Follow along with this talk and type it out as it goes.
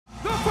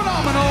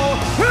phenomenal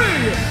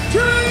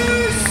AJ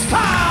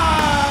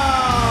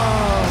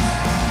Styles!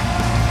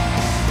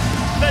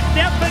 The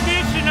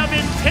definition of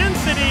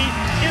intensity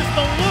is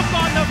the look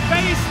on the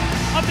face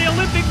of the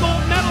Olympic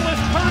gold medalist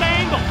Kurt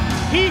Angle.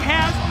 He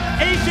has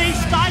AJ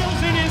Styles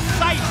in his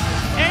sights.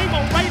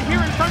 Angle right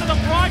here in front of the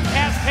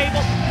broadcast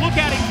table. Look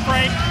at him,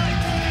 Frank.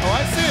 Oh,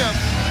 I see him.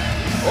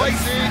 Oh, I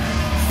see.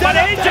 But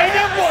AJ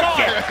never saw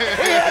it.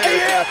 He had the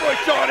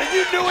ambush on it.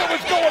 You knew it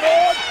was going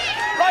on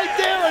right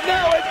there, and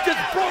now it's just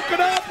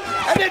broken up,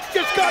 and it's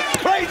just gotten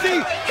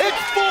crazy.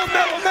 It's full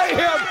Metal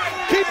Mayhem.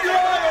 Keep your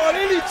eye on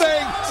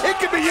anything. It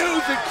can be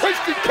used, and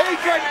Christian Cage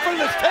right in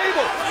front of this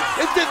table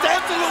is just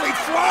absolutely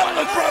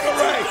throttling Brother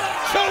Ray,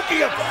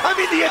 choking him. I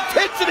mean, the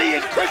intensity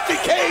in Christian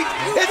Cage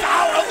is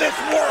out of this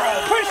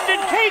world.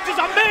 Christian Cage is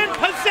a man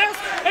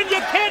possessed, and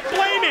you can't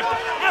blame him.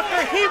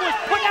 After he was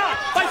put out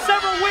by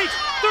several weeks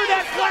through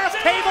that glass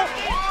table,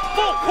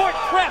 full court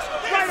press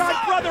right on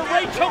Brother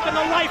Ray, choking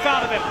the life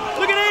out of him.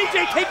 Look at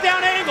AJ take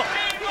down Angle.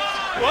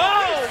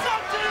 Whoa!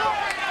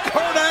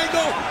 Kurt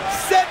Angle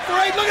set for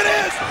eight. Look at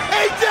this.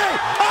 AJ,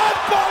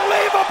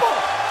 unbelievable.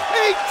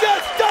 He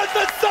just does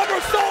the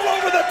somersault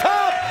over the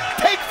top,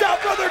 takes out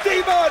Brother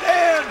Devon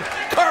and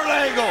Kurt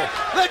Angle.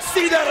 Let's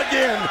see that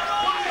again.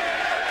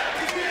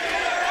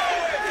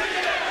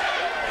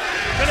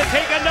 Gonna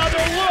take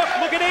another look.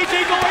 Look at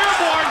AJ go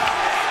airborne.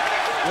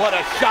 What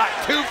a shot,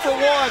 2 for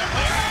 1.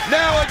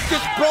 Now it's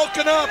just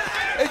broken up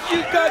as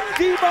you've got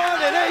Devon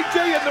and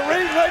AJ in the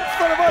ring right in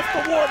front of us,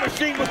 the War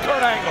Machine with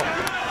Kurt Angle.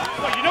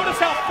 Well, you notice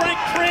how Frank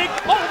Trigg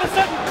all of a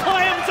sudden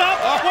clams up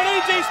when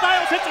AJ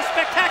Styles hits a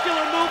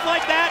spectacular move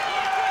like that?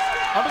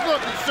 I'm a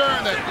little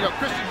concerned that,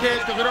 Christian Cage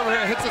comes right over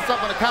here and hits us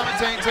up on the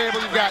commentating table.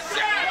 You've got,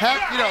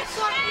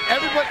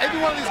 every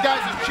one of these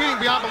guys is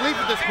cheating beyond belief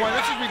at this point.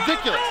 This is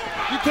ridiculous.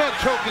 You can't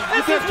choke him.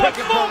 This is what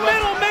Full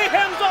Metal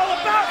Mayhem's all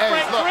about,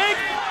 Frank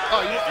Trigg. Oh,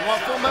 you want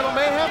Full Metal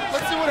Mayhem?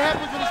 Let's see what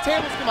happens when his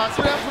tables come out.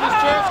 See what happens when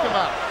his chairs come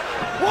out.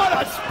 What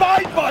a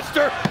spine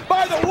buster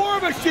by the War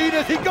Machine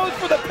as he goes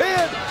for the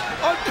pin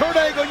on Kurt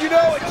Angle. It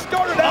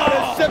started out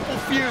as simple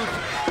feuds.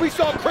 We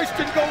saw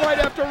Christian go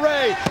right after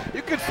Ray.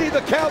 You can see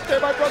the count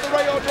there by Brother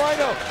Ray on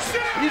Rhino.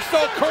 You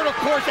saw Kurt, of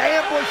course,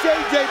 ambush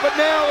AJ, but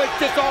now it's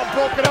just all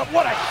broken up.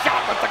 What a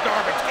shot with the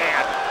garbage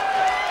can.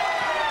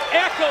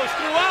 Echoes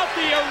throughout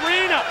the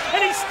arena, and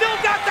he's still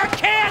got the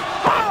can.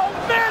 Oh,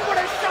 man, what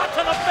a shot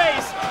to the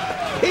face.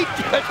 He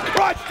just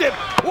crushed him.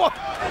 What?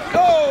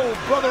 Oh,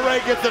 Brother Ray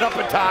gets it up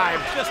in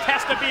time. Just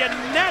has to be a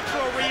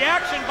natural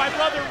reaction by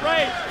Brother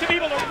Ray to be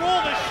able to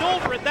roll the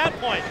shoulder at that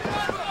point.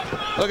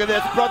 Look at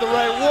this, Brother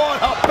Ray. What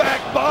a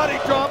back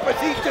body drop as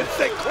he just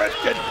sent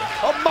Christian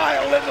a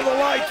mile into the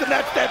lights, and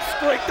that's that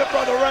strength of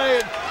Brother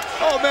Ray.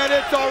 Oh, man,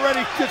 it's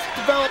already just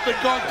developed and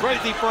gone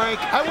crazy, Frank.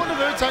 I wonder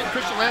if every time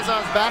Christian lands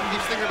on his back, he's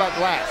thinking about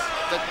glass.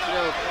 That,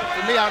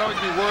 for me, I'd always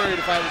be worried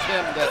if I was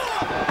him.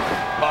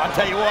 Well, I'll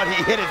tell you what,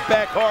 he hit his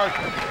back hard.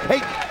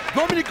 Hey, you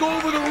want me to go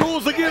over the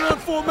rules again on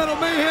Full Metal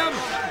Mayhem?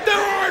 There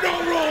are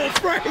no rules,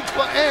 Frank.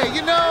 Well, hey,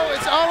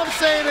 it's all I'm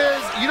saying is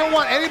you don't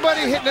want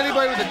anybody hitting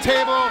anybody with a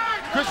table.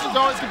 Christian's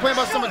always complaining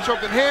about someone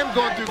choking him,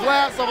 going through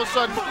glass. All of a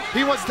sudden,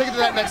 he wants to take it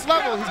to that next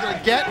level. He's going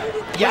to get,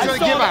 he's going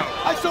to give out.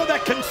 I saw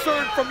that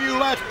concern from you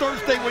last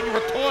Thursday when you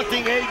were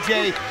taunting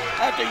AJ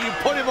after you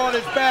put him on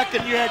his back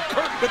and you had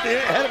Kurt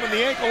had him in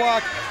the ankle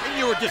lock and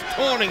you were just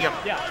taunting him.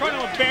 Yeah, trying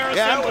to embarrass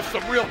him. Yeah, that was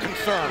some real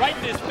concern. Right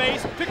in his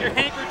face, took your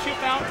handkerchief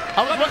out.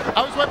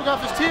 I was wiping off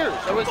his tears.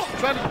 I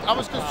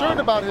was concerned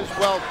about his,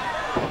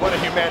 what a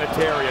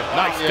humanitarian.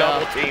 Nice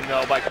double team,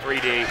 though, by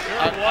 3D.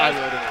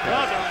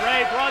 Brother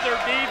Ray, Brother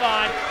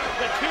Devon,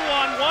 the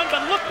 2-on-1,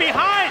 but look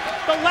behind.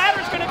 The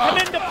ladder's going to come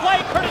into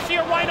play,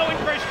 courtesy of Rhino and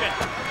Christian.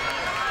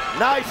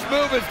 Nice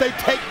move as they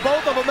take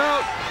both of them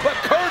out, but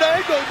Kurt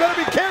Angle, better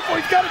be careful,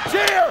 he's got a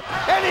chair,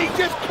 and he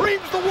just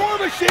creams the War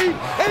Machine,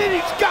 and then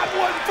he's got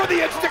one for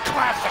the Instant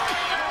Classic.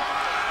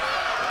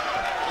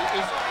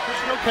 Is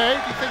Christian okay?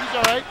 Do you think he's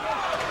all right?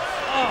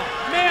 Oh,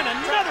 man,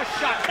 another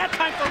shot. That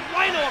time for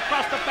Rhino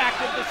across the back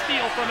with the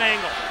steal from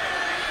Angle.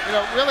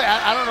 Really,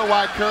 I don't know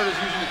why Kurt is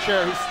using the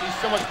chair. He's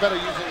so much better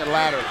using a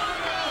ladder.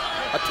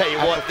 I'll tell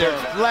you what, there's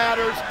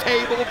ladders,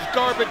 tables,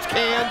 garbage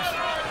cans,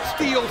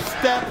 steel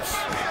steps,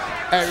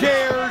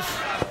 chairs.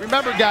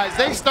 Remember, guys,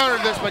 they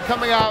started this by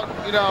coming out,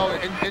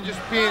 and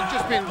just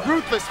being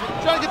ruthless,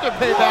 trying to get their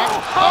payback.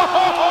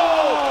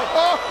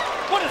 Oh!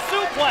 What a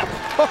suplex!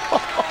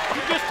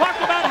 You just talked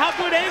about how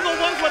good Angle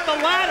was with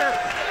the ladder.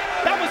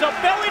 That was a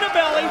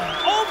belly-to-belly,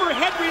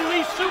 overhead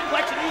release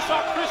suplex, and you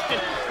saw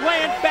Christian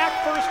land back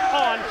first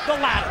on the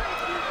ladder.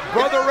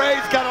 Brother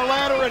Ray's got a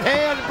ladder in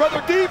hand.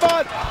 Brother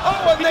Devon,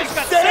 and they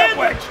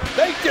sandwich.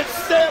 They just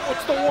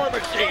sandwiched the War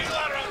Machine.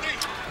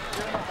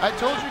 I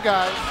told you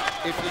guys,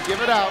 if you give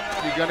it out,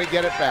 you're going to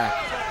get it back.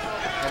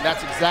 And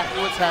that's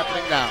exactly what's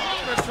happening now.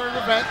 Return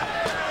event.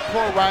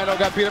 Poor Rhino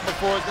got beat up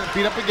before. He's going to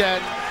beat up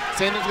again.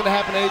 Same thing's going to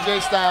happen to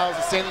AJ Styles.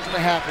 The same thing's going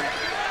to happen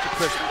to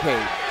Christian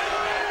Cage.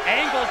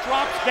 Angle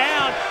drops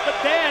down, but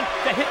then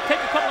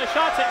take a couple of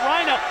shots at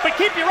Rhino. But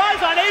keep your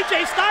eyes on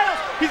AJ Styles.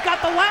 He's got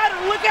the ladder.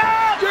 Look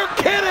out! You're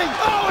kidding!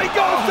 Oh, he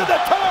goes to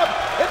the top.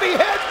 If he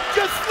hits,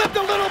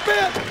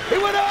 spin. He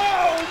went,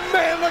 oh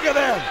man, look at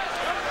that.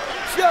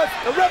 Just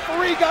the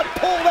referee got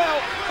pulled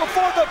out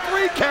before the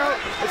 3 count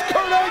as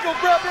Kurt Angle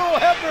grabbed Earl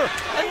Hebner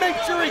and made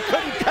sure he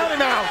couldn't count him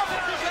out.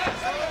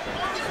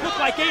 Looked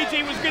like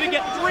AJ was going to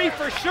get 3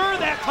 for sure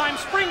that time,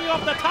 springing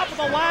off the top of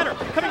the ladder,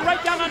 coming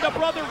right down onto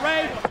Brother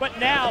Ray. But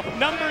now,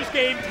 numbers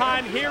game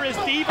time here as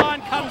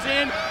Devon comes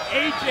in.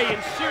 AJ in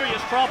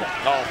serious trouble.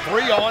 Oh,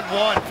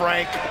 3-on-1,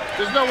 Frank.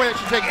 There's no way that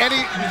you take any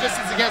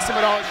resistance against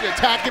him at all. You should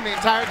attack him the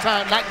entire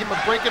time, not give him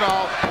a break at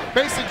all.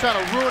 Basically trying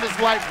to ruin his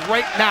life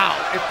right now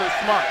if they're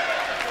smart.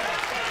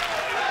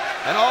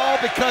 And all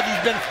because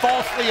he's been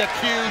falsely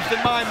accused, in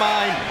my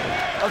mind,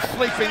 of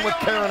sleeping with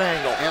Karen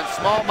Angle. And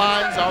small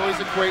minds always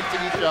equate to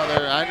each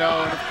other. I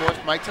know, and of course,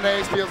 Mike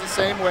Tenay feels the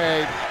same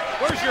way.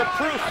 Where's your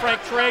proof,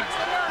 Frank Trigg?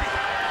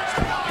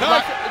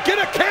 Guys,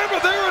 get a camera,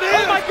 there it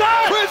is! Oh my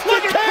God! Christian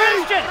Look at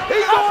Cage! Christian!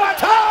 He's oh on my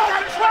top!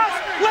 God, trust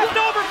left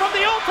over from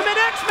the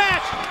Ultimate X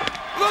match!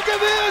 Look at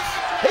this!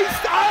 He's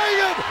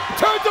eyeing him!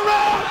 Turns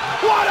around!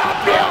 What a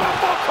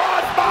beautiful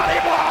crossbody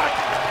block!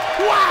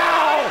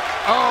 Wow!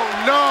 Oh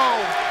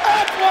no!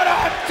 That's what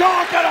I'm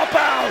talking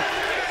about!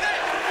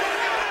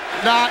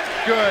 Not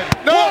good.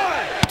 No!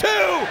 1, 2!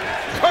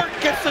 Kurt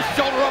gets the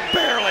shoulder up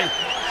barely.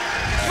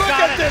 Look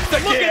at this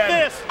again! Look at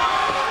this!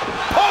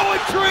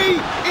 Poetry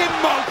in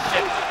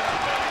motion!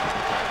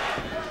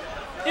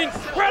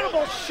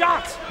 Incredible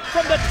shots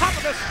from the top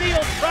of the steel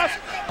truss.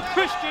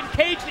 Christian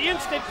Cage, the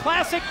instant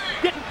classic,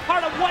 getting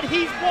part of what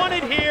he's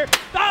wanted here.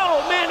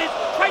 Oh man, he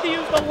tried to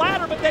use the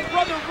ladder, but then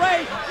Brother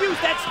Ray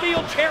used that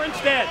steel chair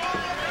instead.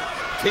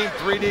 Team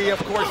 3D,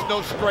 of course,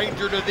 no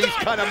stranger to these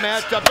kind of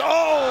matchups.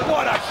 Oh,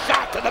 what a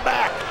shot to the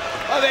back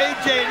of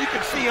AJ, and you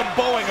can see him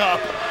bowing up.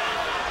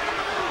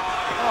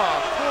 Oh,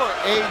 poor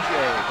AJ.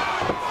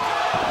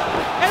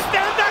 And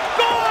then the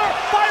gore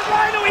by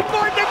Rhino. He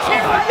poured the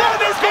chair right out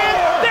of his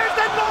hand. There's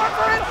the gore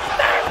for it.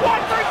 There's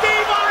one for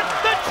Devon.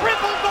 The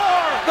triple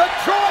gore. The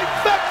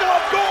trifecta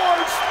of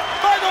gores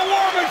by the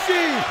War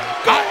Machine.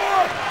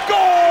 Gore,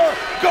 gore,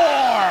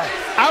 gore.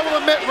 I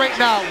will admit right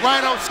now,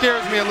 Rhino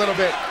scares me a little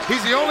bit.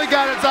 He's the only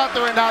guy that's out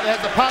there right now that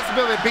has the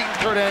possibility of beating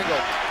Kurt Angle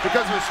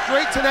because of his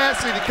straight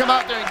tenacity to come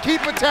out there and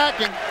keep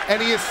attacking, and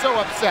he is so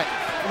upset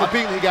from the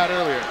beating he got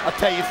earlier. I'll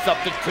tell you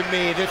something, to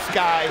me, this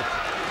guy,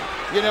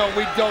 you know,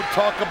 we don't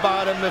talk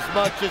about him as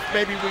much as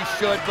maybe we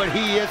should, but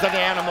he is an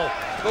animal.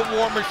 The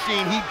War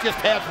Machine, he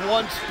just has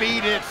one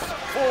speed, and it's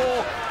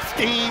full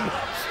steam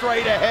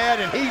straight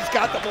ahead, and he's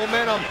got the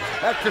momentum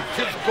after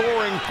just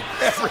goring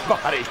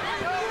everybody.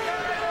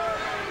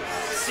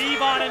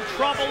 Devon in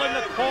trouble in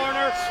the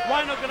corner.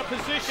 Rhino going to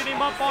position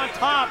him up on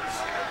top.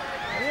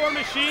 War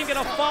Machine going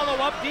to follow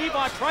up.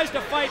 Devon tries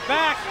to fight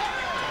back.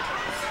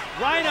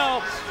 Rhino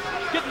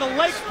getting the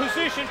legs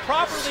positioned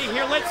properly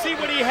here. Let's see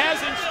what he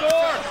has in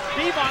store.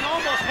 Devon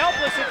almost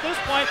helpless at this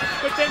point,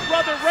 but then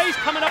Brother Ray's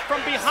coming up from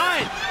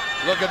behind.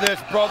 Look at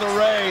this, Brother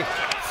Ray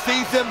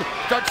sees him,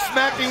 starts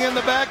smacking in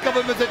the back of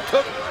him as it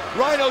took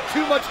Rhino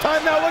too much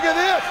time. Now look at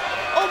this.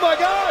 Oh my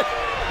God.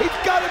 He's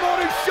got him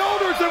on his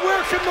shoulders, and where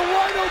can the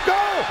Rhino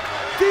go?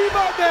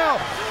 Devon now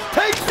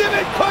takes him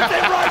and puts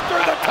him right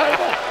through the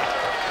table.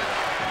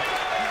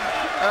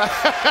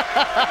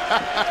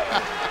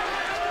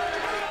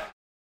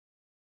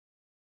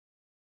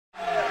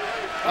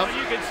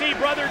 You can see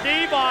Brother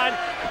Devon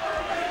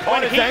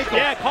caught his ankle.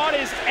 Yeah, caught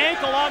his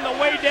ankle on the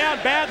way down.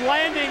 Bad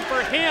landing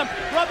for him.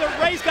 Brother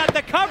Ray's got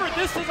the cover.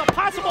 This is a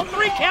possible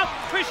 3 count.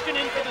 Christian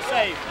in for the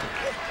save.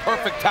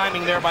 Perfect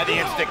timing there by the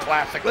Instant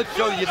Classic. Let's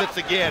show you this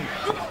again,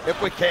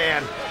 if we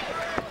can.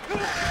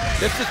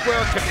 This is where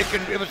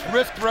it was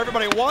risk for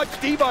everybody. Watch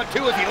Devon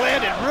too as he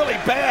landed really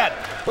bad.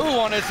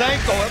 Ooh, on his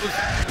ankle. It was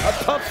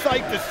a tough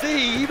sight to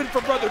see, even for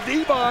Brother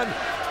Devon.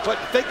 But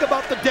think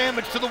about the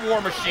damage to the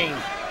War Machine.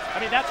 I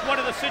mean, that's one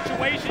of the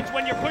situations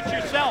when you put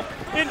yourself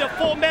into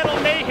full Metal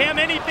Mayhem,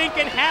 anything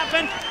can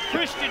happen.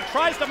 Christian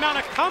tries to mount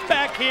a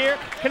comeback here,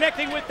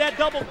 connecting with that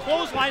double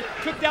clothesline,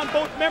 took down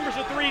both members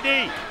of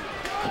 3D.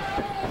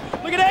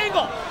 Look at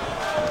Angle.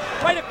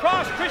 Right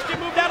across, Christian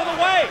moved out of the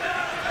way.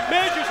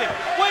 Measures him,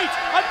 waits,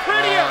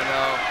 unprettier. Oh,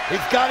 no.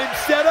 He's got him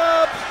set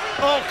up.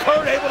 Oh,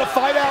 Kurt able to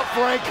fight out,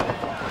 Frank.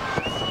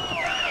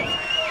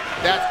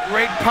 That's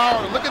great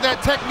power. Look at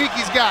that technique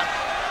he's got.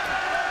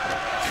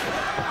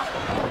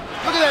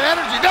 Look at that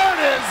energy. There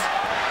it is.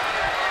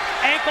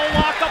 Ankle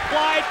lock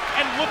applied,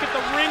 and look at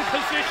the ring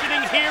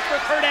positioning here for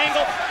Kurt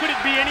Angle. Could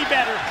it be any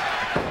better?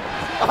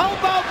 How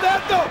about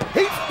that, though?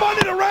 He spun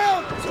it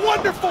around.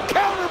 Wonderful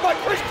counter by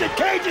Christian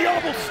Cage. He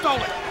almost stole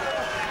it.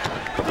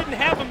 Didn't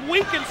have him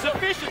weakened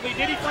sufficiently,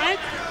 did he,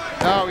 Frank?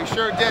 No, he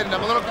sure did, and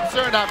I'm a little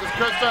concerned now because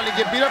Kurt's starting to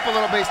get beat up a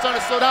little bit. He's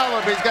starting to slow down a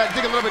little bit. He's got to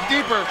dig a little bit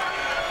deeper.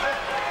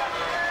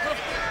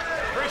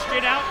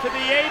 Christian out to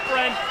the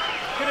apron.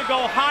 Gonna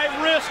go high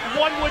risk,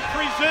 one would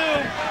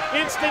presume.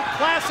 Instant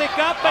Classic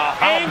up, but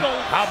Angle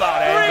how about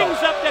Angle?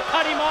 Brings up to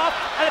cut him off,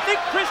 and I think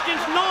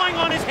Christian's gnawing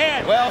on his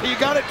head. Well, you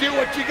got to do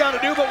what you got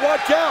to do, but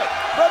watch out.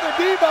 Brother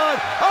Devon,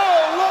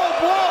 oh, low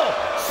blow.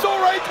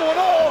 Sore ankle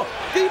and all.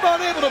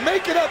 Devon able to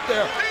make it up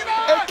there.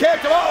 And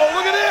catch him. Uh-oh,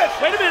 look at this.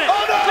 Wait a minute.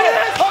 Oh, no. Look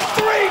at this. A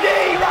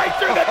 3D right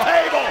through the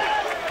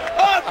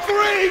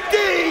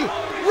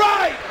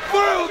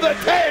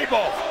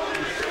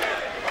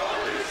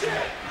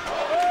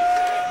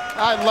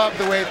love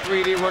the way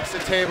 3D works the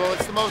table.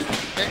 It's the most,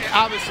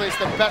 obviously, it's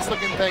the best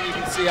looking thing you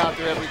can see out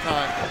there every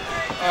time.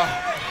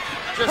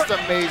 Just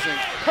amazing.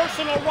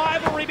 Personal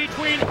rivalry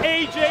between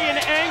AJ and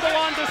Angle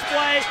on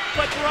display,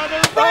 but Brother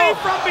Ray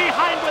from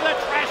behind with a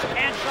trash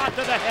can shot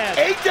to the head.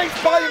 AJ's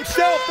by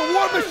himself. The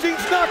War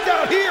Machine's knocked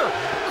out here.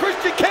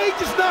 Christian Cage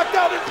is knocked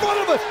out in front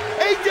of us.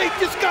 AJ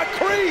just got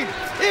creamed.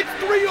 It's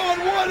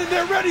 3-on-1 and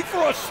they're ready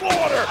for a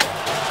slaughter.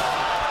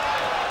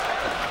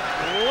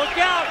 Look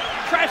out.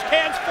 Trash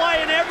cans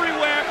flying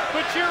everywhere,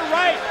 but you're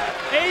right.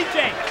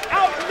 AJ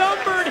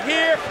outnumbered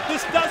here.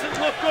 This doesn't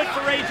look good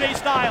for AJ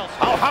Styles.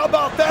 Oh, how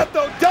about that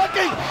though?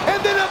 Ducking and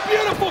then a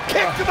beautiful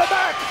kick to the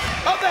back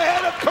of the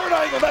head of Kurt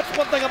Angle. That's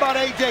one thing about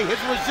AJ,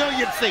 his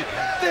resiliency.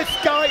 This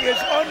guy is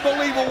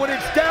unbelievable. When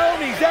it's down,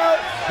 he's out.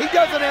 He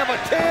doesn't have a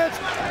chance.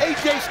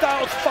 AJ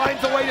Styles finds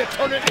a way to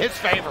turn it in his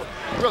favor.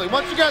 Really,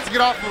 once you guys get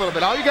off a little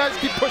bit, all you guys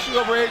keep pushing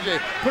over AJ,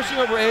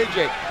 pushing over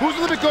AJ. Who's a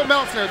little bit good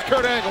mountain there? It's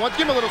Kurt Angle. Let's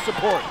give him a little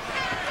support.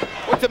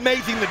 What's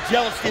amazing, the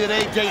jealousy that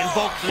AJ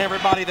invokes in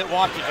everybody that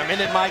watches him, isn't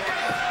it, Mike?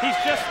 He's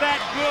just that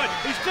good.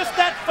 He's just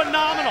that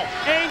phenomenal.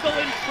 Angle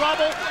in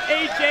trouble.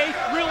 AJ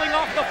reeling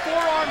off the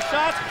forearm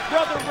shots.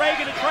 Brother Ray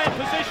gonna try and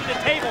position the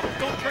table.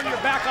 Don't turn your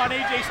back on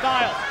AJ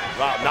Styles.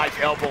 Wow, nice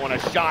elbow and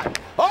a shot.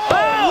 Oh,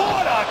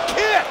 what a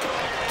kick!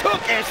 Took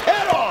his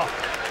head off.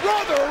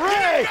 Brother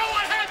Ray. You know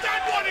I had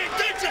that one in,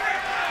 did you?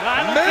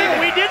 I don't think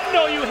we didn't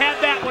know you had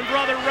that one,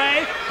 Brother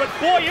Ray, but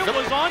boy, it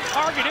was on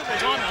target, it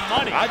was on the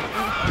money.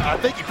 I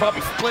think he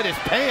probably split his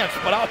pants,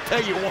 but I'll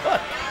tell you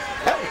what,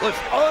 that was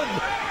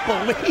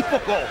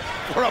unbelievable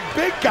for a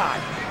big guy.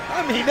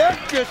 I mean, that's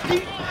just,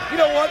 you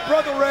know what,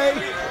 Brother Ray,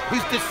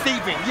 he's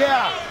deceiving.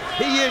 Yeah,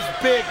 he is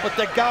big, but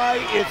the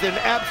guy is in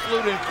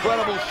absolute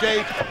incredible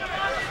shape,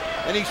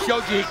 and he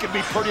showed you he can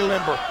be pretty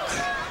limber.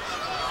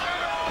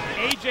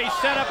 AJ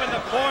set up in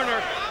the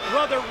corner.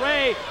 Brother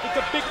Ray with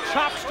the big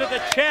chops to the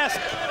chest.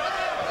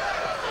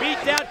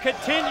 Beatdown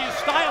continues.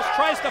 Styles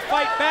tries to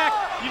fight back.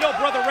 You know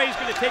Brother Ray's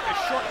going to take a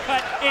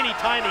shortcut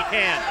anytime he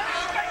can.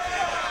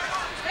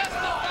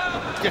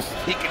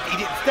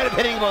 Instead of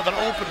hitting him with an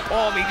open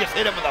palm, he just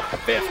hit him with a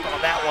fist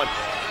on that one.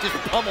 Just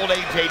pummeled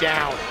AJ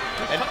down.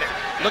 And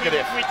look at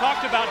this. We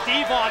talked about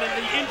Devon and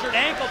the injured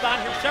ankle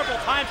down here several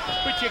times,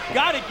 but you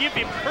got to give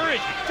him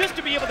courage just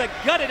to be able to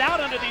gut it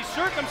out under these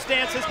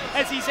circumstances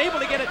as he's able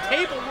to get a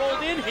table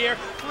rolled in here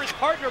for his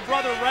partner,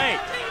 Brother Ray.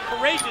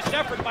 Courageous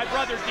effort by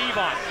Brother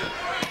Devon.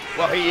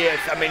 Well, he is.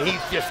 I mean,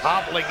 he's just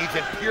hobbling. He's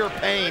in pure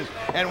pain.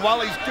 And while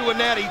he's doing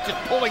that, he's just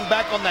pulling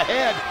back on the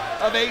head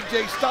of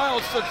AJ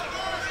Styles. So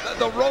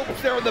the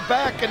rope's there in the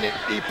back, and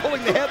he's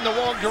pulling the head in the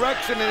wrong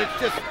direction, and it's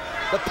just,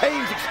 the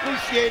pain's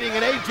excruciating,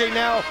 and AJ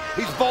now,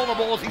 he's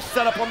vulnerable as he's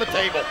set up on the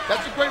table.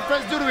 That's what great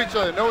friends do to each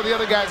other. Know where the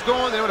other guy's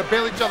going, they know to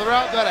bail each other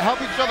out, they know to help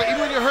each other.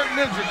 Even when you're hurt and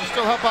injured, you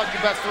still help out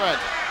your best friend.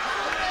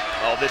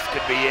 Oh, this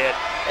could be it.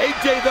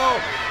 AJ, though,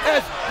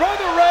 as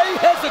Brother Ray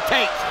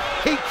hesitates,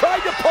 he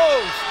tried to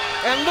pose,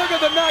 and look at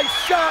the nice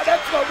shot.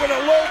 That's what, when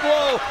a low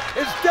blow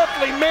is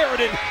definitely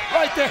merited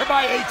right there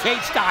by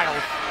AJ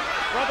Styles.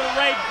 Brother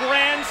Ray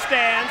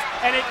grandstands,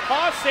 and it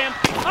costs him.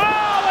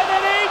 Oh, and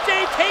then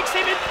AJ takes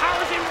him and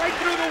powers him right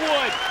through the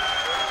wood.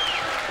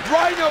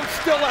 Rhino's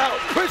still out.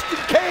 Christian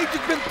Cage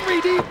has been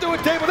 3D through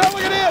a table. Now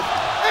look at this.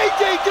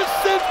 AJ just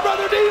sends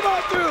Brother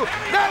Devon through.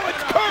 Now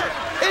it's Kurt.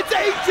 It's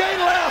AJ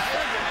left.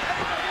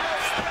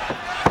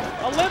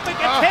 Olympic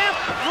attempt.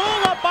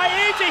 Roll up by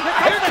AJ.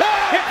 Here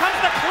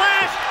comes the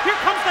clash. Here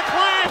comes the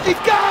clash.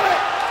 He's got it.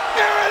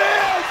 There it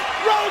is.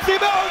 Rolls him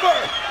over.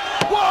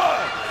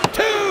 1,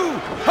 2.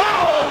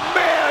 Oh,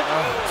 man.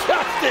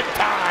 Just in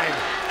time.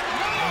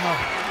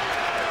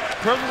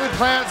 Perfectly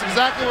planned. That's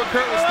exactly what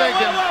Kurt was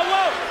thinking.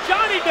 Whoa.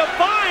 Johnny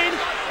Devine,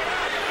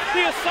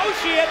 the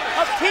associate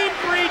of Team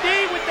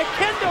 3D with the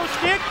kendo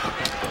stick,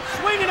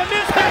 swinging a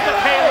miss at the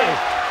Pele.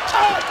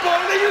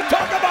 Unbelievable. You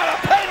talk about a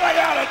Pele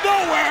out of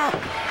nowhere.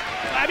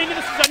 I mean,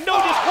 this is a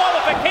no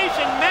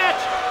disqualification match.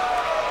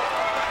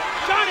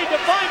 Johnny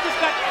Devine just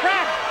got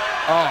cracked.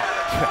 Oh.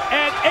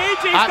 And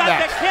AJ's got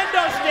the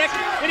kendo stick,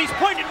 and he's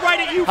pointing right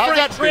at you, How's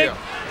Frank that feel?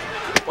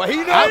 Well,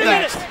 he knows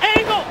it.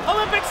 Angle,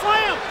 Olympic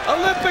slam.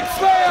 Olympic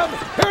slam.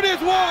 Here it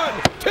is. 1,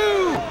 2.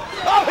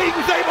 Oh, he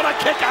was able to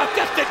kick out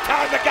just in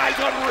time. The guy's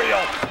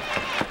unreal.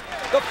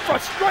 The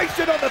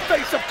frustration on the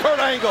face of Kurt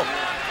Angle.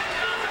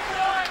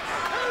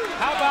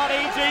 How about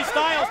AJ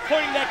Styles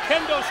pointing that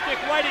kendo stick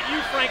right at you,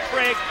 Frank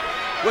Craig?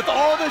 With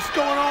all this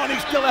going on, he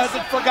still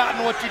hasn't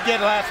forgotten what you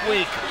did last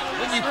week.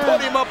 When you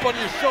put him up on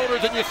your shoulders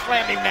and you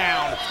slammed him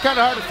down. It's kind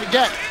of hard to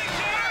forget.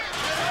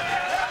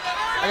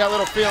 I got a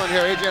little feeling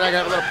here. AJ and I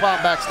got a little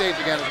problem backstage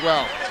again as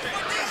well.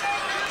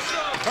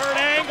 Kurt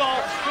Angle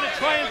going to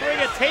try and bring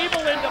a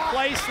table into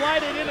play,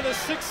 slide it into the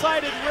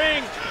six-sided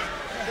ring.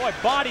 Boy,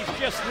 bodies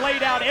just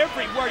laid out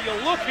everywhere you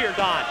look here,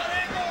 Don.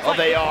 Oh,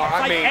 they are.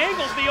 I mean,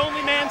 Angle's the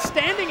only man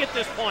standing at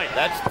this point.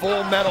 That's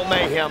full Metal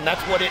Mayhem.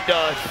 That's what it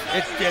does.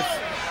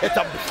 It's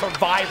a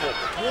survival.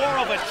 War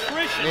of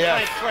attrition,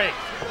 yes. Frank.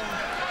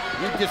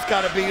 You just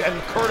got to be, and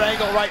Kurt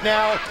Angle right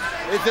now,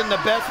 is in the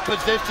best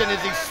position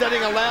as he's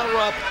setting a ladder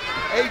up.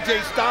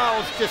 AJ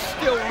Styles just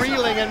still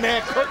reeling, and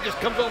man, Kurt just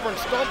comes over and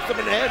stomps him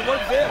in the head.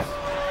 What is this?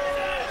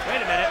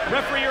 Wait a minute.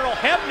 Referee Earl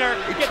Hebner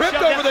He tripped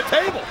over the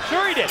table.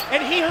 Sure he did,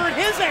 and he hurt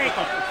his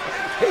ankle.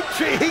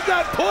 He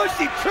got pushed.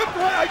 He tripped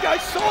right. I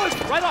saw it.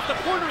 Right off the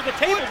corner of the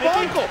table,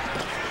 didn't he?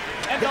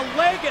 And the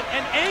leg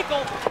and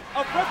ankle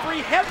of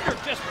referee Hebner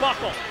just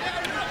buckled.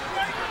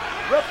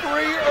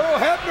 Referee Earl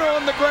Hebner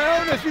on the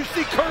ground as you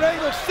see Kurt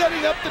Angle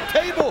setting up the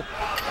table.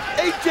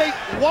 AJ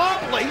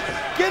wobbly,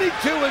 getting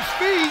to his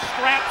feet.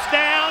 Straps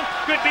down,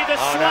 could be the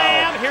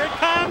slam. No. Here it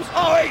comes.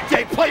 Oh,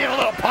 AJ playing a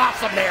little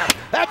possum there.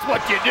 That's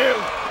what you do.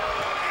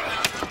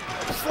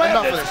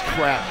 Enough of this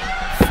crap.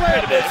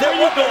 Slam this.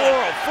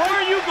 Where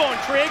are you going,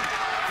 Trigg?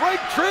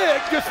 Frank Trigg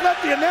just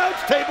left the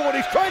announce table and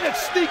he's trying to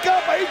sneak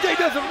up. AJ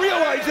doesn't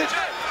realize it.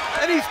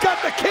 And he's got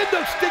the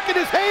kendo stick in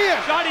his hand.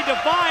 Johnny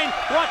Devine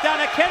brought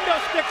down a kendo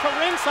stick to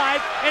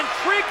ringside, and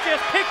Trigg just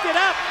picked it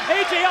up.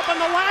 AJ up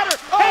on the ladder,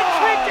 and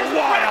Trigg just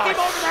whacked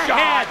him over the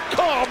head.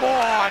 Come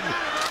on.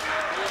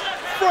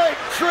 Frank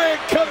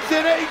Trigg comes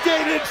in.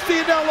 AJ didn't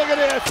see it. Now look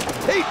at this.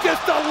 He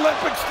just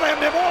Olympic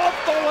slammed him off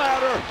the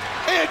ladder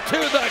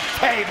into the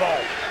table.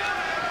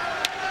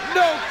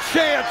 No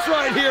chance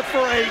right here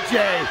for AJ.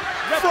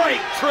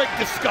 Frank Trigg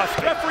disgusting.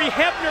 Referee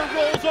Hebner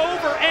rolls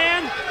over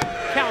and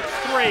counts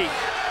 3.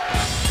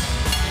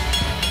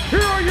 Here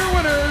are your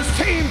winners,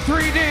 Team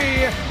 3D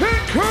and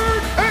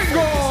Kurt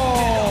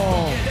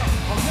Angle.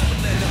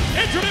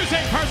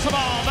 Introducing, first of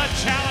all, the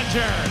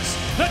challengers,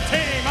 the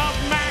team of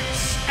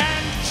Max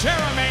and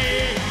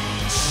Jeremy,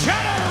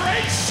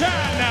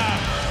 Generation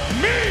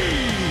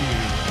Me.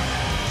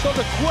 So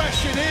the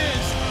question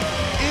is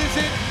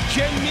it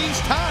Gen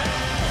Me's time?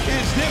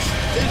 Is this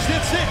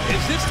it?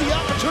 Is this the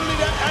opportunity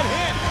at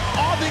hand?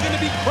 Are they going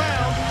to be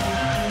crowned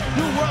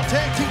new World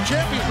Tag Team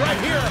Champions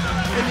right here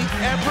in the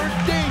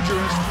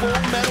ever-dangerous Full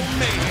Metal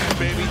Mayhem,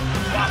 baby?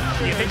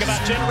 You think about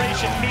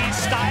Generation Me's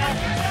style?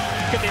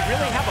 Could they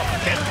really have a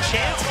better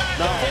chance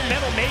than Full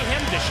Metal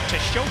Mayhem to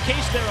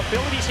showcase their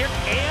abilities here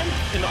and,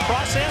 in the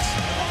process,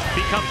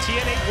 become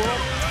TNA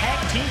World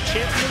Tag Team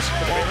Champions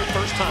for the very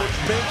first time?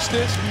 Which makes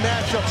this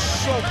matchup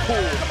so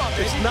cool.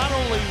 It's not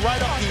only right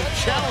up the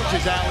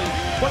challenges alley,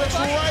 but it's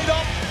right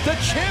up the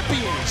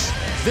champions,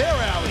 their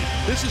alley.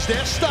 This is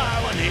their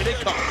style, and here they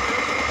come.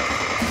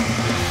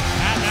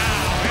 And now,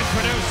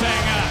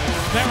 introducing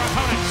their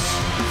opponents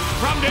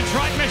from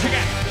Detroit,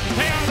 Michigan.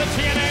 They are the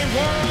TNA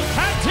World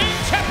Tag Team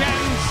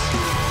Champions.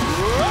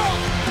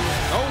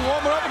 No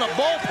warming up in a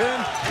bullpen.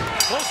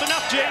 Close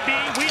enough,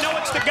 JB. We know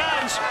it's the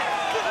Guns.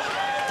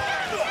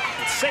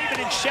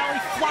 Sabin and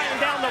Shelley flying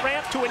down the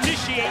ramp to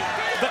initiate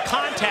the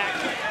contact.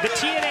 The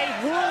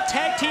TNA World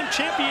Tag Team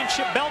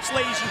Championship belts,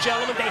 ladies and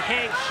gentlemen, they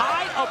hang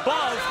high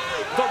above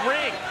the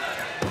ring.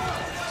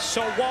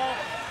 So while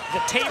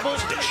the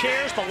tables, the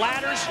chairs, the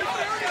ladders,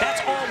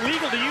 that's all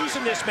legal to use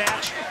in this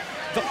match,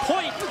 the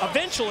point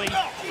eventually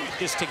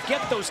is to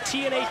get those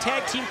TNA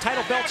Tag Team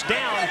title belts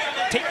down,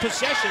 take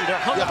possession.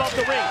 They're hung above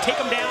the ring. Take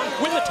them down,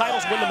 win the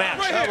titles, win the match.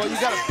 Yeah, well, you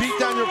got to beat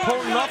down your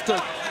opponent enough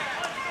to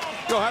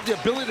have the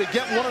ability to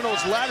get one of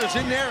those ladders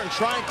in there and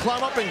try and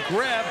climb up and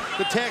grab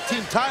the tag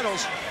team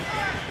titles.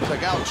 Looks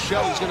like Alex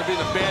Shelley's going to be in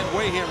a bad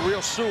way here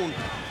real soon.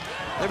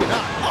 Maybe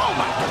not. Oh,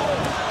 my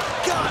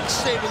God,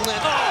 Sabin Lynn.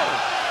 Oh!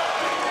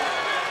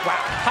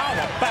 Wow, how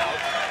about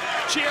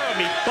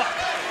Jeremy Buck?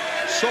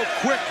 So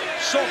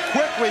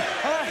quickly.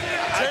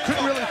 I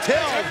couldn't really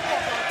tell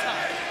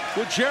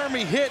what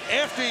Jeremy hit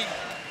after he...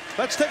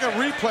 Let's take a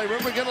replay.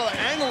 Remember, we get another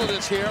angle of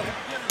this here.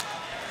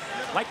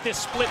 Like this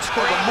split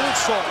screen. The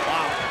moonsault.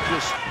 Wow,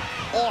 just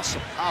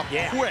awesome. How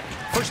quick.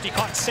 First he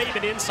caught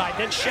Sabin inside,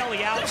 then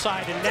Shelley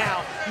outside, and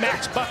now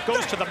Max Buck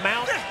goes to the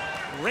mount,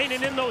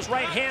 raining in those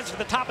right hands to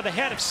the top of the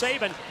head of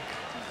Sabin.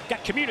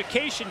 Got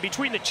communication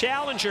between the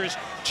challengers,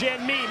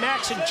 Gen Me,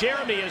 Max, and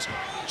Jeremy, as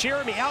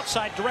Jeremy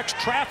outside directs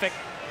traffic.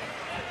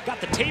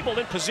 Got the table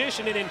in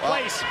position and in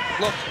place.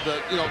 Look,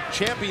 the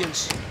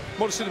champions,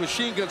 Motor City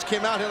Machine Guns,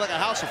 came out here like a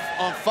house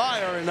on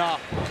fire, and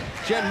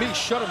Gen Me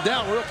shut him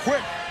down real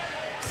quick.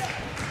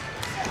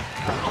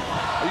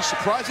 Are you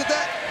surprised at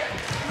that?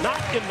 Not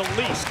in the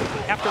least.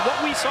 After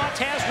what we saw,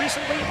 Taz,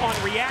 recently on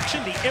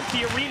Reaction, the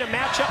empty arena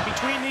matchup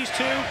between these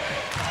two,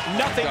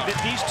 nothing that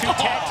these two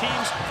tag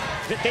teams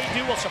that they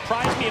do will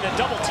surprise me. In a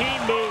double team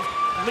move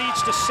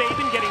leads to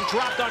Sabin getting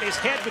dropped on his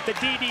head with the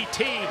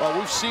DDT. Well,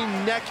 we've seen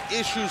neck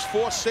issues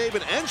for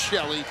Sabin and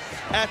Shelley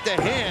at the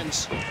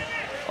hands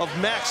of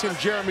Max and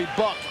Jeremy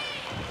Buck.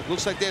 It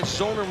looks like they're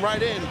zoning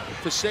right in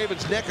for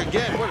Sabin's neck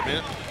again. Wait a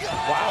minute.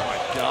 Wow, my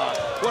God.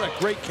 What a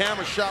great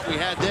camera shot we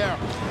had there.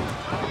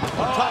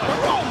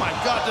 Oh, my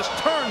God, just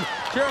turned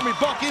Jeremy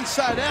Buck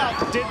inside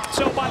out. Did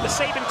so by the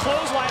Sabin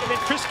clothesline, and then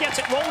Chris gets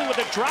it rolling with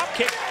a drop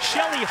kick.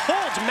 Shelley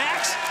holds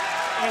Max,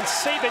 and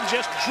Sabin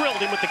just drilled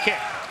him with the kick.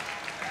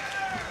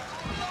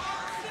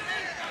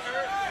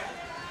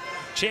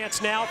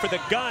 Chance now for the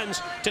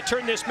Guns to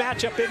turn this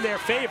matchup in their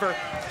favor.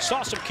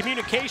 Saw some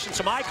communication,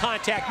 some eye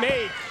contact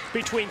made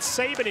between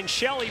Sabin and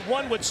Shelley.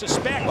 One would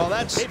suspect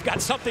they've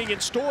got something in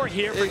store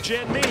here for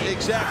Jen Me.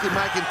 Exactly,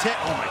 Mike. And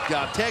oh my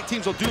God, tag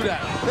teams will do that.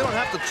 They don't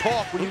have to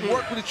talk. When you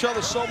work with each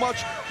other so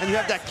much and you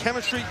have that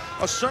chemistry,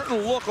 a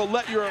certain look will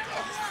let your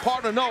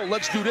partner know,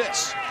 let's do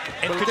this.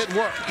 And but it didn't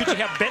work. Could you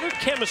have better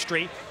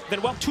chemistry than,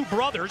 well, two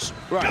brothers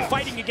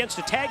fighting against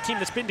a tag team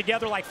that's been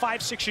together like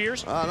 5-6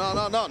 years?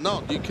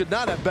 No. You could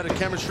not have better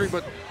chemistry,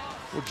 but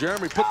well,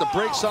 Jeremy put the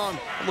brakes on,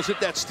 almost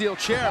hit that steel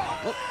chair.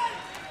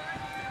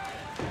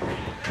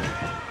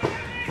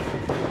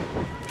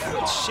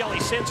 Shelley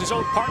sends his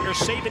own partner,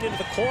 Sabin, into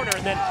the corner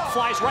and then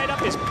flies right up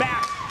his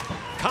back.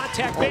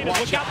 Contact made, and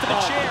look out for the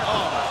chair.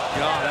 Oh, my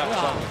God, that was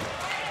ugly.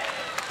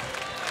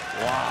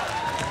 Wow.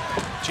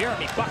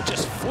 Jeremy Buck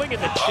just flinging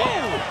the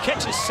chair,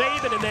 catches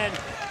Sabin, and then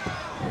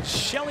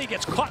Shelley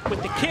gets caught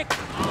with the kick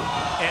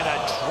and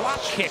a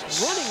drop kick,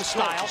 running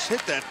style. Just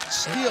hit that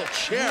steel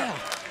chair.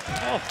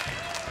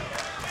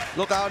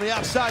 Look out on the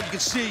outside, you can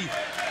see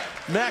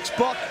Max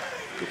Buck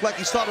looked like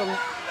he started to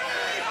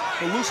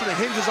loosen the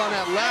hinges on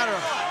that ladder.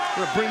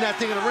 Gonna bring that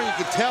thing in the ring. You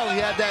could tell he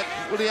had that,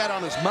 what he had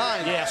on his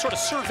mind. Yeah, sort of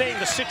surveying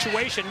the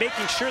situation,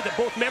 making sure that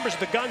both members of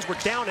the Guns were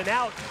down and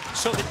out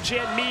so that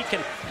Jen Me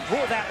can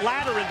roll that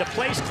ladder into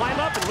place, climb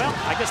up, and well,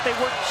 I guess they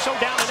weren't so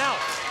down and out.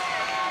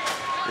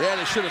 Yeah,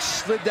 they should have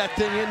slid that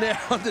thing in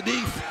there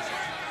underneath.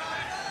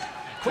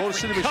 Close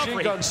to the machine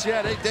guns.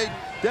 Yeah, they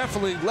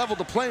definitely leveled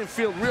the playing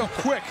field real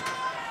quick.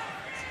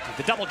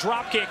 The double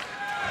drop kick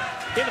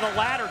into the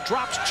ladder,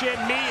 drops Jen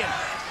Me, and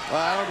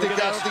I don't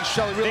think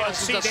Shelley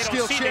realizes the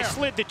steel chair. They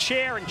slid the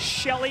chair, and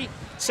Shelley,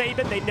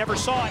 Sabin, they never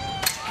saw it.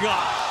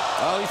 God.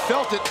 Well, he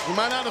felt it. He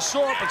might not have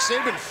saw it, but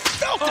Sabin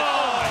felt it. Oh, my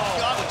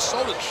God, and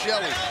so did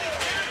Shelley.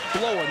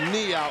 Blow a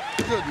knee out.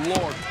 Good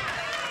Lord.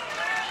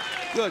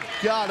 Good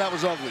God, that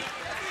was ugly.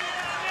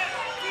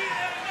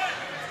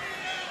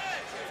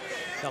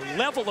 The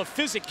level of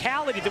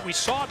physicality that we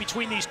saw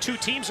between these two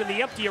teams in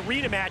the empty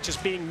arena match is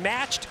being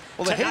matched.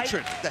 Well, the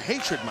hatred,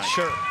 Mike.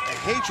 Sure. The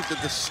hatred, the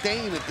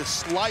disdain, the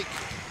dislike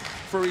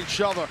for each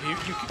other. You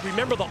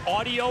remember the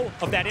audio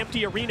of that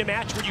empty arena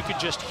match where you could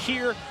just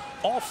hear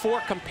all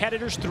four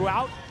competitors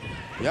throughout?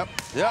 Yep,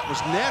 it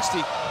was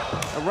nasty.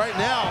 And right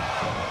now,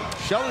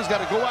 Shelley's got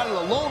to go at it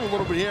alone a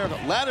little bit here.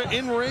 Ladder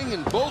in ring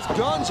and both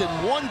guns and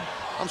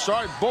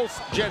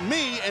both Jen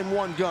Me and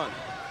one gun.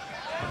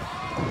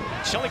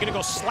 Shelley gonna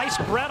go slice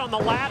bread on the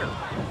ladder.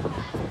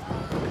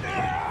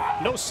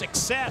 No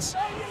success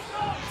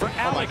for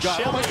Alex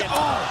Shelley.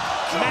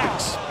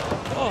 Max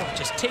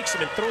just takes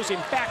him and throws him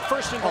back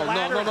first into the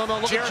ladder.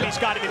 No. Jeremy's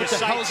got him in his sights. What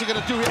the hell is he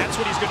gonna do here? That's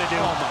what he's gonna do.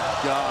 Oh my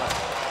God.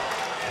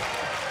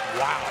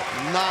 Wow.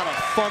 Not a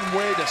fun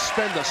way to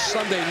spend a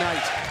Sunday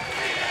night.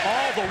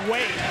 All the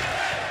weight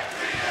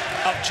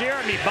of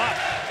Jeremy Buck,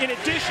 in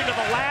addition to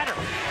the ladder.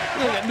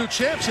 We're gonna get new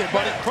champs here,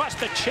 buddy. Across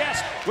the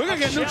chest. We're gonna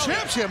get new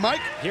champs here,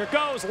 Mike. Here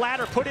goes,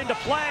 ladder put into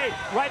play,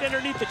 right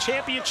underneath the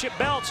championship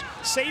belts.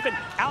 Sabin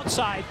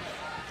outside.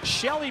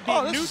 Shelley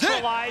being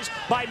neutralized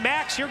by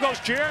Max. Here goes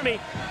Jeremy.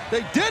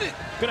 They did it.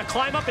 Gonna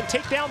climb up and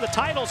take down the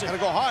titles. Gotta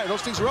go high.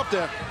 Those things are up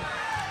there.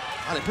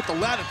 Oh, they put the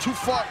ladder too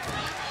far.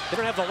 They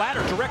don't have the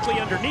ladder directly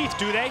underneath,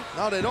 do they?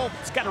 No, they don't.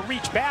 It's got to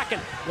reach back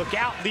and look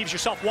out. Leaves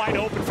yourself wide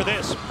open for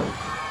this.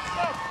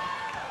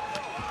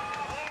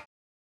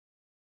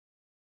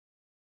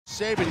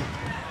 Sabin,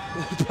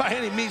 by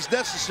any means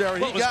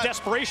necessary. Well, it was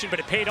desperation, but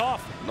it paid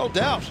off. No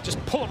doubt.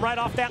 Just pull him right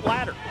off that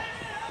ladder.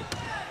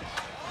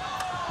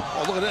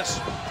 Oh, look at this.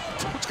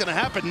 What's going to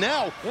happen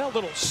now? Well, a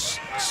little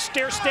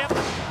stair step,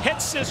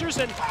 head scissors,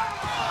 and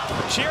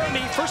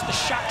Jeremy, first the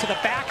shot to the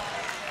back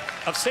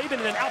of Sabin,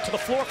 and then out to the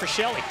floor for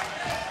Shelley.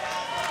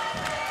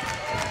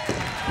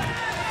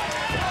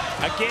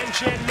 Again,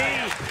 Jen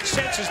Me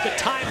senses the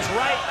time's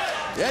right.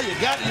 Yeah, you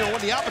got,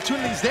 when the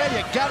opportunity's there,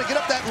 you got to get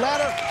up that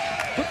ladder.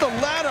 Put the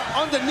ladder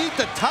underneath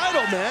the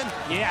title, man.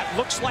 Yeah, it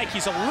looks like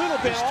he's a little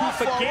bit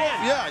off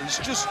again. Yeah, he's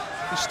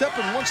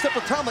stepping one step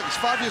at a time like he's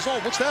 5 years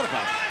old. What's that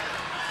about?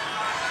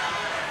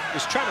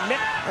 He's trying to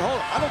hold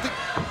on,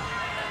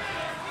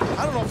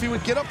 I don't know if he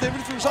would get up there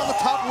even if he was on the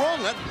top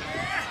rung.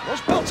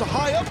 Those belts are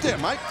high up there,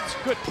 Mike. That's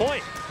a good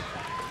point.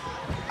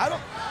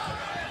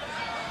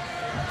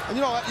 And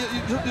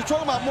you're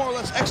talking about more or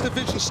less X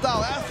Division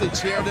style athletes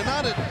here. They're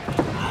not at,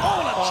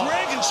 a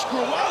dragon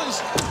screw. Wow,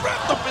 he's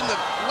wrapped up in the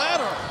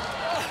ladder.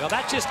 Well,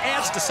 that just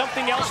adds to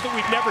something else that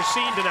we've never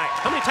seen tonight.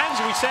 How many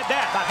times have we said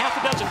that? About half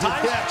a dozen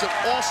times? Yeah, it's an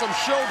awesome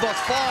show thus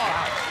far.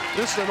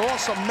 This is an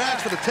awesome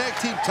match for the tag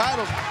team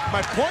titles. My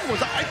point was,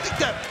 I think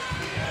that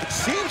it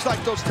seems like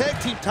those tag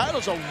team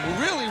titles are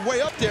really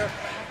way up there.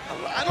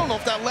 I don't know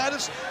if that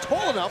ladder's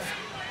tall enough.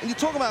 And you're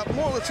talking about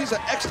more or less these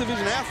are X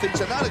Division athletes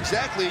and not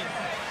exactly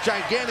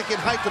gigantic in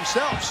height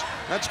themselves.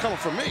 That's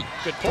coming from me.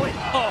 Good point.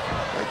 Oh,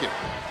 thank you.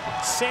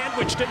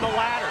 Sandwiched in the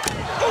ladder.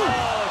 Oh,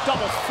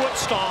 double foot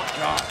stomp.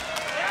 God.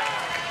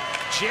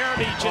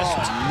 Jeremy just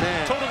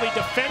totally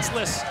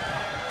defenseless.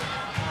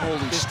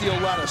 Holy steel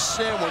ladder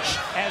sandwich.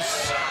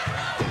 As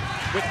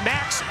With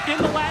Max in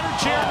the ladder,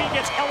 Jeremy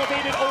gets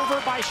elevated over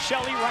by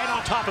Shelley right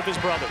on top of his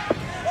brother.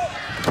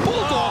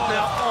 Bulldog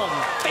now. Oh,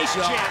 face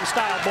jam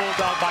style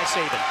bulldog by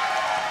Sabin.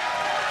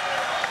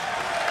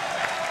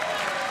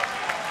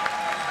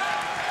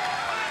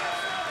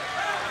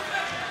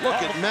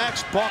 Look at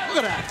Max Buck.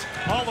 Look at that.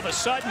 All of a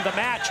sudden, the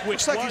match,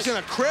 which looks like he's in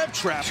a crab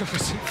trap.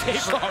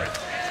 Sorry.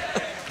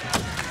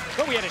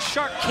 Well, we had a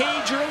shark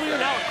cage earlier,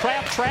 now a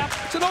crab trap.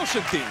 It's an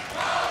ocean theme.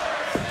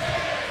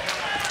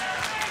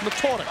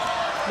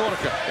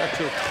 Nautica, that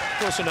too.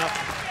 Close enough.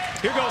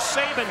 Here goes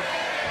Sabin,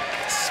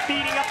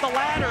 speeding up the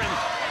ladder, and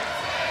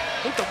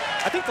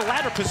I think the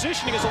ladder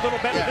positioning is a little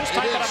better this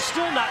time, but I'm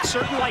still not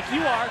certain, like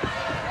you are.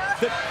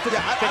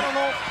 I don't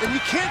know. And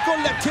you can't go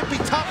to that tippy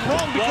top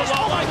wrong because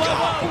oh my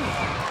God.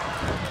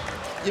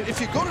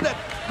 If you go to that,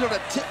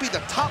 that tippy,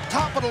 the top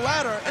of the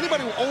ladder,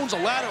 anybody who owns a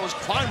ladder or has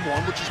climbed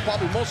one, which is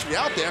probably most of you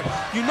out there,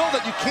 you know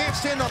that you can't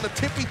stand on the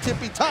tippy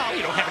top.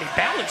 You don't have any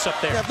balance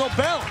up there. You have no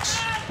balance.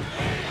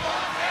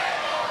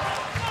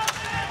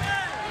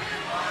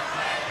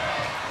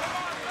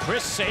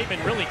 Chris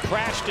Sabin really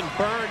crashed and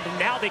burned, and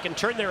now they can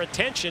turn their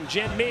attention,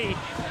 Jen Mee,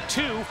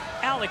 to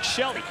Alex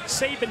Shelley.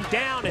 Sabin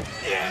down, and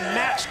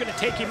Max going to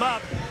take him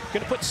up.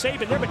 Going to put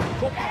Sabin there, but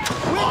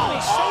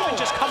quickly Sabin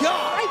just comes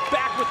right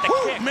back with the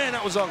kick. Man,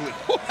 that was ugly.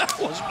 That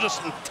was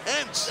just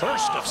intense.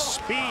 Burst of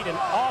speed and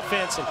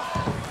offense. And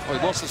he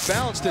lost his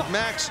balance, did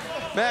Max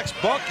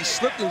Buck. He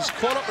slipped and he's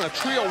caught up in a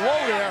trio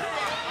woe there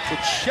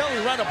with Shelley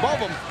right above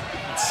him.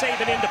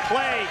 Sabin into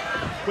play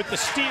with the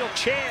steel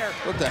chair.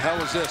 What the hell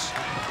is this?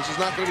 This is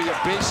not going to be a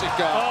basic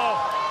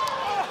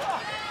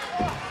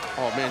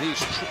Oh, man,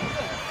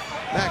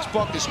 Max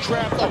Buck is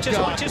trapped. Watch his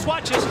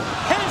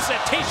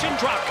hesitation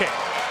dropkick.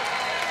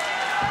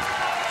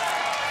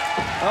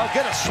 I'll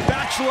get a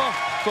spatula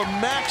for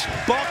Max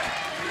Buck.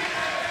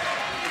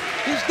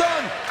 He's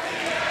done.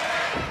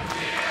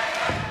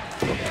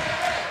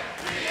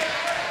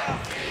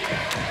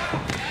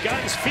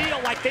 Guns feel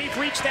like they've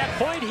reached that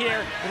point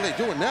here. What are they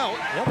doing now?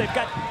 Well,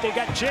 they've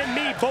got Jen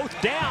Mee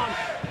both down.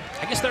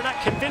 I guess they're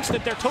not convinced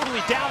that they're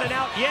totally down and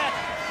out yet.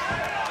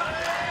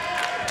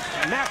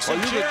 Max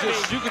and Jeremy.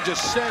 You could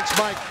just sense,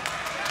 Mike.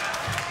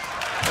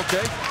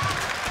 Okay.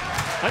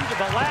 Under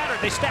the ladder,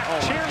 they stack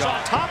chairs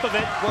on top of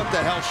it. What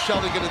the hell is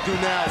Shelley gonna do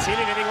now? Seen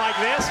anything like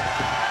this?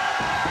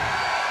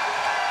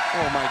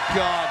 Oh my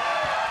God.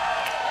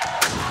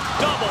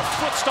 Double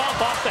foot stomp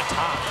off the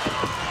top.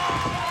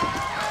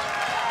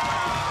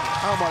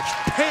 How much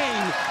pain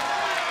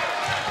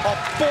are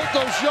both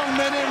those young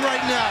men in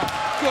right now?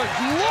 Good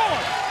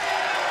Lord.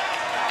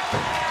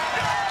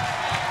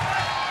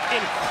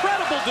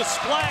 Incredible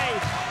display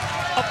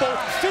of both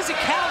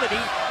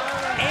physicality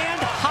and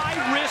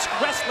high-risk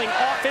wrestling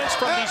offense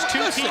from these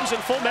two teams in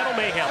Full Metal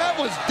Mayhem. That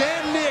was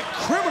damn near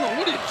criminal.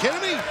 What are you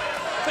kidding me?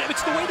 But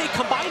it's the way they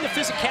combine the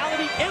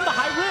physicality and the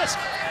high risk.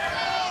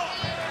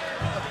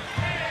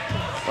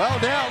 Well,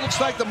 now it looks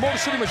like the Motor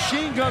City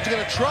Machine Guns are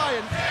going to try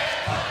and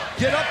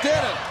get up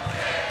there to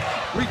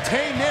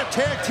retain their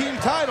tag team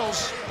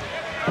titles.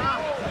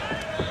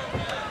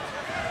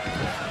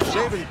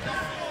 Sabin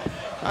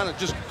kind of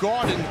just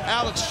guarding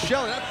Alex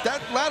Shelley.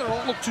 That ladder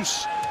don't look too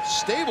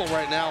stable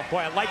right now. Boy,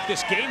 I like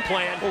this game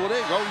plan. Oh, well,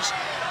 there you go.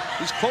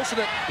 He's close to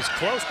that. He's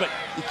close, but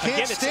he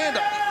can't stand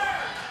up.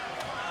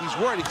 He's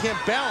worried. He can't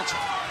balance.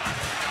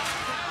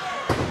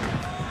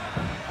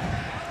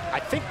 I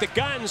think the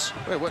Guns,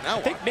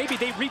 I think maybe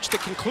they reached the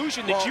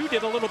conclusion that you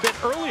did a little bit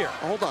earlier.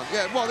 Hold on.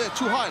 Yeah, well, they're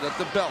too high, the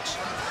belts.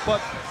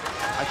 But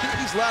I think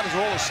these ladders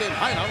are all the same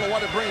height. I don't know why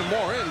they're bringing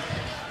more in.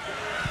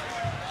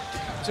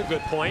 That's a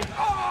good point.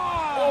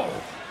 Oh!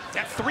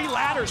 Got 3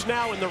 ladders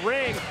now in the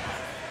ring.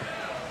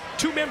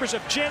 2 members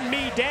of Jen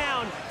Mee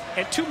down,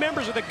 and 2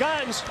 members of the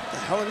Guns. What the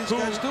hell are these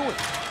guys doing?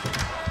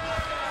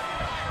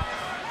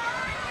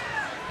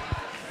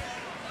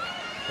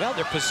 Well,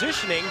 they're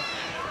positioning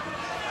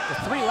the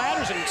 3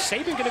 ladders, and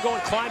Sabin going to go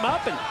and climb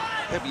up. And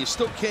yeah, but you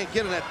still can't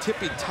get in that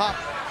tippy top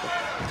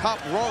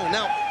rung.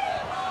 Now,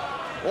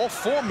 all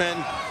 4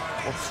 men,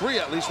 or 3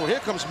 at least. Well, here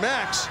comes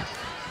Max.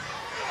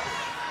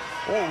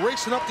 All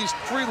racing up these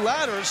 3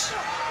 ladders.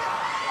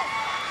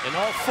 And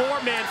all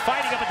 4 men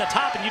fighting up at the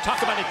top, and you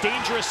talk about a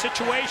dangerous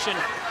situation.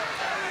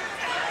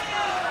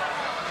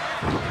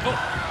 Oh.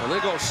 Well,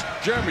 there goes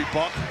Jeremy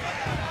Buck.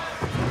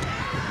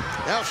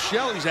 Now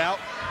Shelley's out.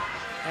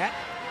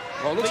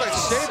 Well, it looks like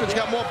Sabin's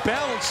got more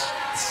balance.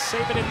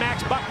 Sabin and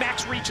Max Buck.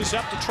 Max reaches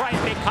up to try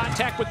and make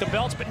contact with the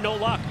belts, but no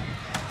luck.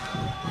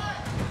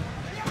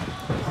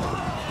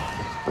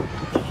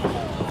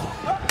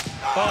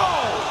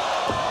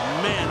 Oh,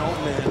 man, oh,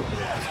 man.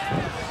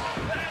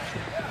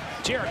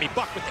 Jeremy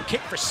Buck with the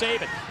kick for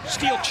Sabin.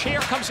 Steel chair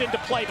comes into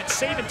play, but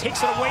Sabin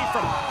takes it away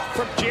from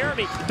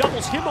Jeremy.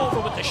 Doubles him over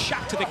with the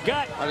shot to the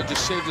gut. I'd have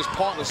just saved his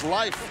partner's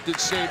life, did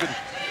Sabin.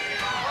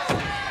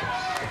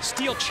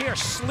 Steel chair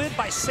slid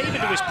by Sabin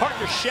to his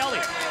partner,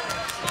 Shelley.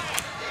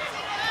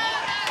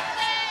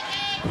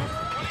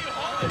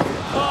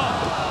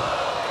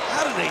 Oh.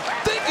 How do they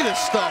think of this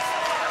stuff?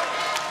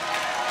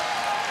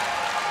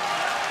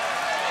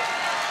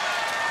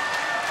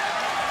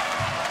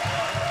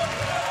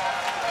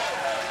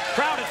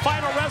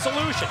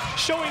 resolution,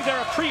 showing their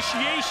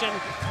appreciation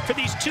for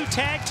these two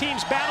tag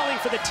teams battling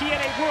for the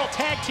TNA World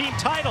Tag Team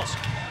titles.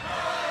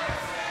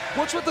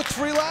 What's with the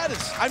 3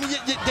 ladders? I mean,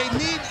 they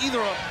need either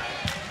a...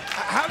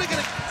 How are they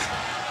gonna... You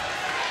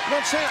know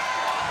what I'm saying?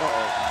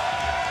 Uh-oh.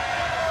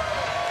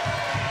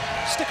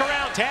 Stick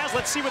around, Taz.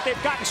 Let's see what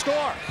they've got in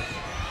store.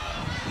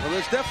 Well,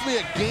 there's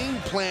definitely a game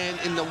plan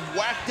in the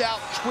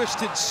whacked-out,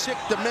 twisted, sick,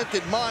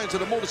 demented minds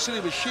of the Motor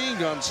City Machine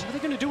Guns. What are they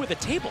going to do with the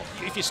table?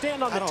 If you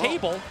stand on the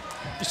table,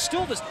 you're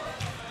still this...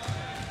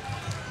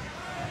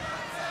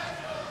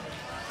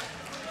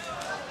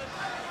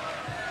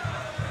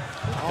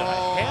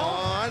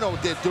 Oh, I know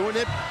what they're doing.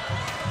 They're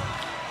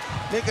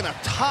making a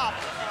top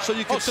so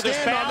you can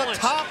stand on the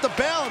top, the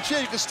balance.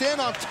 Yeah, you can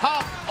stand on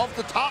top of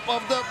the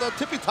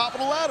tippy top of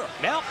the ladder.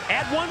 Now,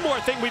 add one more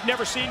thing we've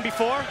never seen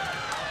before.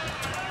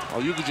 Oh,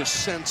 you can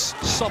just sense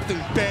something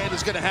bad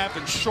is going to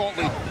happen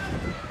shortly.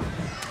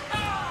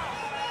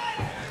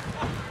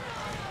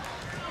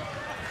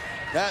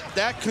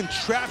 That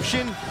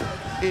contraption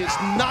is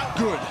not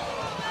good.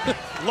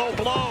 Low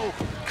blow,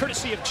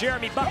 courtesy of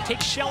Jeremy Buck,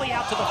 takes Shelley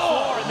out to the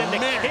floor, and then the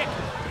kick.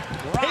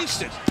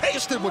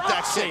 Pasted with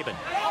that kick. Sabin.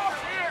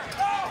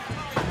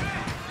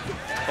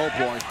 Oh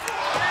boy.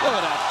 Look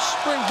at that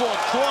springboard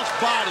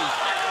crossbody.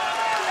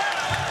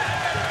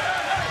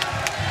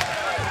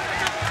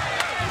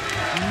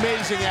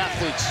 Amazing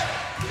athletes.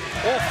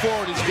 All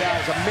 4 of these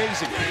guys,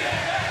 amazing.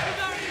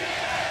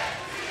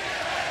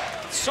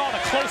 Saw the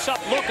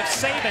close-up look of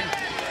Sabin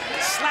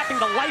slapping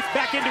the life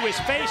back into his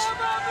face.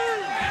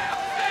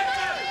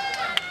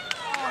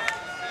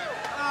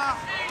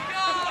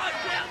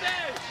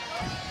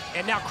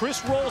 And now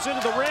Chris rolls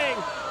into the ring.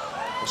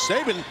 Well,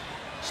 Sabin,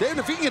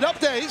 if he can get up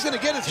there, he's going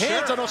to get his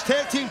hands on those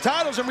tag team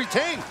titles and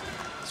retain.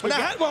 But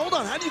now, hold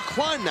on, how do you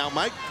climb now,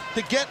 Mike,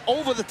 to get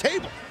over the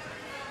table?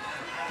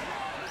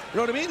 You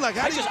know what I mean? Like,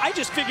 I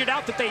just figured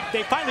out that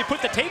they finally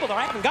put the table there.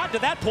 I haven't gotten to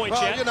that point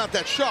yet. You're not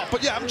that sharp,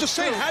 but yeah, I'm just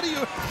saying, how do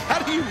you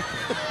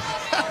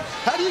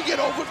get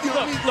over? You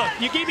know look,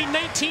 you gave me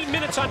 19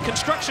 minutes on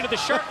construction of the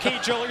shark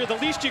cage earlier. The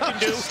least you can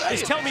do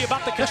is tell me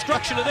about the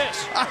construction of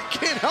this. I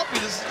can't help you.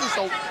 This is just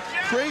a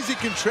crazy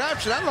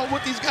contraption. I don't know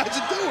what these guys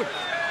are doing.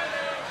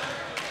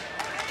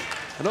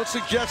 I don't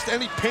suggest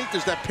any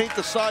painters that paint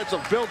the sides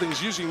of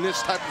buildings using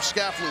this type of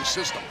scaffolding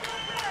system.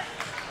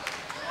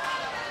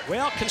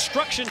 Well,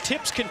 construction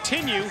tips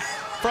continue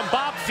from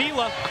Bob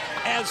Vila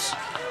as...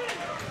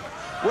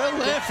 We're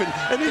laughing,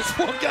 and these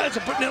 4 guys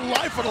are putting their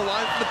life on the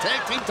line for the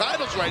tag team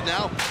titles right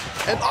now.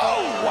 And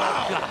oh,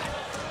 wow. God.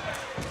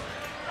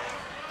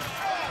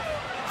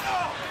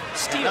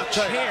 Steel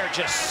chair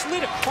just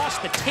slid across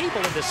the table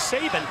into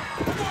Sabin.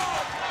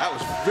 That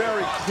was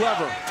very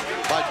clever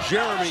by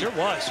Jeremy. Sure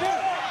was.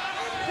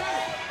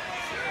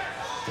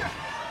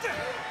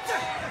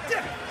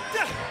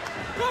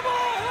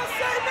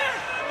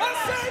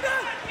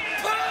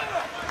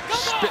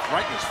 Spit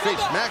right in his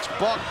face. Max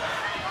Buck.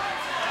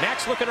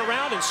 Max looking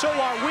around, and so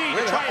are we,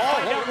 to try and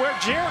find out where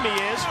Jeremy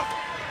is.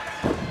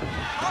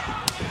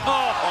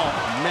 Oh,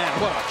 man,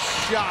 what a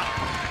shot.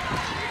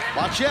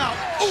 Watch out.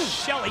 Ooh.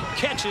 Shelley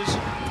catches.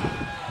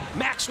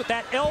 Max with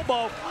that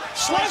elbow.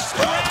 Sliced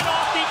thread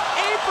off the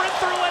apron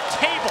through a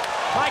table.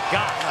 My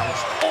God. That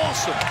was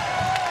awesome.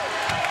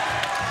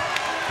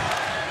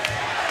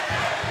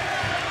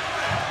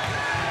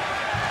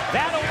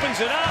 That opens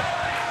it up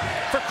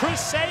for Chris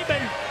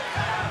Sabin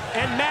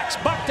and Max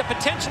Buck to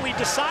potentially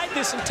decide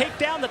this and take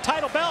down the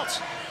title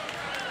belts.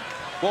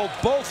 Well,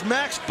 both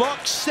Max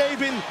Buck,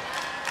 Sabin,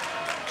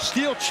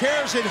 steel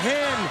chairs in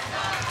hand,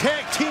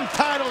 tag team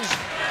titles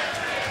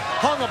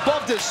hung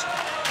above this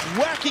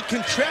wacky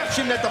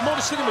contraption that the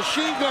Motor City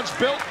Machine Guns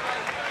built.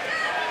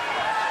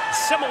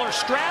 Similar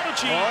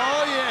strategy.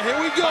 Oh yeah, here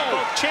we go.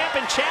 Both champ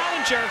and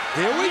challenger.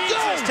 Here we go.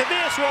 Leads us to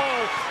this.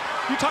 Whoa,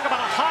 you talk about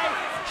a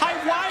high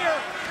wire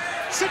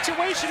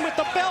situation with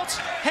the belts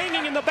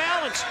hanging in the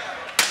balance.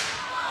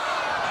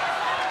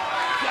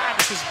 God,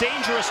 this is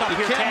dangerous up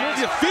here, You can't move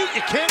your feet.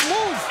 You can't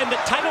move. And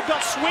the title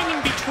belt swinging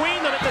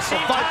between them at the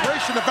same time.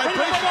 The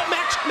vibration. Wait,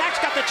 Max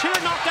got the chair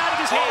knocked out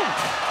of his hand.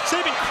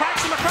 Sabin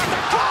cracks him across the...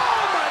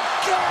 Oh, my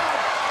God.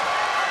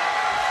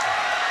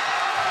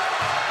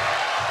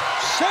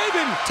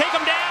 Sabin. Take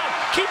him down.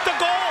 Keep the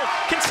goal.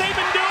 Can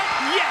Sabin do it?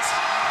 Yes.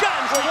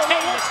 Guns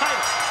retain the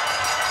title.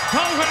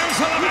 The winners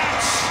of the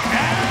match,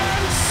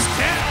 and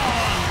still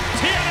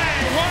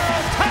TNA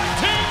World Tag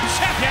Team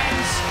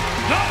Champions,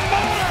 the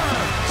Motor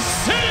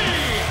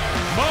City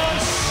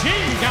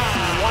Machine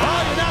Guns.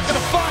 Well, you're not going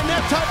to find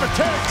that type of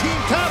tag team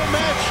title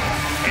match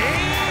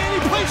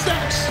anyplace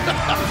else.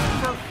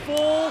 For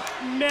Full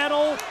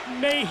Metal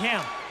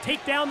Mayhem.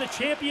 Take down the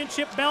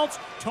championship belts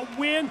to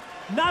win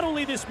not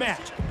only this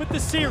match, but the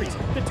series,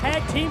 the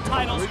tag team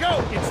titles. Here we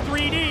go. It's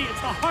 3D,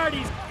 it's the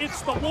Hardys,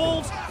 it's the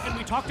Wolves, and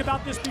we talked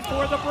about this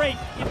before the break.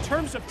 In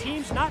terms of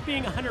teams not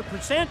being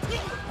 100%,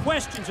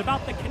 questions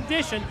about the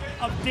condition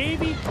of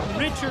Davey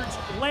Richards'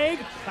 leg.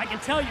 I can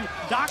tell you,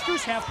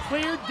 doctors have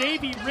cleared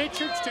Davey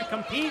Richards to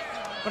compete,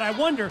 but I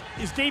wonder,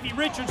 is Davey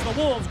Richards, the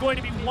Wolves, going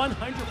to be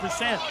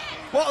 100%?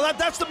 Well,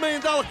 that's the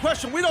million-dollar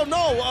question. We don't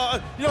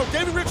know. You know,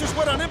 David Richards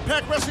went on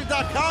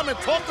ImpactWrestling.com and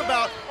talked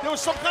about there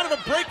was some kind of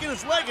a break in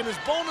his leg and his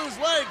bone in his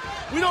leg.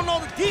 We don't know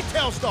the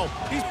details, though.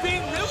 He's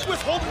being really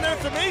withholding that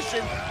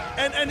information,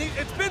 and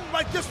it's been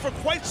like this for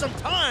quite some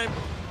time.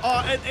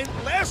 And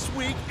last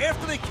week,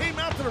 after they came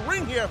out to the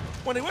ring here,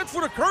 when they went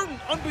through the curtain,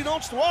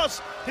 unbeknownst to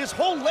us, his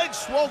whole leg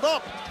swelled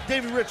up,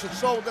 Davey Richards.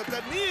 So that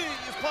knee,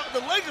 the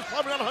leg is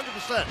probably not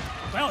 100%.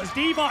 Well, is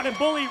Devon and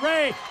Bully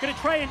Ray going to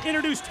try and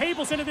introduce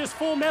tables into this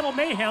Full Metal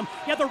Mayhem?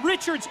 Yeah, the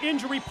Richards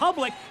injury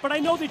public, but I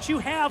know that you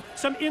have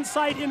some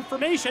inside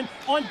information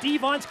on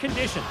Devon's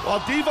condition.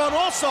 Well, Devon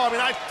also, I mean,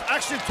 I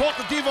actually talked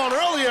to Devon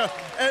earlier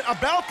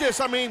about this.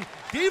 I mean,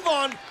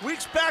 Devon,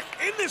 weeks back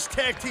in this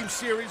tag team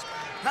series,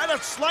 had a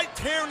slight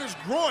tear in his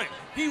groin.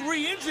 He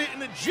re-injured it in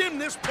the gym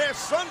this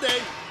past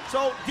Sunday,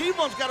 so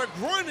Devon's got a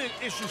groin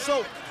issue.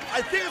 So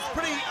I think it's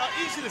pretty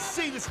easy to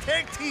see this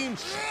tag team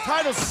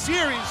title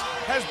series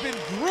has been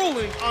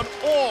grueling on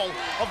all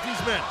of these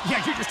men.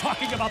 Yeah, you're just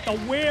talking about the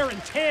wear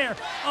and tear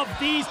of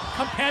these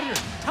competitors.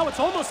 How it's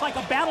almost like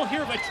a battle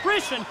here of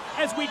attrition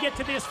as we get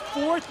to this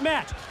fourth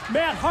match.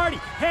 Matt Hardy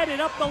headed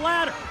up the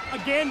ladder.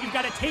 Again, you've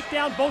got to take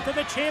down both of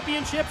the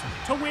championships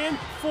to win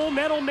Full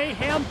Metal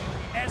Mayhem,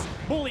 as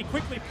Bully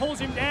quickly pulls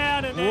him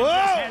down and then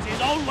just has his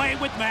own way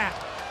with Matt.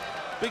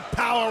 Big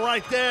power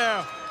right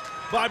there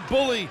by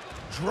Bully,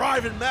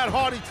 driving Matt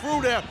Hardy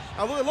through there.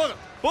 Now look,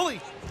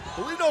 Bully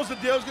knows the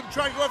deal. He's going to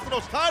try and go after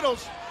those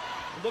titles.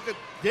 Look at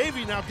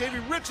Davey now. Davey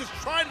Richards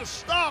trying to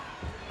stop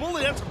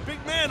Bully. That's a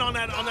big man on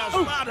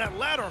that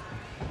ladder.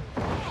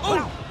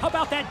 Wow, how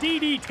about that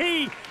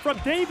DDT from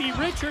Davey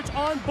Richards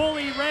on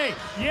Bully Ray?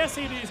 Yes,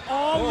 it is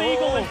all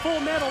legal in Full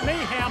Metal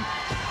Mayhem,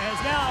 as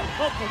now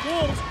both the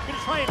Wolves going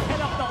to try and head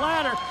up the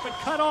ladder, but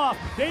cut off.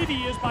 Davey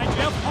is by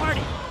Jeff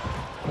Hardy.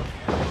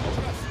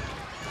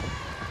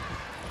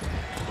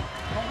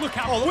 Oh, look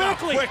how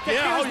quickly the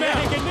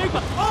charismatic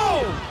Enigma,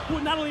 who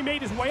not only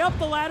made his way up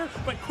the ladder,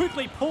 but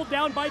quickly pulled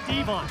down by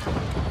Devon.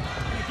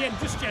 And again,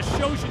 this just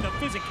shows you the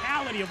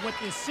physicality of what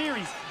this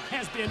series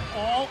has been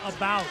all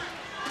about.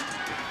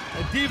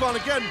 And Devon,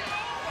 again,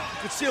 you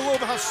can see a little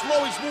bit how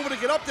slow he's moving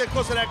to get up there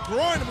because of that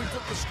groin that we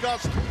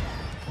discussed.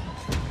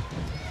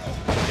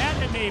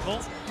 That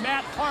enables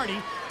Matt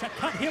Hardy to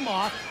cut him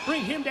off,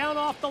 bring him down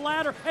off the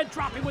ladder, and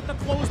drop him with the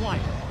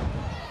clothesline.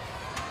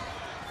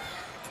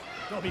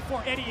 So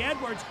before Eddie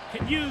Edwards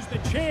can use the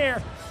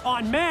chair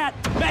on Matt,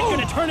 Matt's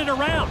going to turn it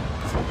around.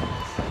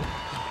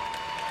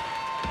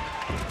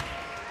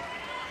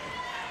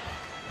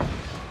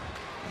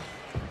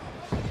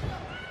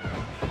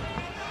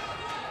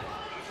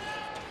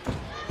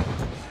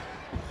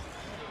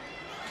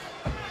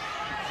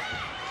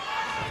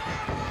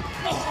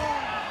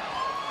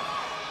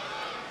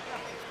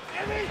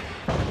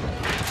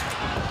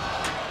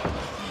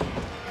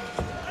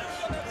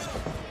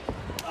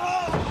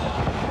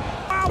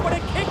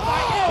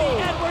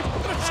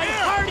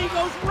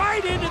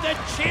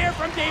 Chair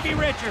from Davey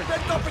Richards. That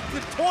up and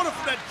contorted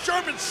from that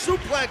German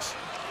suplex.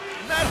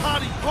 Matt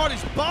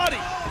Hardy's body.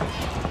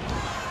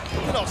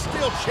 Look at those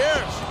steel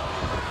chairs.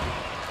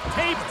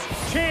 Tables,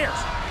 chairs,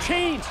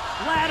 chains,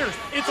 ladders.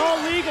 It's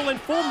all legal in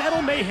Full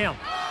Metal Mayhem.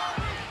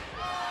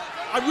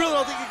 I really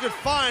don't think you could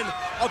find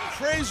a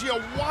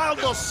crazier,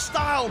 wilder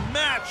style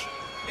match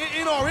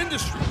in our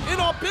industry, in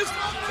our business.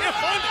 You can't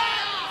find it.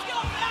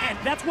 And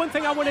that's one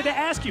thing I wanted to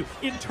ask you.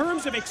 In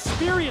terms of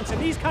experience in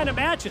these kind of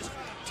matches,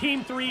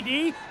 Team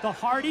 3D, the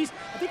Hardys,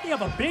 I think they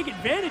have a big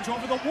advantage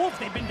over the Wolves.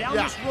 They've been down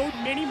this road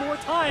many more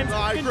times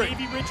than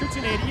Davey Richards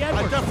and Eddie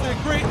Edwards. I definitely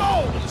agree.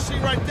 Oh, you see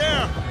right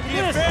there,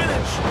 the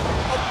advantage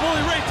of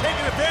Bully Ray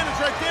taking advantage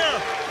right there.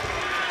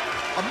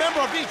 A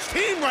member of each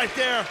team right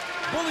there.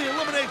 Bully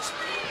eliminates,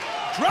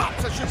 drops,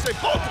 I should say,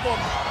 both of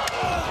them.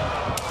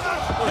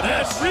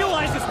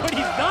 Realizes what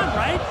he's done,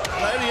 right?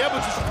 Eddie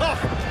Edwards is tough.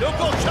 He'll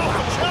go chop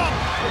for chop.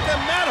 But then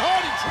Matt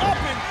Hardy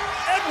dropping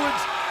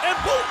Edwards and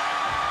Bully.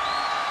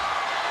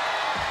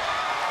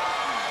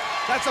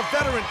 That's a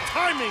veteran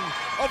timing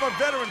of a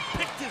veteran.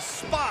 Picked his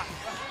spot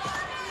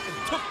and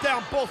took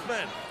down both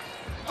men.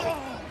 Well,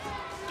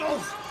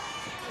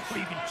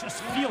 you can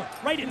just feel it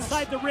right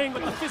inside the ring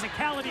with the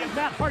physicality of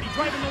Matt Hardy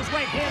driving those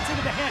right hands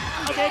into the head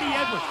of Eddie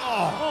Edwards.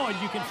 Oh, and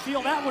you can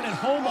feel that one at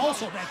home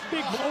also, that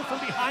big blow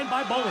from behind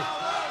by Bully.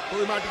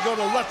 Bully might be going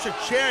to electric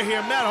chair here.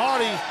 Matt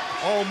Hardy,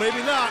 oh,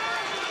 maybe not.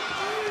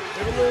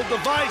 Maybe a little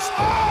device.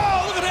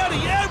 Oh, look at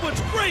Eddie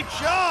Edwards, great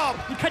job.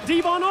 He cut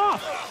Devon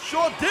off.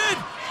 Sure did.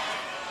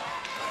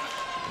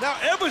 Now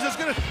Edwards is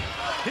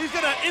he's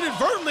gonna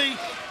inadvertently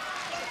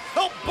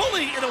help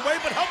Bully in a way,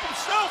 but help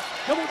himself.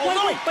 No,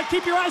 wait, but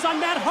keep your eyes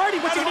on Matt Hardy.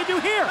 What's he gonna do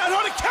here? Matt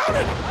Hardy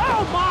counted.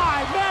 Oh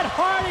my, Matt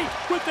Hardy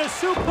with the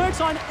suplex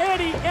on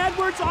Eddie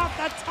Edwards off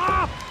the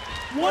top.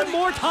 One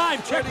more time,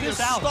 check this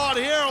out. Start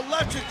here,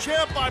 electric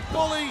chair by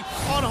Bully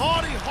on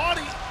Hardy.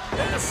 Hardy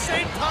at the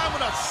same time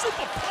with a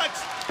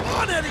superplex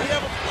on Eddie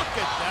Edwards. Look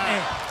at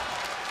that.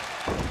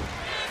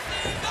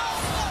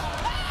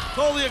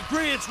 Totally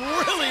agree, it's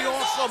really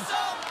awesome.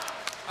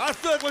 I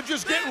feel like we're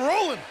just getting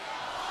rolling.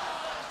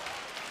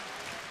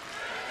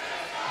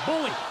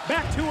 Bully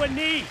back to a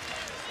knee.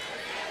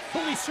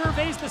 Bully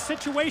surveys the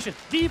situation.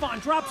 Devon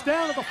drops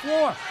down to the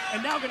floor.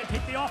 And now going to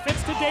take the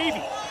offense to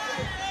Davey.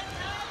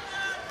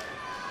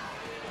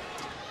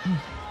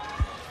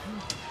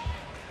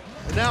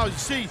 And now you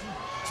see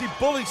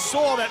Bully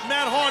saw that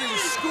Matt Hardy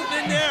was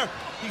scooting in there.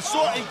 He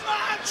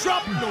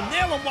dropped him,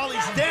 nail him while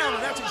he's down,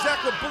 and that's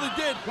exactly what Bully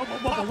did.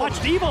 Whoa,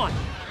 watch Devon.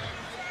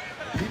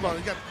 Devon,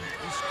 he's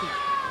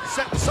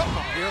setting something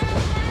up here.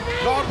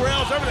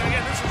 Guardrails, everything.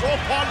 Again, this is all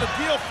part of the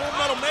deal. Full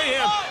Metal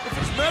Mayhem. If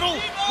it's metal,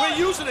 we're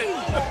using it.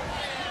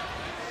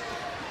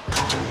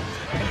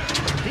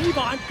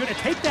 Devon going to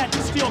take that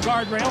steel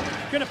guardrail,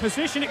 going to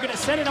position it, going to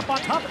set it up on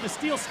top of the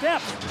steel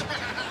steps.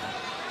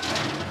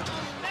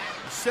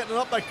 Setting it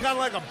up like kind of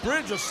like a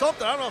bridge or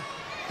something. I don't know.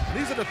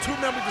 These are the two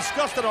men we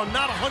discussed that are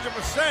not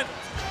 100%.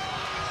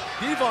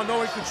 Devon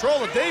no in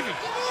control of Davey.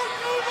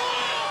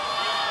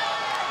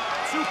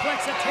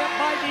 Suplex attempt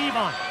by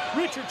Devon.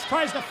 Richards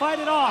tries to fight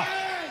it off.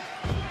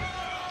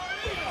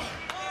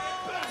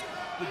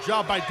 Good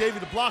job by Davey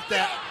to block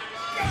that.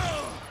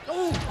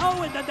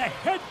 Oh, and then the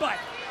headbutt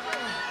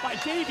by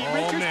Davey.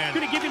 Richards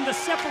going to give him the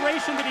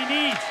separation that he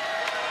needs.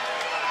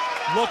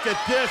 Look at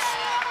this.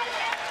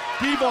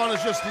 Devon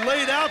is just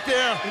laid out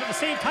there. And at the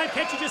same time,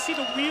 can't you just see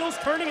the wheels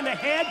turning in the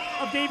head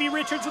of Davey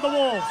Richards of the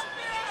Wolves?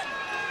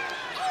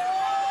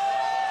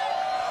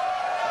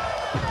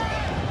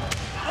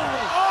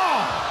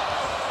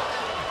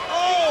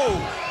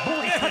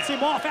 Bully cuts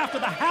him off after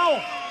the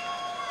howl.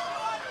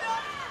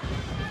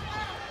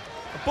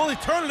 Bully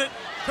turning it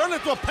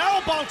into a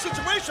powerbomb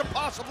situation,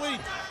 possibly.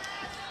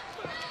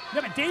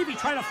 Yeah, but Davey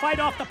trying to fight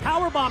off the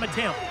powerbomb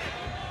attempt.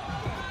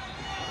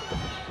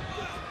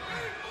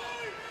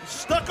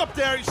 Stuck up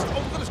there. He's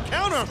over his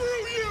counter.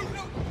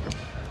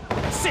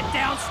 Sit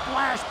down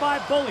splash by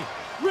Bully.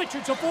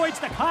 Richards avoids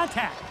the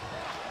contact.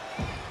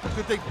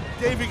 Good thing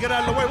Davey get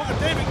out of the way. Look at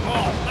Davey.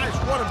 Oh, nice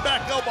running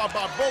back elbow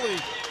by Bully.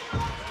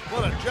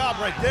 What a job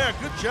right there.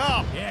 Good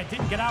job. Yeah,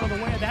 didn't get out of the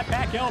way of that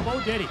back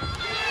elbow, did he?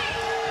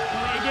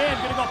 Bully again,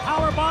 gonna go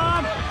power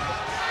bomb.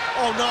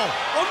 Oh no.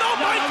 Oh no,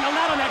 Mike. No,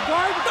 not on that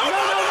guard. No.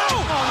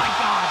 Oh my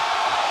God.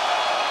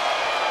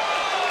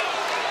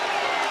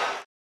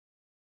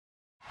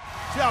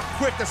 See how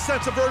quick the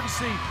sense of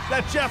urgency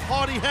that Jeff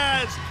Hardy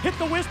has. Hit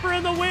the whisper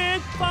in the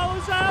wind,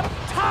 follows up,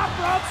 top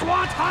rope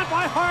swanton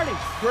by Hardy.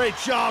 Great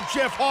job,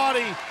 Jeff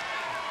Hardy.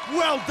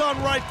 Well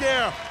done right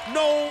there.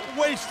 No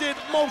wasted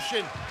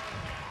motion.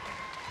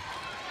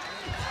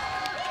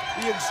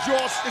 The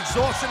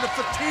exhaustion, the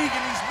fatigue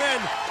in these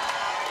men,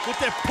 what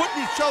they're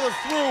putting each other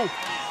through,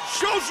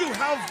 shows you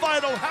how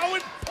vital, how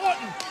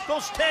important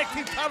those tag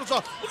team titles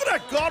are. Look at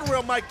that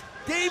guardrail, Mike.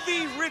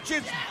 Davey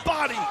Richards'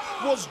 body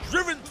was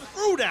driven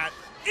through that,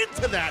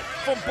 into that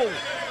from Bully.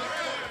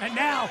 And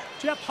now,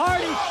 Jeff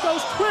Hardy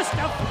goes twist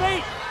of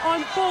fate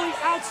on Bully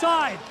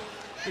outside.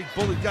 I think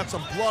Bully got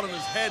some blood on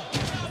his head,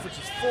 if it's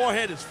his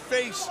forehead, his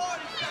face.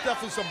 There's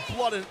definitely some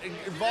blood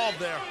involved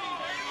there.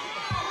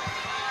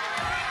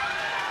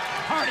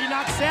 Hardy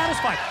not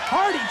satisfied.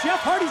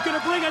 Jeff Hardy's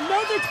gonna bring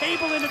another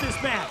table into this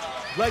match.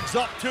 Legs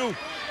up too.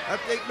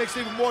 That makes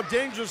it even more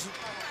dangerous.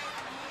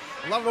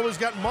 A lot of what he's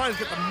got in mind is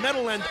get the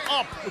metal end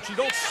up, which you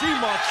don't see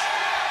much.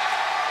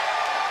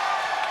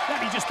 I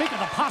mean, just think of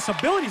the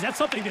possibilities. That's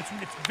something that's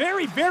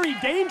very, very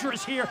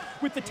dangerous here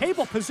with the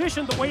table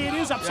positioned the way it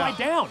is upside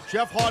down.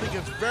 Jeff Hardy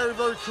gets very,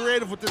 very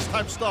creative with this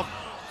type of stuff.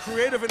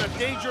 Creative in a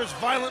dangerous,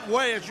 violent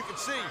way, as you can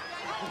see.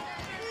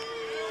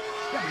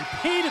 Yeah,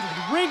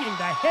 repeatedly ringing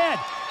the head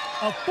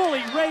of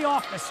Bully Ray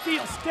off the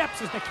steel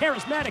steps as the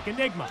charismatic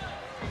Enigma.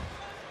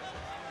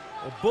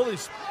 Well,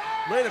 Bully's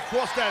laid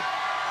across that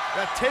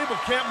table,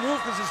 can't move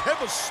because his head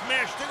was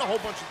smashed in a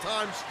whole bunch of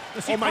times.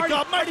 Oh my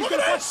God, Mike, look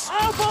at this!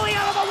 Oh, Bully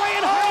out of the way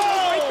and Hardy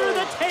goes right through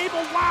the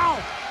table, wow!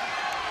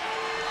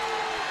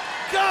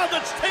 God,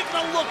 let's take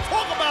a look.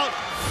 Talk about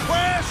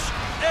crash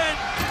and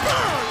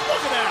burn,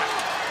 look at that!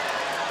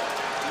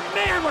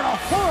 Man, what a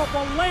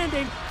horrible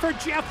landing for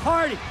Jeff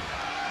Hardy.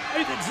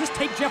 Hey, does this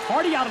take Jeff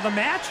Hardy out of the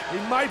match? He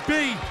might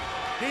be.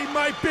 He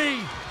might be.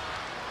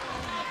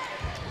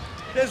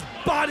 There's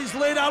bodies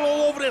laid out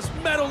all over. There's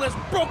metal. There's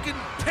broken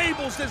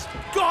tables. There's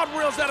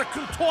guardrails that are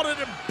contorted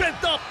and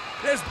bent up.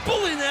 There's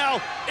Bully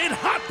now in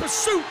hot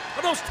pursuit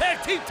of those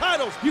tag team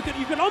titles. You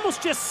can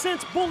almost just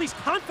sense Bully's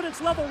confidence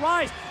level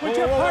rise when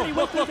Jeff Hardy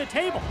went through the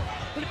table.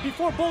 But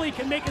before Bully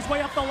can make his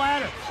way up the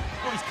ladder.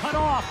 Oh, he's cut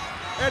off.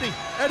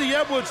 Eddie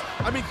Edwards,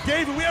 I mean,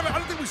 Davey, I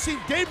don't think we've seen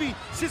Davey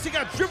since he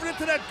got driven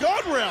into that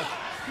guardrail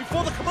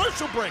before the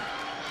commercial break.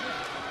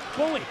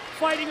 Bully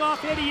fighting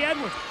off Eddie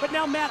Edwards, but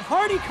now Matt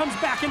Hardy comes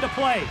back into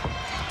play.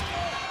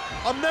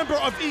 A member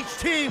of each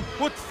team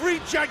with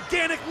 3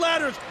 gigantic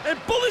ladders, and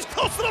Bully's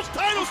close to those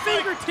titles.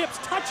 Fingertips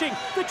touching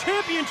the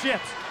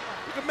championships.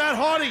 Look at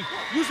Matt Hardy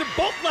using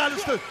both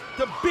ladders to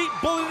beat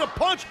Bully in a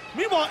punch.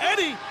 Meanwhile,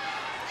 Eddie's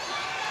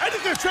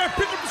gonna try to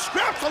pick up the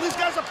scraps while these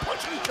guys are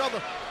punching each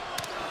other.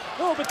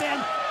 Oh, but then,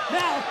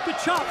 now, the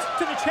chops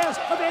to the chest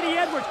of Eddie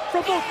Edwards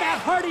from both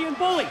Matt Hardy and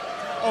Bully.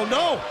 Oh,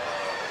 no.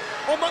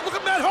 Oh, my, look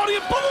at Matt Hardy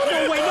and Bully.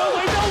 No way, no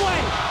way, no way.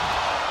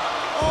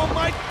 Oh,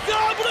 my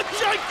God, what a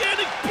gigantic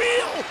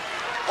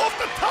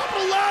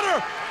metal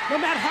ladder. No,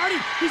 Matt Hardy,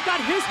 he's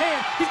got his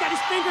hand. He's got his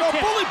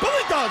fingertips.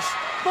 Bully does.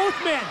 Both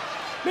men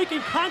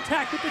making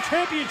contact with the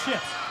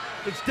championships.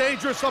 It's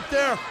dangerous up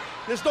there.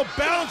 There's no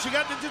balance. You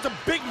got these are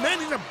big men.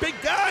 These are big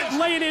guys.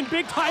 Laying in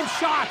big-time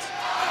shots.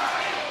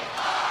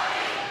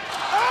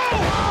 Oh!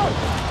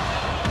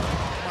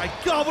 My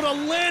God, what a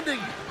landing.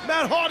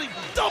 Matt Hardy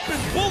dumping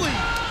Bully.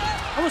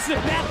 And listen,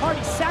 Matt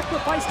Hardy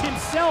sacrificed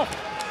himself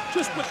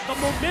just with the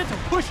momentum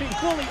pushing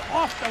Bully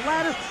off the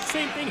ladder.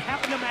 Same thing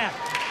happened to Matt.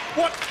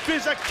 What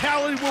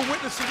physicality we're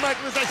witnessing,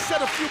 Michael, as I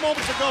said a few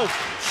moments ago,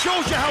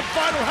 shows you how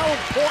vital, how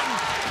important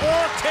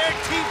our tag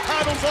team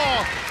titles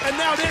are. And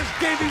now there's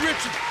Davey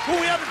Richards,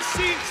 who we haven't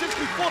seen since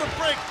before the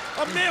break.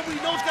 A man we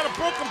know's got a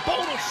broken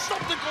bone or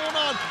something going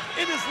on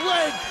in his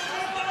leg,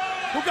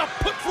 who got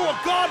put through a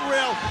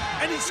guardrail,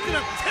 and he's gonna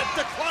attempt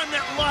to climb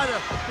that ladder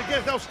to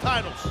get those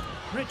titles.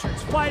 Richards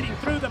fighting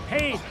through the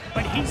pain,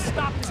 but he's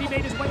stopped as he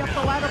made his way up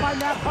the ladder by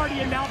Matt Hardy,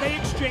 and now they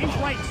exchange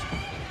rights.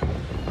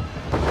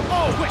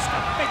 Oh, twist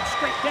of fate,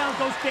 straight down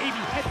goes Davey,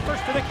 head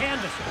first to the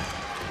canvas.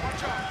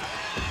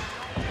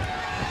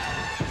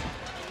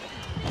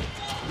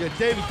 Yeah,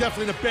 Davey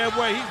definitely in a bad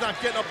way. He's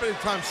not getting up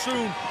anytime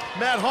soon.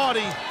 Matt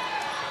Hardy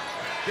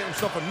getting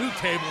himself a new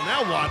table.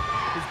 Now what?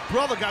 His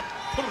brother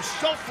put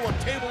himself through a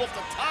table off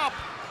the top.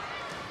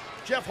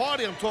 Jeff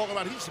Hardy I'm talking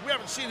about. We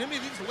haven't seen him.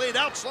 He's laid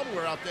out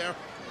somewhere out there.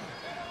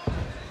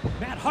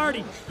 Matt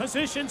Hardy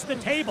positions the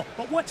table,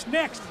 but what's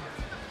next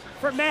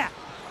for Matt?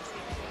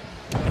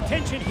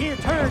 Attention here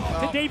turned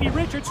to Davey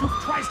Richards, who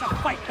tries to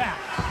fight back.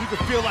 You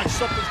can feel like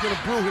something's going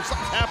to brew here.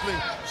 Something's happening.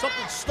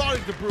 Something's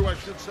starting to brew, I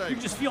should say. You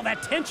can just feel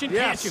that tension,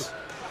 yes. Can't you?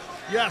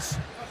 Yes.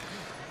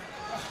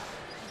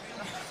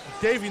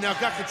 Davey now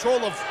got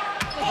control of...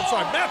 I'm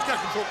sorry, Matt's got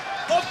control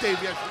of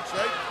Davey, I should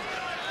say.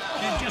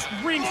 And just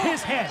rings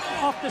his head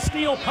off the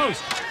steel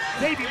post.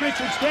 Davey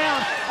Richards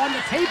down on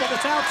the table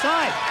that's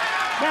outside.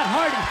 Matt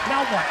Hardy,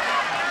 now what?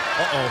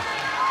 Uh-oh.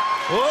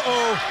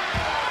 Uh-oh.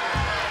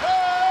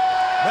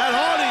 Matt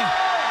Hardy,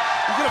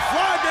 he's gonna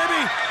fly,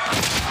 baby.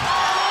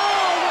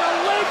 Oh, what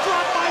a leg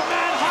drop by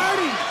Matt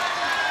Hardy.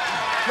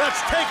 Let's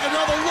take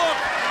another look.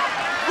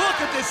 Look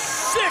at this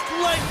sick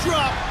leg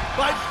drop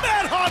by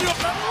Matt Hardy up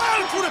the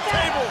ladder to the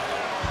table.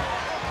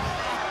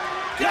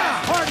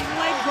 Matt Hardy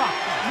leg drop,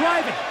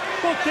 driving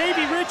both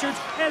Davey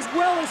Richards as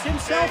well as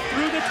himself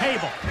through the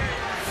table.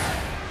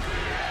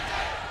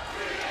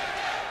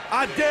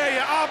 I dare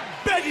you, I'm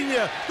begging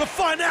you to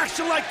find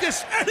action like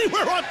this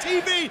anywhere on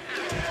TV.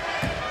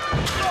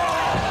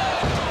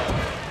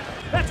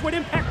 That's what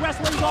Impact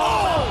Wrestling's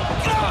all about.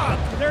 Oh,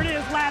 God! There it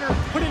is, ladder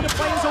put into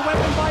play as a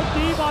weapon by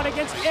Devon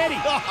against Eddie.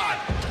 God.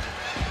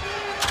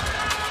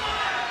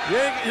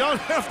 You don't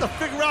have to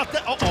figure out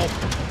that.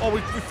 Uh-oh. Oh,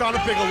 we found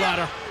a bigger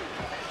ladder.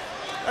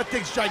 That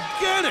thing's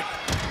gigantic.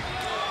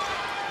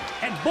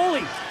 And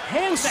Bully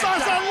hands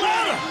that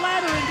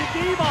ladder into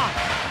Devon.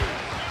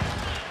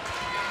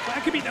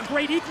 That could be the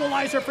great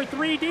equalizer for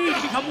 3D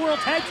to become World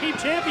Tag Team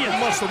Champions.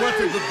 Must have went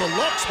to the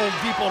Deluxe Home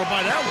Depot to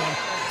buy that one.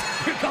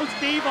 Here goes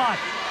Devon.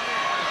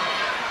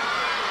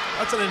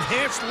 That's an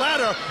enhanced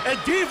ladder, and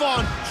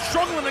Devon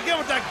struggling again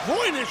with that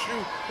groin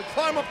issue to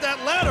climb up that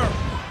ladder.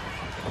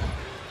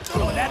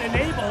 So that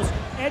enables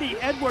Eddie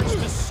Edwards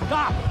to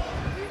stop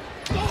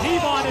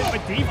Devon,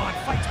 but Devon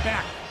fights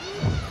back.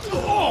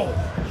 Oh,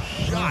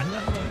 shot.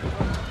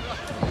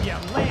 Yeah,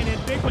 laying in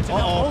big ones, and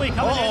now Bully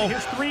coming in.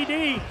 Here's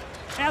 3D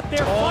at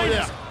their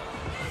finest.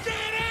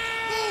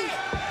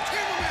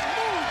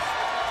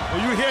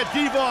 Well, you hear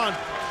Devon.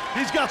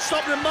 He's got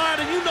something in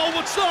mind, and you know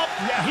what's up.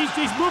 Yeah,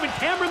 he's moving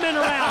cameramen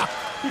around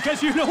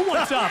because you know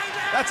what's up.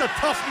 That's a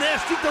tough,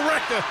 nasty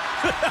director.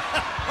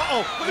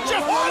 Uh-oh, look at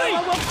Jeff Hardy.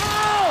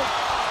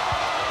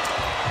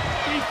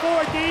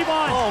 Before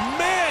Devon. Oh,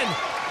 man.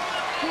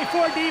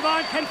 Before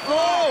Devon can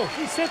fall.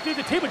 He's sent through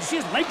the table. Did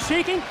you see his leg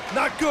shaking?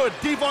 Not good.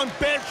 Devon,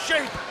 bad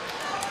shape.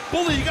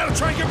 Bully, you got to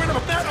try and get rid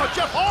of that.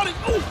 Jeff Hardy.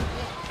 Ooh.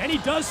 And he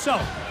does so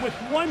with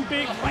one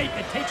big right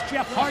that takes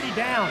Jeff Hardy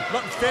down.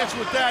 Nothing fancy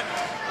with that.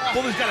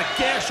 Bully's got a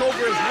gash over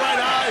his right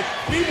eye.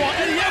 Meanwhile,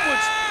 Eddie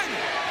Edwards.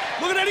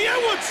 Look at Eddie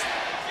Edwards.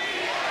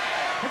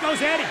 Here goes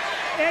Eddie.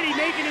 Eddie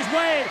making his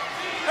way.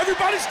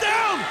 Everybody's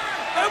down.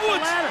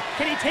 Edwards.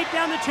 Can he take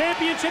down the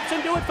championships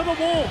and do it for the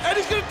Wolves?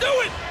 Eddie's going to do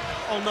it.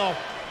 Oh, no.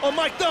 Oh,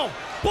 Mike, no.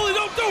 Bully,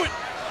 don't do it.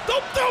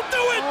 Don't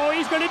do it. Oh,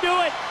 he's going to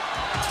do it.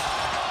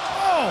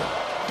 Oh.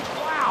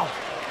 Wow.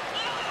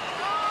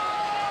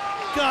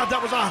 God,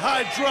 that was a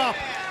high drop.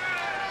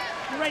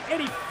 You're right,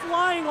 Eddie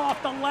flying off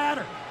the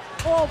ladder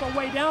all the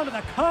way down to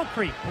the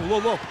concrete. Oh,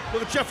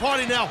 look at Jeff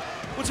Hardy now.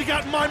 What's he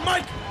got in mind,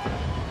 Mike?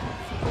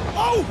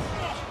 Oh!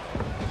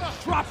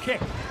 Drop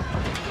kick.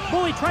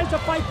 Bully tries to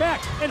fight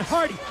back, and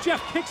Hardy,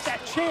 Jeff kicks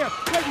that chair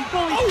right in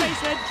Bully's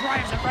face and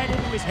drives it right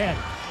into his head.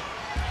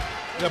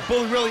 Yeah,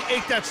 Bully really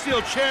ate that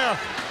steel chair.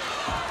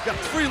 Got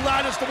 3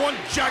 ladders to one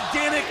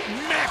gigantic,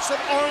 massive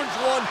orange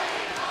one.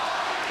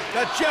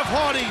 That Jeff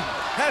Hardy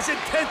has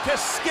intent to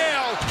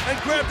scale and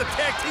grab the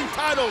tag team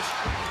titles.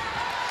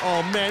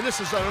 Oh man, this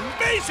is an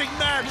amazing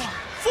match.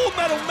 Full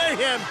Metal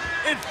Mayhem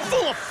in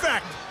full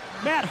effect.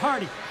 Matt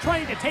Hardy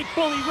trying to take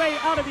Bully Ray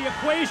out of the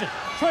equation,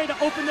 trying to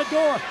open the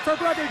door for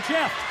brother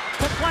Jeff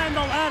to climb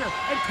the ladder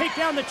and take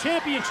down the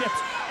championships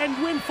and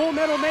win Full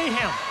Metal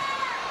Mayhem.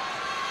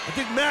 I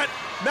think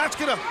Matt's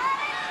gonna...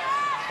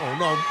 Oh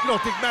no, you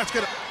don't think Matt's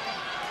gonna...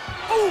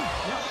 Oh!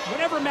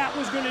 Whatever Matt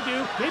was gonna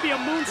do, maybe a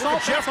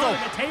moonsault that's on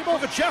the table.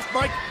 Look at Jeff,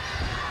 Mike.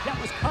 That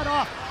was cut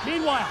off.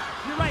 Meanwhile,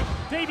 you're right,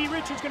 Davey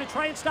Richards gonna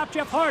try and stop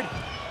Jeff Hardy.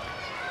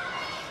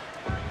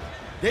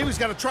 Davey's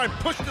got to try and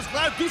push this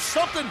lad, do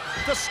something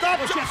to stop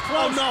Jeff. Jeff's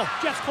close. Oh no.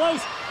 Jeff's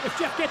close. If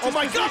Jeff gets his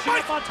position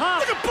Mike. up on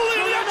top. Look at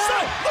Bully on the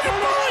outside. Look at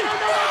Bully.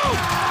 No.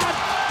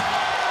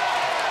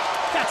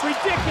 That's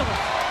ridiculous.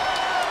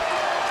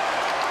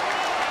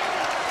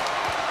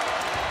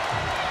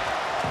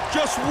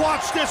 Just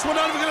watch this. We're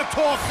not even going to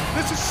talk.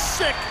 This is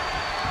sick.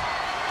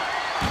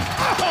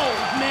 Oh,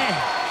 man.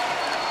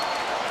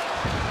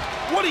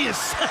 What do you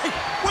say?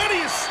 Where do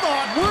you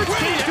start? Words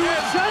can't do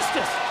it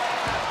justice.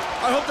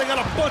 I hope they got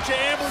a bunch of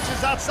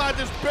ambulances outside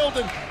this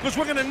building because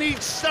we're going to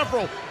need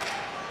several.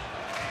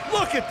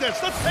 Look at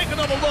this. Let's take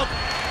another look.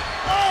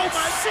 Oh, my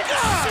God.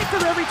 It's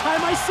sicker every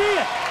time I see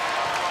it.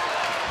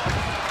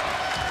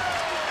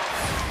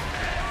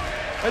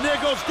 And there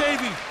goes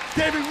Davey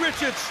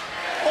Richards.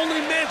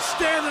 Only man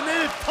standing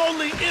in it.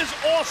 Totally is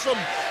awesome.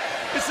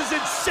 This is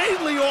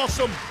insanely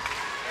awesome.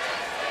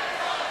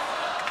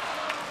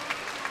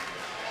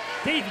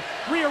 Davey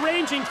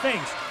rearranging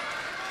things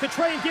to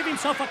try and give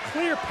himself a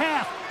clear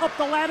path up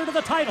the ladder to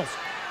the titles.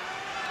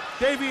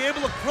 Davey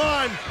able to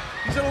climb.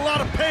 He's in a lot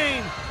of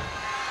pain.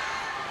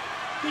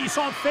 You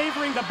saw him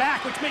favoring the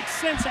back, which makes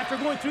sense after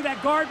going through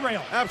that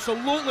guardrail.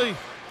 Absolutely.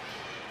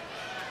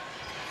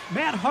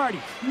 Matt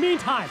Hardy,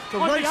 meantime,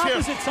 on the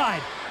opposite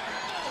side.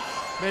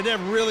 Man, they're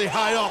really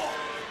high up.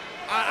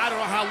 I don't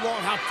know how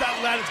that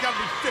ladder's got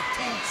to be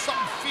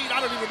 15-something feet. I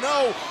don't even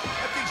know.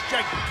 That thing's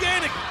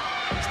gigantic.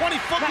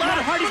 20-foot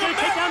ladder. Matt Hardy's going to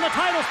take down the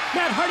titles.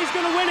 Matt Hardy's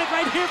going to win it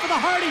right here for the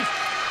Hardys.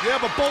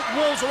 Yeah, but both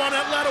Wolves are on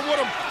that ladder with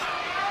him.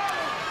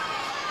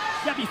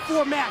 Yeah,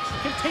 before Max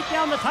can take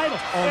down the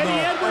titles. Oh,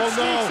 Eddie Edwards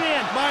sneaks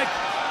in. Mike,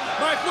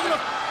 look at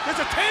him.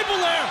 There's a table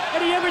there.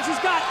 Eddie Edwards has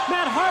got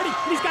Matt Hardy,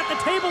 and he's got the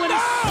table in his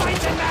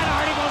sights, and Matt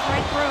Hardy goes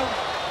right through.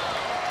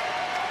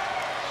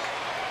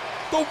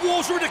 The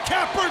Wolves are in the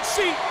catbird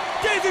seat.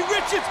 Davey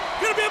Richards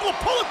going to be able to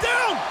pull it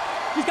down.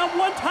 He's got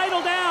one title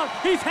down.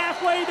 He's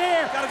halfway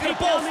there. Gotta get take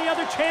down the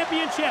other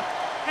championship.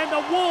 And the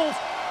Wolves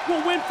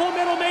will win Full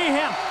Metal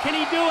Mayhem. Can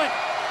he do it?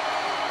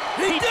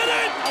 He did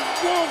it! The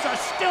Wolves are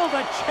still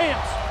the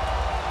champs.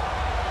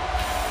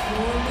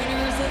 Your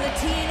winners of the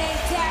TNA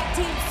Tag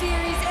Team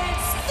Series and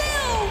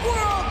still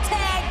World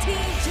Tag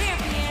Team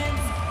Champions,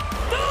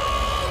 the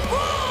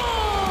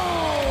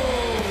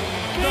Wolves!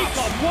 Think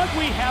of what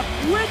we have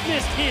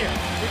witnessed here.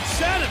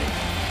 Insanity.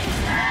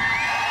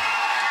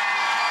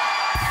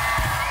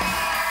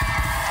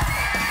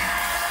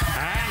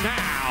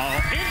 Now,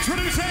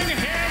 introducing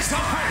his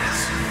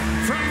opponent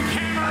from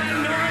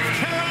Cameron, North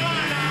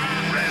Carolina,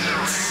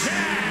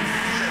 Jeff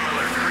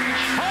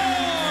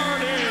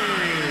Hardy.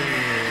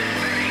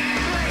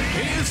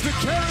 He is the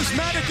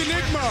charismatic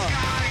enigma.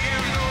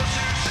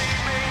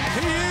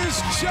 He is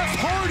Jeff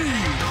Hardy.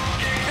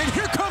 And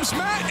here comes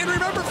Matt. And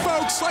remember,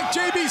 folks, like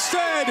JB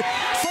said,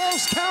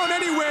 falls count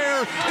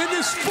anywhere in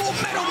this Full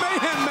Metal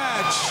Mayhem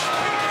match.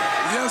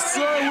 Yes,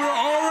 sir. We're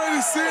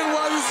already seeing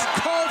why this is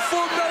called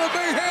Full Metal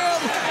Mayhem.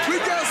 We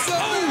got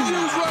something to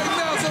use right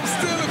now. Some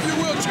steel, if you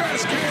will,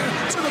 trash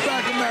can to the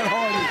back of Matt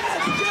Hardy.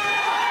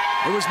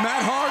 It was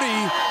Matt Hardy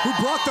who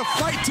brought the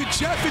fight to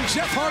Jeff, and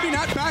Jeff Hardy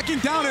not backing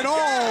down at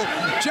all.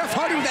 Jeff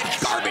Hardy with that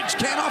garbage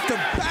can off the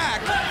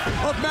back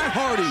of Matt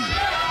Hardy.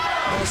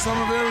 Well, some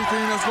of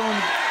everything that's going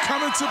to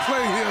come into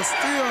play here.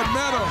 Steel,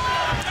 metal,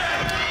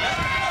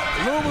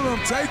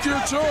 aluminum, take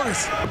your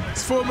choice.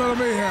 It's Full Metal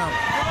Mayhem.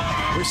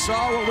 We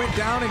saw what went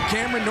down in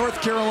Cameron,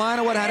 North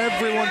Carolina, what had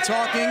everyone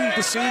talking,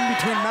 the scene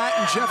between Matt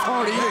and Jeff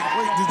Hardy.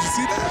 Wait, did you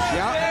see that?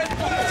 Yeah.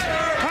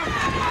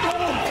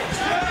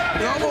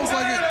 It almost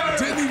like it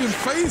didn't even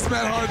faze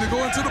Matt Hardy to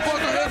go into the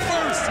bunker head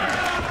first.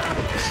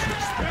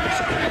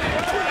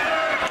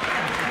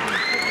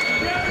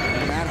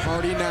 Matt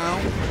Hardy now.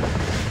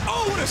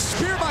 Oh, what a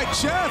spear by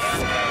Jeff.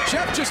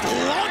 Jeff just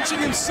launching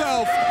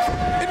himself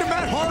into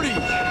Matt Hardy.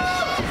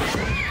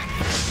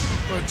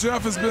 But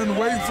Jeff has been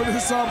waiting for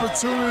this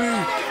opportunity.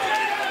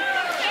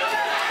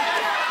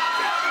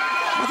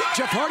 I think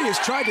Jeff Hardy has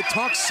tried to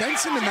talk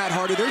sense into Matt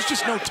Hardy. There's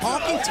just no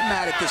talking to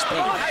Matt at this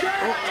point.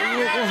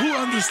 Well, who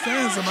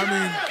understands him? I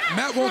mean,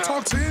 Matt won't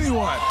talk to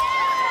anyone.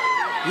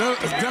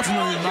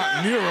 Definitely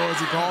not Nero, as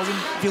he calls him.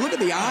 If you look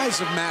at the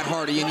eyes of Matt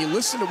Hardy and you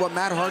listen to what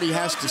Matt Hardy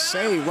has to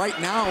say right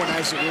now and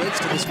as it relates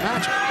to this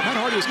match, Matt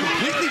Hardy has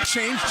completely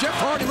changed. Jeff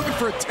Hardy looking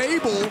for a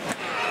table.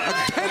 A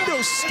kendo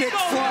stick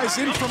flies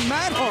in from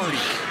Matt Hardy.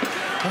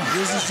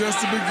 This is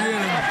just the beginning.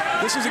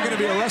 This isn't going to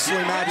be a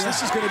wrestling match.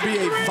 This is going to be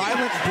a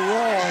violent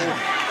brawl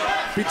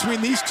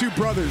between these two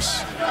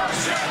brothers.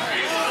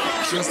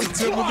 Just the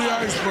tip of the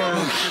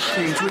iceberg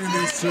between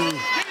these two.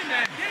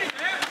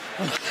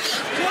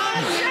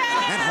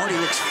 Matt Hardy Hardy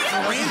looks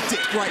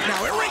frantic right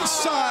now. At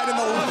ringside in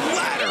the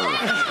ladder.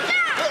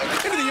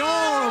 Into the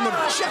arm of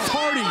Jeff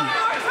Hardy.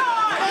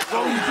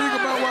 When you think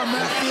about why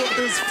Matt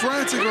is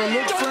frantic or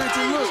looks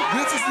frantic, look,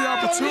 this is the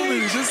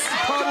opportunity. This is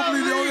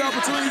probably the only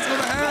opportunity he's going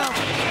to have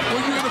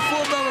when you're in a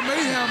full Metal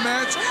Mayhem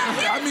match.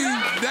 I mean,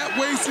 that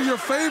weighs in your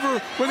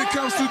favor when it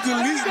comes to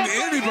deleting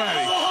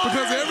anybody.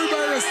 Because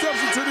everybody that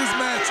steps into this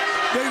match,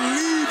 they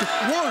leave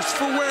worse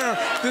for wear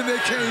than they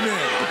came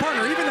in.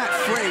 Partner, even that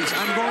phrase,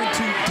 I'm going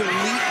to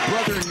delete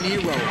Brother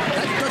Nero,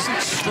 that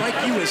doesn't strike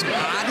you as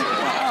odd?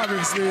 Well,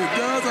 obviously it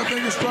does. I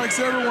think it strikes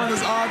everyone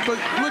as odd, but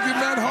look at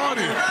Matt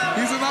Hardy.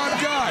 He's an odd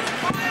guy.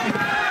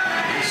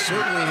 He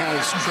certainly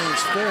has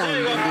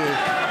transformed into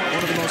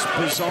one of the most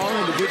bizarre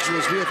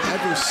individuals we have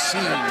ever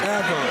seen.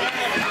 Ever.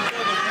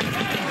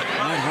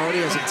 Matt Hardy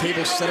has a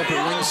table set up at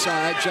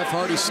ringside. Jeff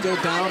Hardy's still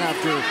down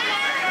after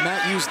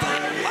Matt used the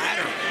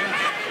ladder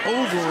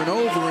over and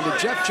over into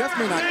Jeff. Jeff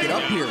may not get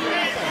up here.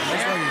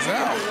 Looks like he's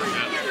out.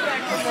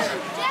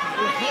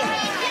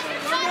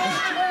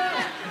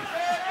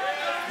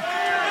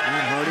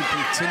 Matt Hardy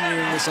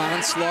continuing this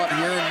onslaught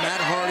here, and Matt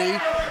Hardy,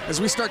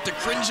 as we start to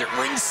cringe at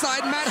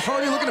ringside, Matt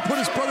Hardy looking to put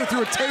his brother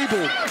through a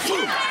table.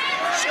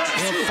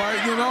 They're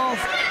fighting it off.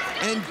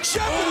 And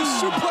Jeff with a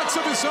suplex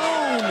of his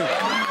own.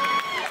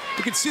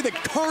 You can see the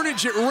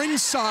carnage at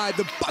ringside,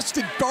 the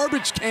busted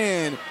garbage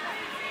can.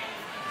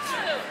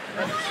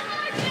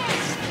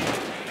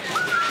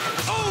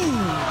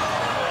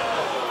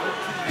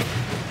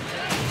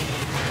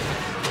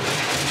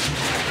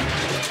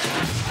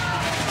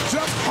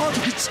 Jeff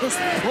Hardy just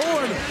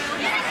throwing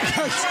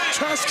that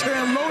trash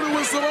can loaded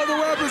with some other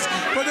weapons,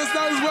 but that's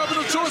not his weapon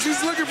of choice.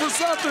 He's looking for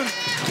something.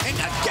 And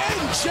again,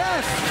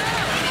 Jeff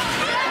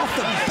off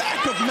the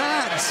back of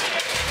Matt.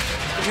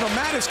 You know,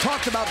 Matt has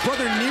talked about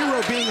Brother Nero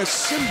being a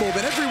symbol,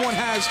 that everyone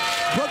has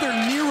Brother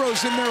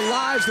Neros in their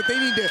lives that they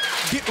need to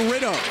get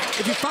rid of.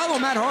 If you follow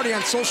Matt Hardy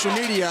on social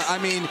media, I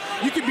mean,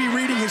 you could be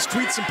reading his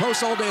tweets and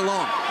posts all day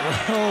long.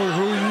 Oh,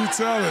 who are you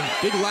telling?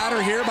 Big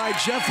ladder here by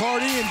Jeff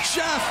Hardy, and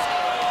Jeff.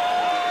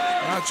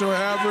 Not your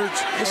average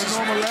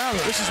normal ladder.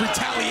 This is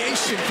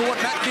retaliation for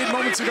what Matt did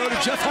moments ago to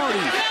Jeff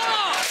Hardy.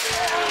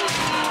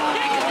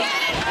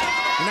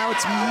 And now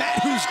it's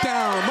Matt who's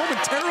down.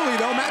 Momentarily,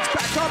 though, Matt's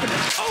back up, and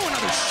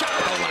another shot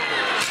at the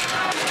ladder.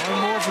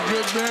 One more for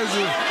good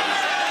measure.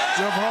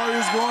 Jeff Hardy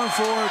is going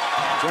for it.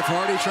 Jeff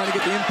Hardy trying to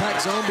get the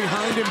impact zone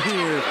behind him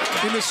here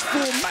in this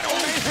full Metal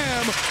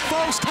Mayhem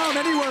Falls Count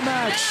Anywhere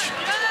match.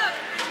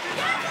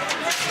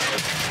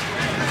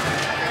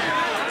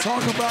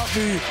 Talk about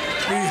the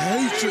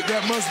hatred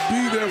that must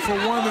be there for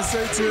one to say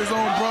to his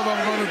own brother,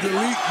 I'm going to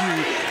delete you.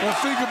 Well,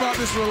 think about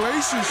this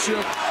relationship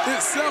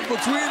itself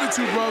between the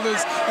two brothers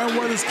and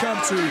what it's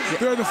come to.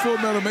 They're in the full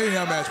Metal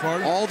Mayhem match,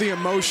 partner. All the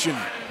emotion.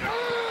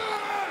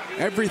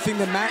 Everything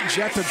that Matt and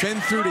Jeff have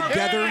been through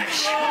together.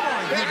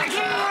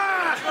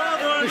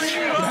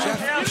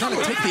 Jeff trying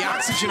to take the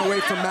oxygen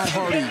away from Matt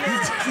Hardy.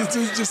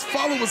 Just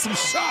follow with some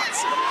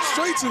shots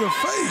straight to the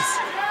face.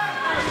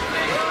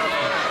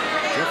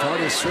 Jeff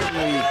Hardy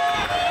certainly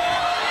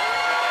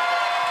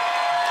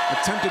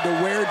attempted to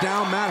wear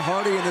down Matt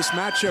Hardy in this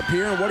matchup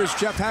here. And what does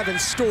Jeff have in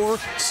store?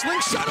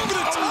 Slingshot over the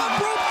top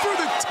rope through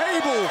the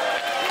table.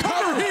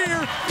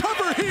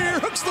 Cover here,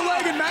 hooks the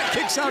leg, and Matt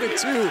kicks out at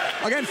 2.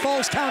 Again,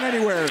 Falls Count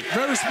Anywhere.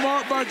 Very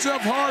smart by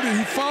Jeff Hardy.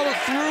 He followed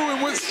through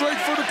and went straight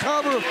for the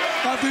cover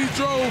after he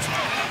drove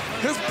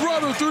his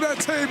brother through that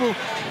table.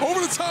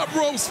 Over the top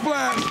rope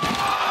splash.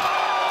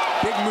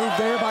 Big move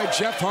there by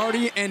Jeff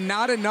Hardy, and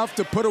not enough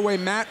to put away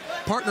Matt.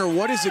 Partner,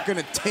 what is it going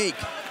to take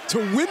to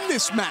win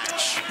this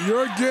match?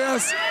 Your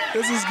guess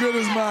is as good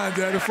as mine,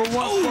 Daddy. For once,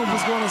 I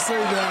was going to say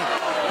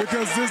that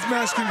because this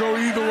match can go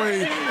either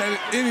way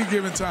at any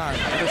given time.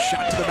 Another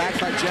shot to the back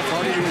by Jeff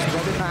Hardy to his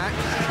brother Matt,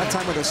 that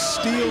time with a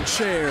steel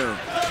chair.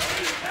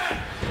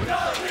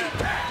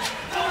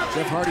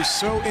 Jeff Hardy's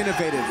so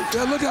innovative.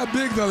 Yeah, look how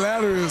big the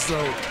ladder is,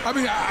 though. I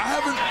mean,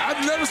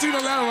 I've never seen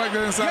a ladder like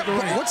that inside the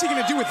ring. What's he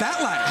gonna do with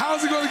that ladder? How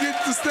is he gonna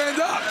get to stand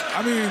up?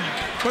 I mean,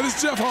 but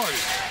it's Jeff Hardy.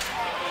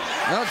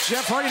 Well,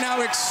 Jeff Hardy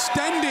now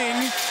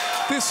extending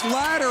this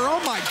ladder.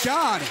 Oh my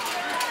God.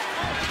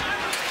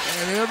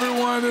 And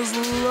everyone is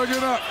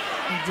looking up,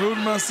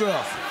 including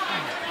myself.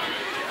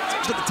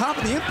 To the top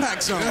of the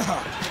impact zone.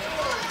 Yeah.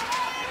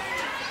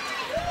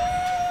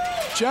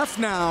 Jeff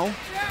now.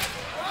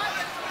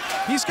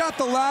 He's got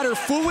the ladder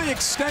fully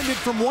extended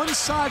from one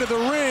side of the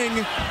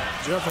ring.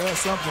 Jeff has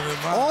something in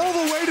mind. All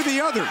the way to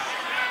the other.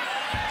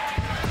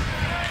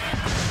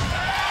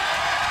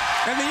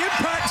 And the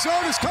impact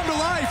zone has come to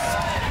life.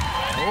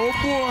 Oh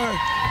boy.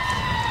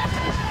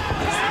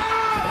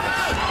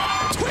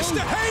 Twist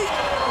of hate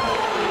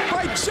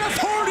by Jeff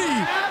Hardy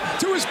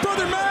to his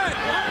brother Matt.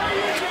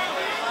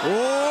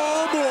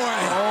 Oh boy.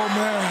 Oh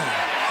man.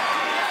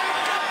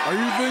 Are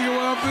you thinking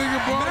what I'm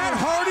thinking, brother? Matt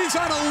Hardy's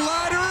on a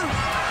ladder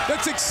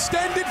that's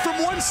extended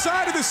from one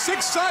side of the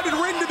six-sided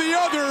ring to the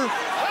other.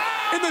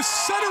 In the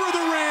center of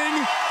the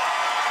ring.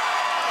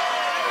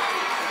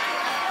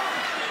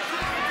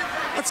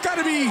 That's got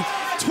to be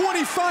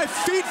 25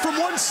 feet from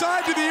one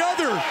side to the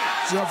other.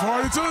 Jeff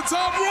Hardy to the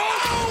top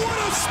rope. Oh, what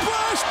a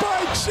splash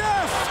by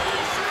Jeff.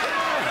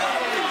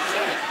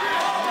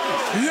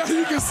 Yeah,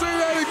 you can say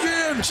that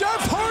again.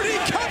 Jeff Hardy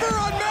cover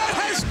on Matt.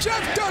 Has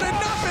Jeff done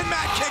enough? And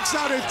Matt kicks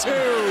out at 2.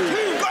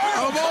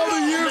 Of all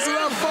the years that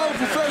I've followed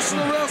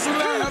professional wrestling,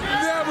 I have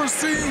never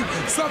seen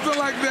something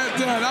like that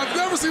done. I've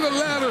never seen a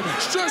ladder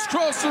stretched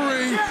across the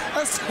ring.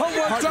 And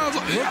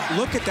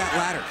Look at that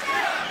ladder.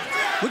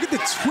 Look at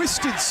the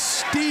twisted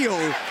steel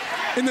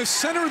in the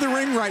center of the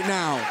ring right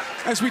now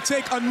as we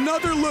take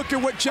another look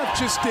at what Jeff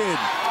just did.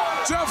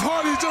 Jeff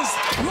Hardy just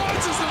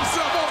launches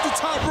himself off the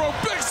top rope.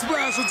 Big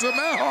splash into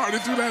Matt Hardy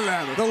through that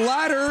ladder. The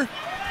ladder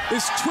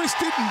is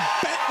twisted and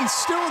bent and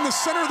still in the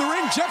center of the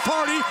ring. Jeff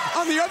Hardy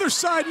on the other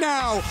side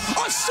now.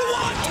 A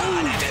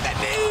swanton into the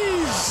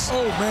knees.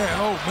 Oh, man.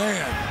 Oh,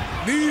 man.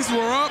 Knees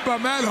were up by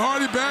Matt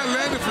Hardy. Bad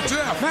landing for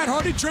Jeff. Matt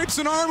Hardy drapes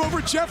an arm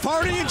over Jeff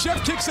Hardy, and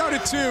Jeff kicks out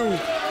at 2.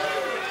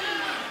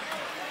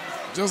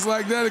 Just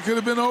like that, it could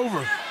have been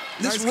over.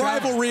 This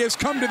rivalry has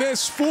come to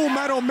this. Full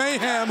Metal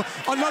Mayhem.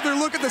 Another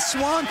look at the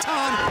swanton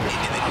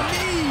into the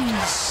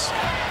knees.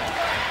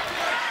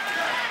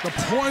 The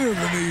point of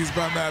the knees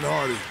by Matt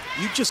Hardy.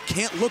 You just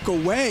can't look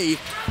away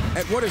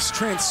at what has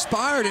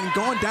transpired and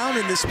gone down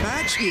in this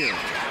match here.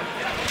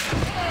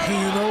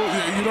 You know,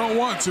 you don't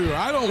want to.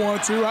 I don't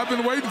want to. I've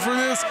been waiting for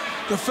this.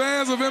 The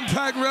fans of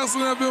Impact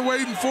Wrestling have been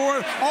waiting for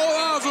it. All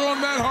eyes are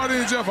on Matt Hardy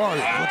and Jeff Hardy.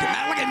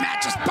 Look at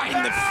Matt just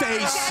biting the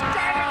face.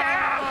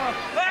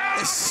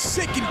 The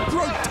sick and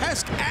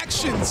grotesque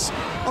actions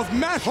of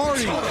Matt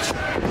Hardy.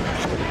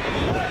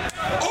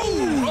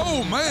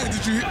 Oh man,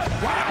 did you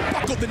wow,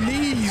 buckled the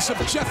knees of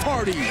Jeff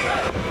Hardy.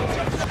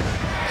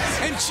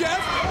 And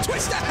Jeff,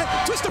 twist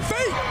of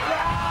fate.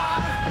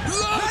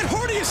 Matt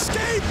Hardy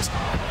escaped.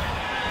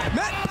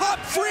 Matt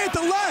popped free at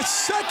the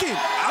last second.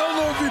 I don't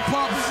know if he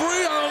popped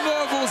free. I don't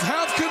know if it was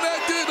half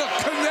connected or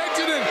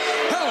connected. And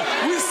hell,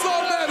 we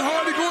saw Matt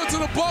Hardy go into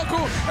the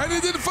buckle and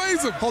it didn't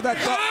phase him. Hold that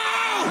thought.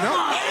 No.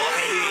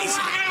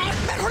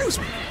 Matt Hardy was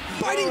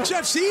biting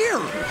Jeff's ear.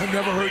 I've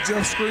never heard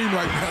Jeff scream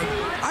like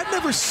that. I've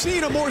never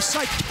seen a more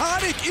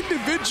psychotic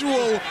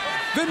individual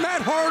than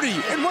Matt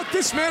Hardy and what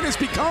this man has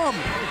become.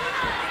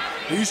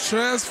 He's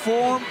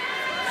transformed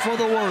for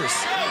the worse.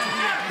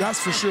 That's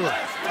for sure.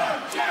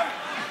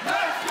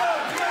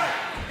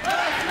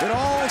 It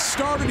all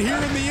started here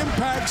in the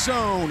Impact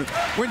Zone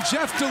when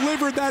Jeff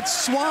delivered that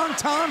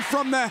swanton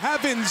from the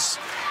heavens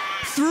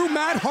through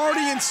Matt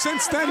Hardy, and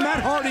since then,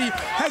 Matt Hardy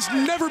has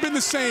never been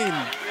the same.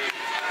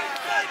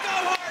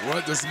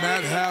 What does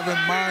Matt have in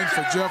mind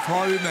for Jeff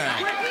Hardy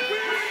now?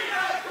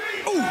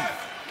 Ooh.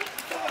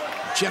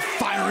 Jeff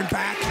firing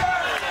back.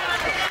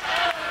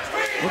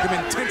 Look at the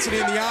intensity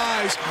in the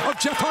eyes of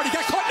Jeff Hardy.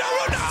 Got caught. No.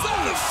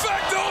 Sound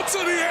effect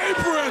onto the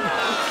apron.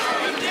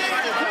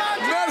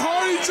 Matt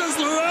Hardy just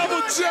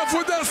leveled Jeff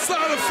with that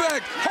sound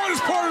effect.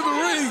 Hardest part of the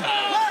ring.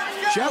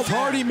 Jeff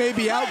Hardy may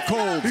be out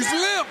cold. He's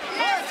limp.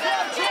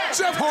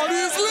 Jeff Hardy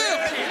is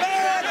limp.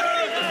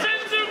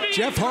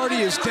 Jeff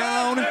Hardy is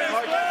down.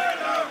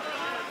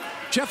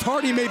 Jeff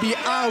Hardy may be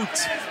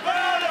out.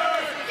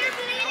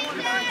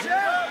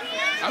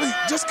 I mean,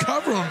 just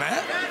cover him,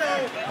 Matt.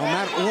 Oh,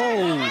 Matt,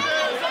 whoa.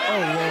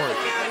 Oh, Lord.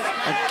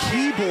 A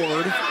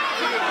keyboard.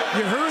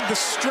 You heard the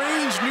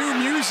strange new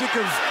music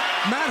of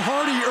Matt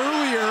Hardy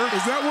earlier.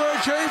 Is that where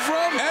it came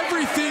from?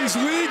 Everything's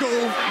legal.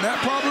 Matt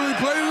probably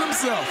played it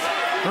himself.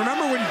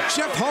 Remember when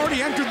Jeff Hardy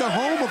entered the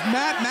home of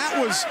Matt? Matt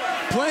was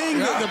playing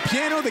the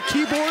piano, the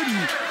keyboard,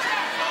 and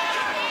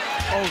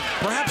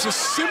perhaps a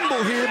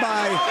symbol here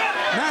by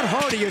Matt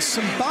Hardy, a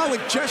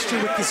symbolic gesture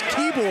with this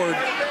keyboard.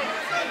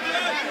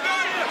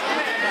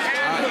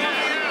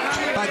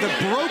 By the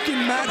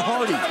broken Matt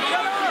Hardy.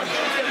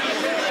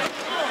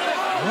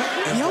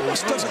 He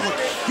almost doesn't look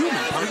human,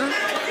 partner.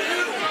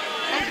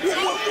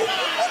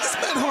 What is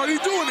Matt Hardy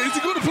doing? Is he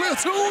going to play a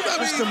tune?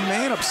 Just a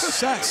man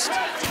obsessed.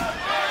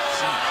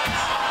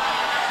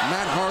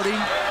 Matt Hardy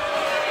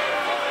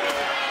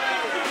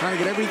trying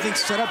to get everything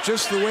set up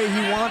just the way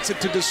he wants it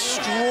to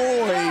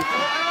destroy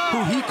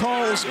who he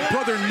calls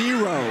Brother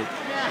Nero.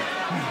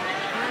 I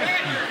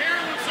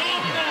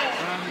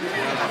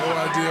have no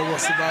idea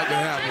what's about to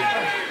happen,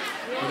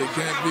 but it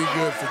can't be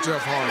good for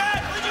Jeff Hardy.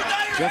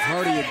 Jeff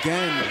Hardy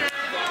again.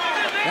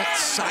 That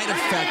side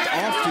effect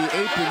off the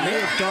apron may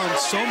have done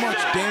so much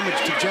damage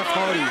to Jeff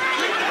Hardy.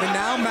 And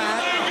now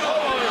Matt,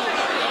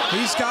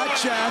 he's got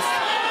Jeff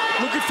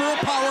looking for a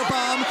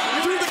powerbomb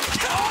through the...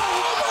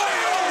 Oh, my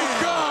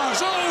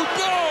gosh! Oh,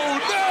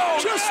 no!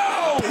 Just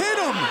hit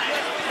him!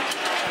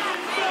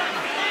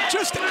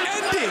 Just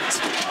end it!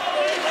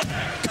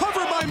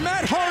 Cover by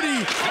Matt Hardy,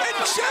 and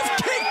Jeff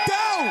kicked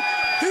out!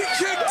 He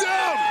kicked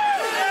out!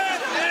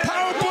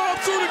 Powerbomb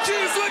through the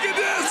keys, look at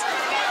this!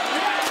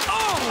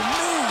 Oh,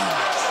 man!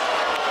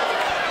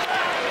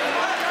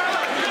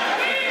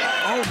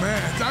 Oh,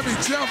 man. I mean,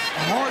 Jeff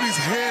Hardy's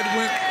head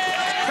went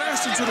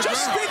crashing to the ground.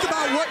 Just think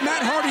about what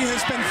Matt Hardy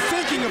has been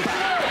thinking about.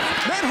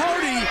 Matt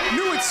Hardy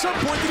knew at some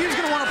point that he was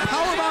going to want to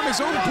powerbomb his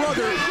own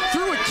brother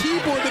through a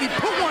keyboard, that he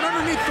put one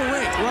underneath the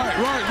ring. Right.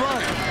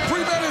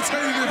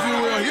 Premeditated, if you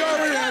will. He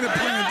already had it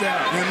planned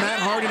out. And Matt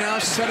Hardy now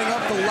setting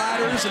up the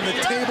ladders and the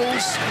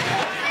tables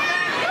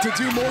to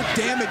do more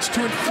damage,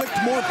 to inflict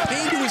more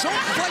pain to his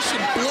own flesh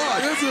and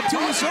blood, to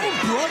his own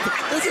brother.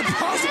 Is it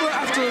possible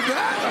after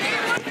that?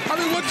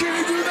 I mean, what can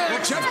he do next?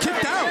 Well, Jeff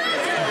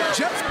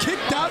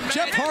kicked out.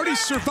 Jeff Hardy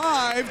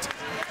survived.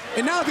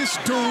 And now this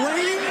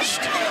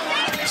deranged,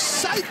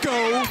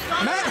 psycho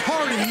Matt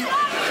Hardy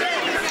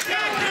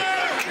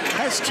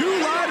has two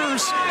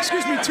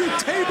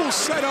tables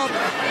set up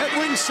at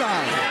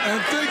ringside.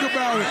 And think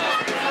about it.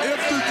 If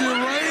the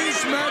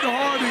deranged Matt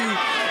Hardy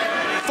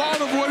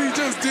thought of what he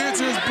just did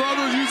to his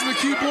brother using the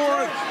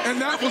keyboard, and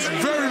that was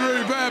very,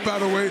 very bad, by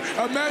the way,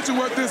 imagine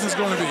what this is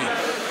going to be.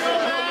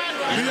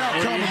 The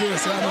outcome of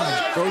this, I know.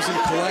 Goes and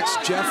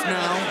collects Jeff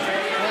now.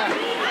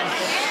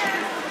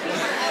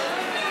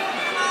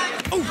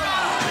 Oh!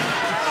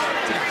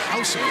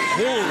 House of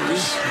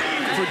horrors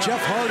for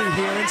Jeff Hardy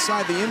here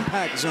inside the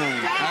impact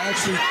zone. I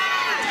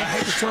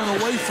had to turn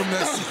away from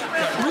that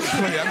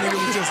replay. I mean,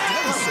 it was just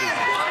devastating.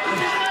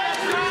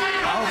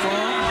 Alpha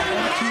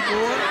on the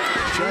keyboard.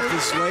 Jeff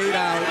is laid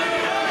out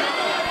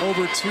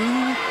over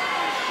two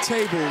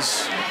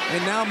tables,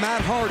 and now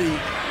Matt Hardy.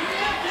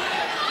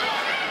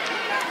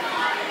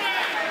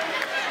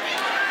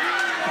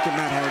 Look at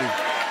Matt Hardy.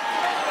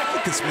 Look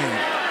at this man.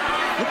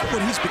 Look at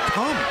what he's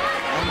become.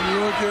 I'm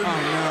looking.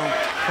 Oh, no.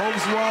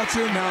 Hope's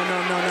watching. No.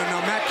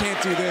 Matt can't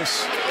do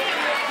this.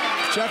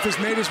 Jeff has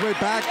made his way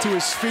back to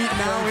his feet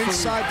now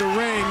inside the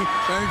ring.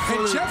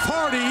 And Jeff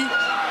Hardy,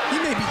 he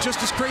may be just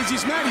as crazy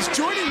as Matt. He's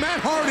joining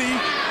Matt Hardy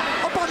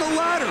up on the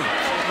ladder.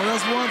 Well,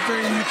 that's one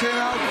thing. You can't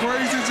out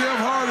crazy Jeff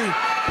Hardy.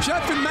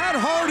 Jeff and Matt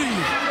Hardy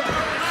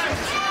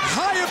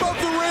high above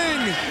the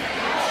ring.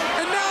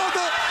 And now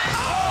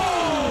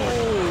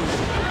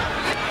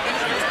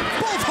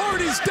both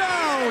Hardys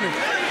down.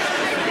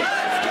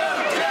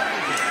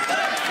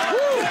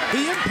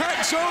 The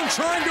impact zone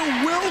trying to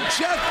will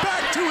Jeff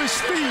back to his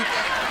feet.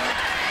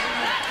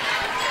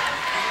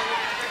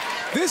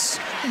 This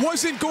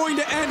wasn't going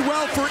to end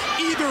well for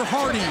either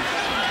Hardy.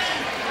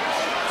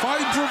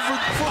 Fighting for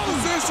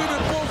position,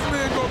 and both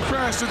men go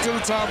crash into the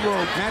top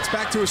rope. Matt's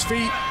back to his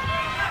feet.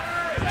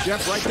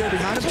 Jeff right there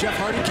behind him. Jeff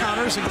Hardy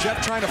counters, and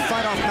Jeff trying to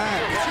fight off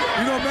Matt.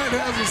 You know, Matt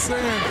has a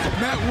saying,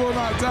 Matt will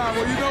not die.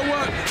 Well, you know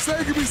what?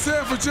 Same can be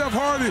said for Jeff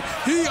Hardy.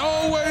 He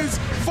always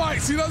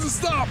fights. He doesn't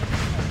stop.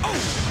 Oh!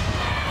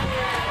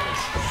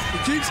 He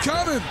keeps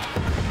coming.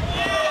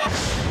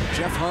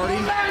 Jeff Hardy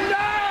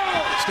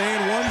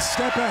staying one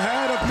step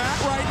ahead of Matt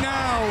right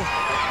now.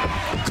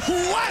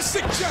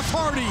 Classic Jeff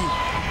Hardy.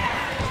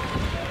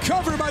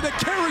 Covered by the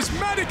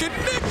charismatic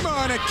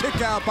Enigma, and a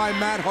kick out by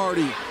Matt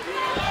Hardy.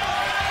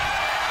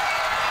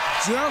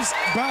 Jeff's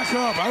back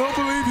up. I don't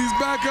believe he's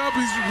back up.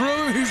 He's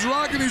reeling, he's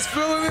rocking, he's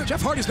feeling it.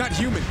 Jeff Hardy's not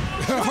human.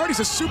 Jeff Hardy's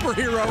a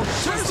superhero.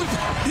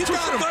 He's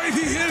got him.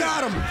 He hit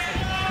got him.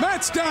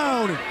 Matt's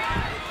down.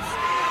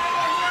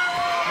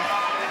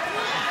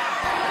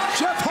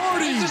 Jeff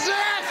Hardy.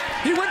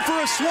 He went for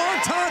a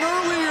swanton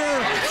earlier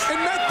and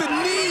met the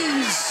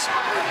knees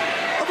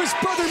of his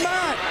brother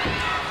Matt.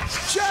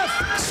 Jeff,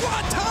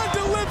 swanton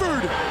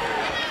delivered.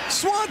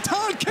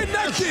 Swanton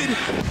connected.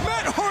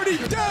 Matt Hardy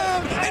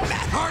down, and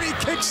Matt Hardy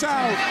kicks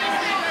out.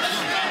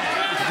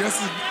 I guess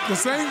the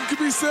same could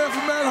be said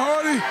for Matt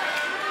Hardy.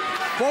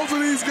 Both of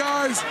these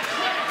guys,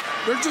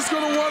 they're just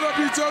going to one-up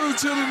each other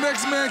until the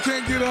next man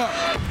can't get up.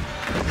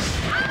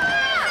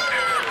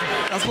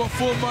 That's what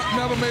full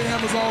Metal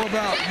Mayhem is all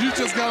about. You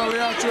just got to lay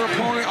out your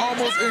opponent,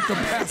 almost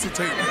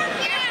incapacitate him.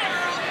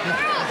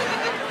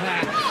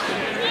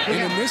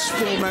 And in this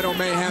full Metal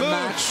Mayhem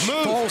match,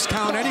 falls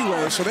count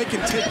anywhere, so they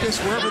can take this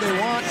wherever they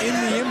want in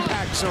the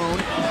impact zone.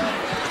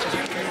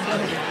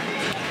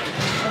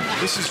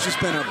 This has just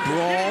been a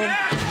brawl.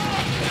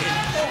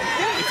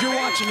 If you're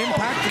watching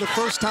Impact for the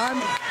first time,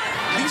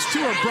 these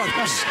two are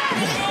brothers.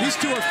 These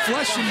two are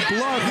flesh and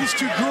blood. These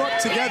two grew up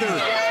together,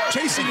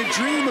 chasing a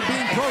dream of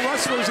being pro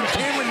wrestlers in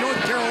Cameron, North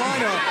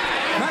Carolina.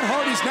 Matt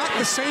Hardy's not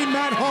the same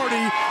Matt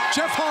Hardy.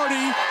 Jeff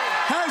Hardy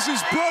has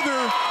his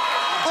brother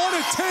on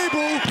a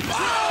table.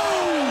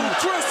 Oh!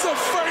 Twist of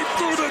fate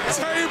through the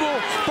table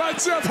by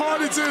Jeff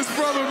Hardy to his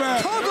brother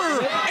Matt.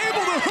 Cover,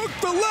 able to hook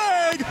the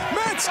leg.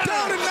 Matt's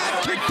down and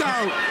Matt kicked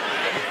out.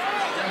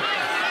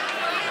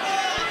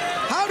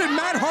 How did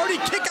Matt Hardy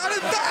kick out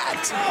of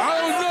that?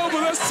 I don't know,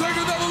 but let's take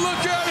another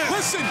look at it.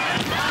 Listen.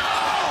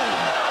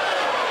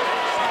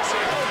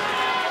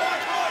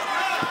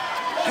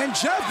 And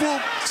Jeff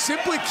will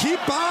simply keep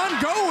on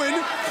going.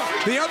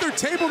 The other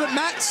table that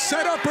Matt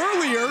set up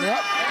earlier.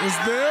 Yep, it's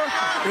there.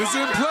 It's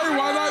in play.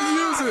 Why not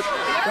use it?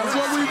 That's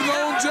what we've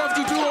known Jeff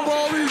to do over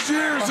all these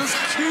years. Just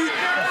keep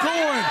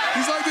going.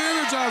 He's like the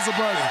Energizer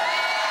Bunny.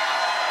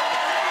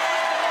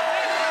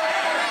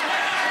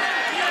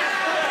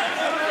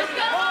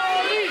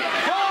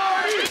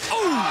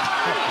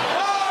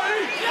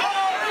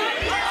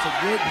 Some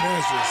good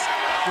measures.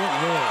 Good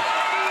Lord.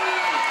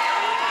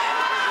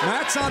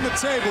 Matt's on the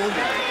table.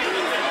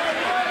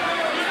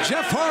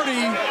 Jeff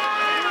Hardy,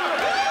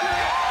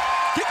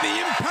 get the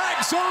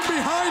impact zone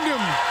behind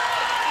him.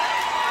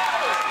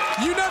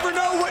 You never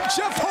know what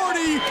Jeff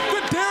Hardy,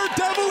 the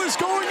Daredevil, is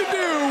going to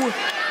do.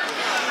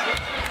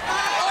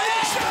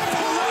 Jeff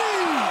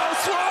Hardy!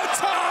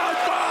 Swanton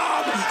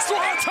bomb!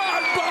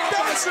 Swanton bomb!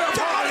 That's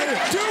gotta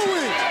do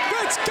it!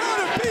 That's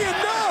gotta be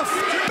enough!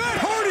 Matt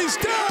Hardy's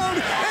down,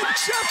 and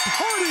Jeff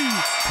Hardy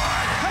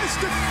has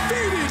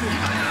defeated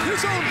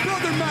his own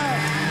brother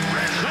Matt.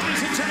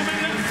 Ladies and gentlemen,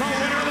 the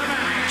winner of the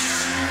match,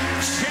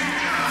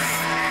 Jeff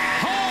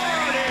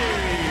Hardy.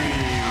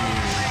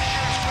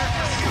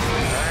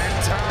 And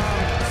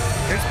Tom,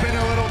 it's been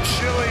a little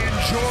chilly in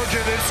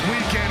Georgia this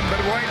weekend,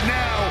 but right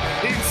now,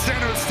 in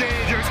center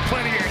stage, there's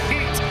plenty of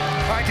heat.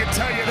 I can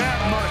tell you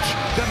that much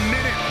the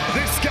minute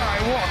this guy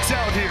walks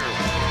out here.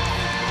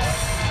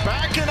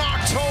 Back in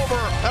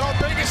October, at our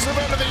biggest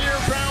event of the year,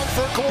 Bound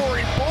for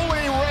Glory,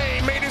 Bully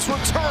Ray made his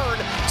return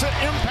to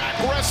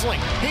Impact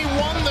Wrestling. He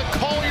won the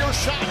Call Your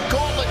Shot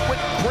Gauntlet, which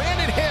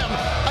granted him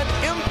an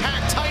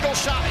Impact title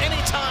shot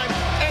anytime,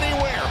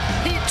 anywhere.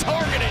 He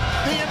targeted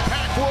the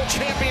Impact World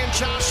Champion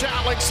Josh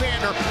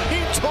Alexander.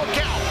 He took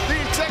out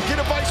the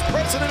Executive Vice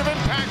President of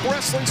Impact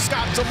Wrestling,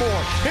 Scott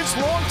D'Amore. His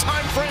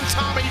longtime friend,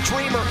 Tommy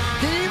Dreamer.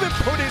 He even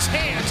put his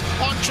hands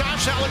on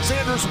Josh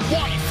Alexander's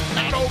wife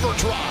at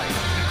Overdrive.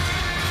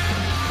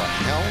 The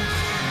hell?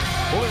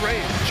 Bully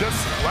Ray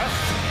just left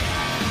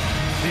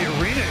the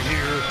arena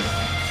here.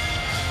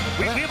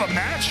 We have a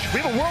match. We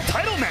have a world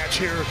title match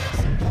here.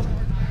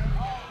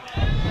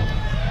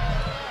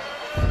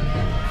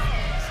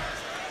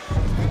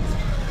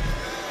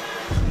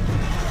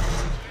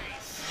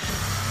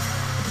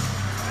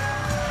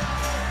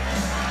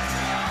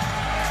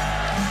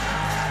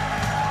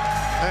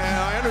 And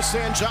I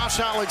understand Josh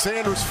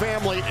Alexander's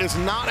family is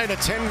not in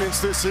attendance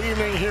this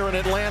evening here in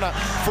Atlanta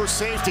for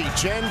safety.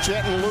 Jen,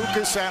 Jet, and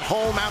Lucas at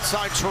home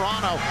outside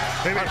Toronto.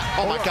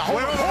 Oh my God.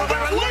 Wait,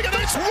 look at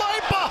this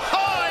right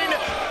behind.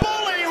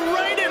 Bully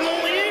Ray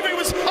didn't leave. He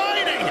was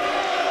hiding.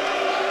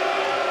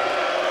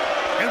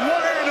 And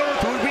what on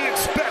earth would we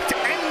expect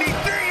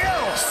anything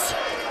else?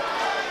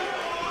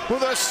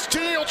 With a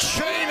steel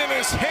chain in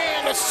his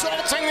hand,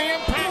 assaulting the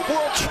Impact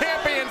World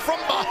Champion from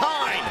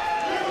behind.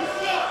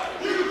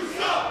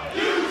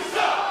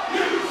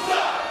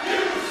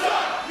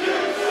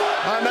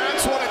 And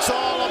that's what it's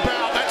all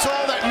about. That's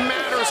all that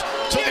matters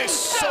to this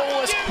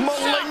soulless,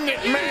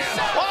 malignant man.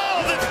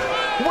 Oh,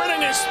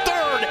 winning his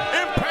third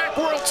Impact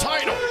World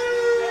title.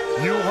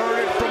 You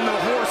heard it from the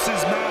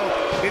horse's mouth.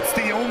 It's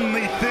the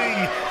only thing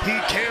he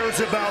cares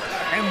about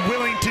and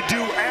willing to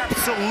do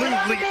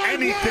absolutely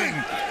anything.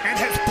 And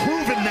has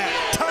proven that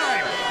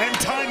time and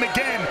time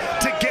again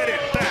to get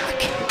it back.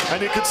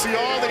 And you can see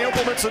all the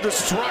implements of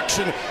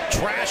destruction.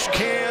 Trash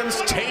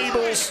cans,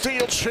 tables,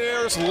 steel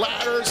chairs,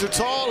 ladders. It's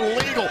all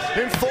legal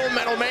in Full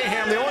Metal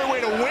Mayhem. The only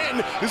way to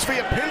win is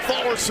via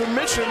pinfall or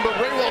submission. But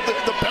Ray, well,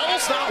 the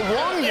bell's not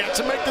rung yet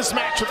to make this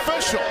match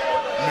official.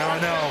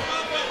 No.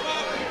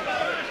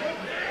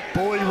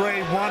 Bully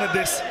Ray wanted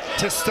this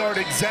to start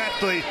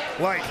exactly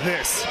like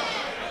this.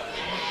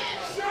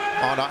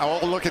 Oh,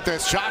 look at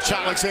this. Josh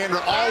Alexander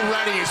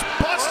already is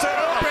busted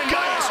open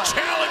by his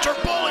challenger,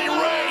 Bully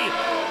Ray.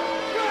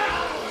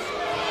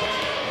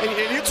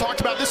 And you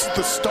talked about this is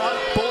the start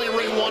Bully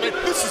Ray wanted.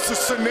 This is the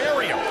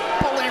scenario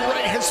Bully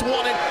Ray has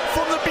wanted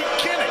from the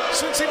beginning,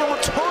 since even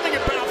returning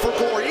at Bound for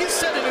Glory. He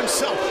said it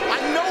himself. I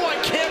know I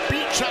can't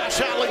beat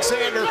Josh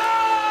Alexander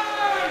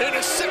in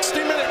a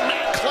 60-minute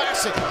Matt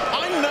Classic.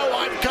 I know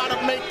I've got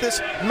to make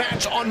this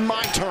match on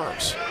my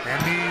terms.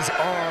 And these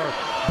are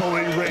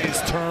Bully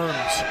Ray's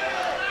terms.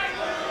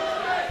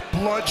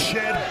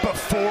 Bloodshed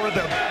before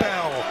the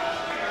bell.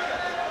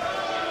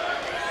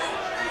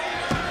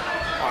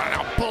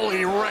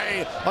 Bully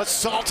Ray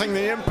assaulting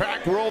the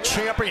Impact World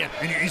Champion.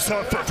 And you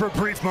saw for a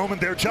brief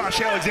moment there, Josh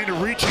Alexander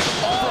reaching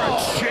for a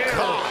chair.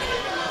 God.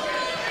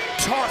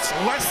 Tossed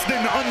less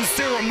than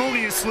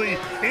unceremoniously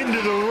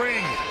into the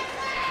ring.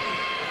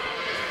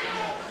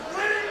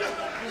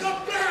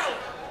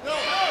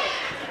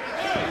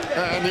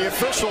 And the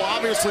official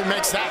obviously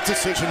makes that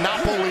decision,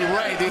 not Bully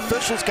Ray. The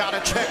official's got to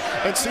check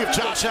and see if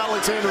Josh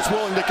Alexander's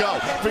willing to go.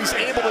 If he's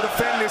able to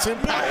defend his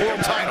Impact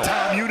World title.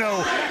 Tom, you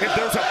know, if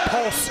there's a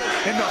pulse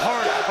in the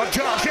heart of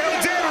Josh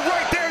Alexander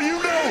right there,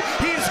 you know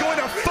he's going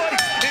to fight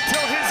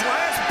until his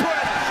last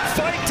breath.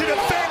 Fight to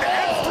defend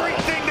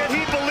everything that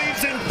he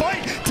believes in.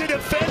 Fight to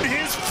defend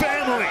his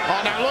family.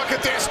 Oh, now look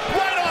at this.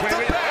 Right off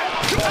the bat.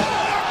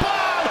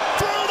 Bomb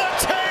through the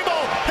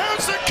table.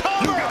 Here's the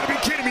cover. You gotta be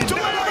kidding me.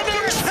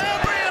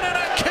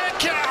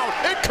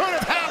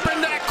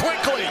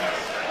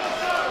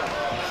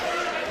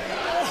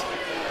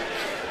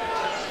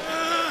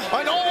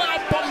 An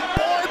all-out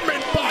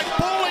bombardment by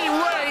Bully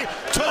Ray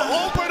to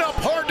open up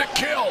Hard to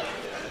Kill.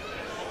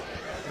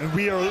 And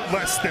we are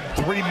less than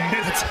 3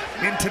 minutes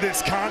into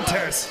this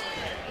contest.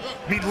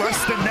 I mean,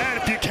 less than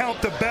that if you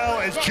count the bell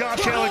as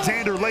Josh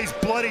Alexander lays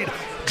bloodied,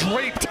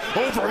 draped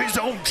over his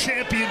own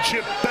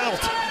championship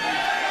belt.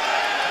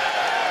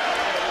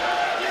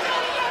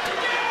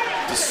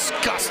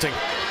 Disgusting.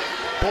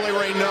 Bully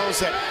Ray knows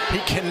that he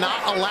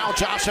cannot allow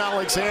Josh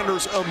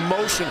Alexander's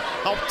emotion,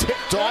 how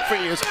ticked off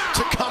he is,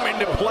 to come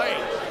into play.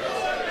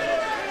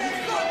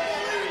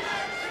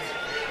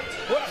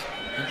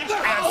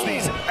 As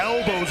these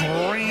elbows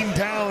rain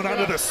down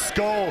onto the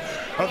skull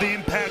of the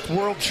Impact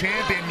World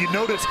Champion, you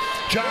notice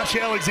Josh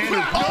Alexander,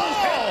 no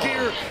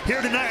headgear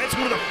here tonight. It's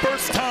one of the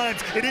first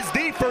times, it is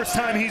the first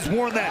time he's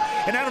worn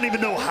that, and I don't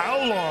even know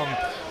how long.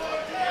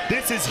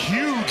 This is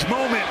huge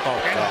moment,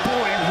 and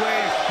Bully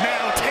Ray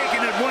now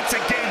taking it once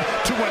again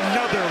to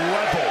another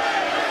level.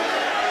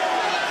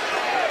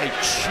 A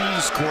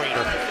cheese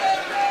grater.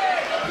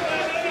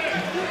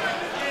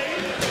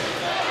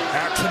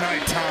 Not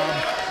tonight, Tom.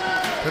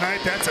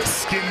 Tonight, that's a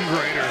skin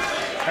grater.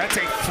 That's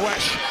a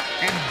flesh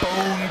and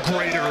bone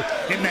grater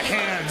in the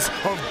hands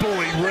of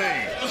Bully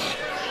Ray.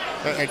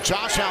 And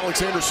Josh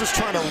Alexander's just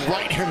trying to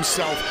right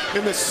himself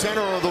in the center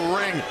of the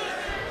ring.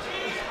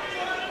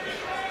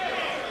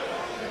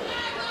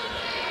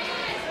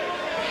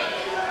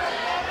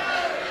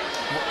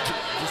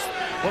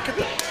 Look at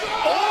that.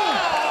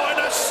 Oh, and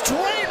a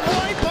straight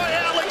right by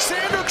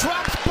Alexander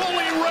drops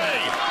Bully Ray.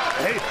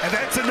 Hey, and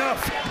that's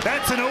enough.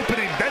 That's an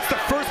opening. That's the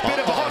first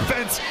bit of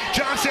offense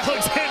Josh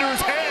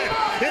Alexander's had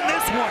in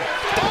this one.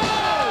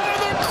 Oh, and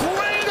the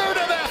grater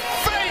to the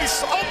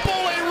face of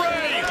Bully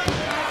Ray.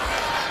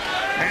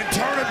 And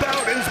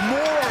turnabout is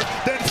more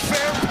than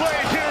fair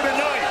play here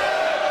tonight.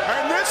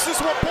 And this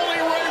is what Bully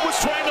Ray was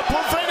trying to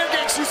prevent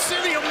against. You see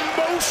the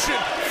emotion,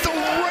 the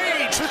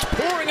rage that's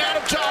pouring out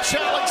of Josh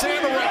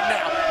Alexander right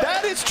now.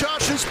 That is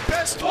Josh's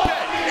best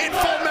bet in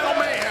Full Metal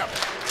Mayhem.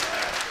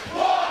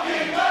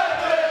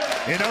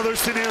 In other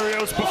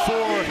scenarios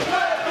before,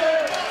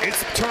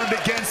 it's turned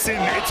against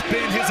him. It's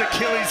been his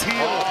Achilles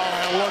heel.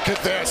 Oh, look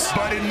at this.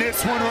 But in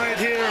this one right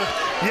here,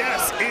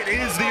 yes, it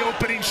is the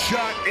opening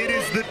shot. It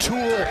is the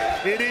tool.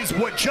 It is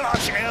what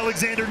Josh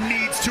Alexander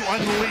needs to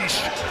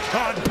unleash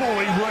on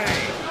Bully Ray.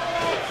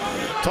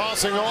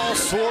 Tossing all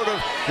sort of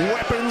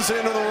weapons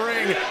into the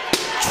ring.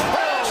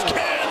 Trash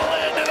can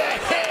land to the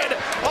head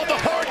of the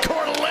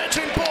hardcore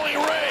legend Bully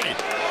Ray.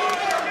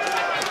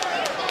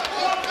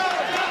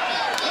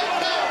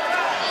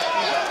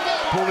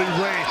 Bully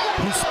Ray,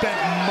 who spent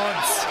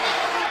months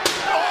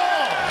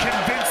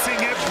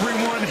convincing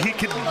everyone he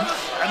could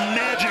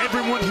imagine,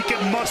 everyone he could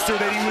muster,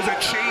 that he was a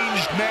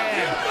changed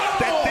man,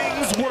 that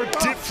things were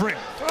different,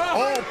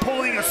 all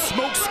pulling a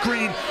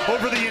smokescreen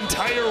over the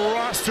entire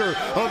roster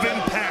of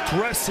Impact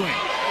Wrestling.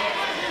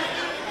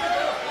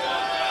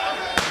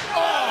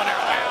 Oh,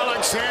 now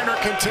Alexander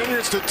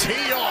continues to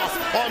tee off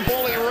on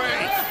Bully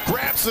Ray,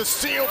 grabs the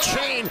steel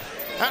chain.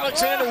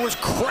 Alexander was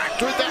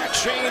cracked with that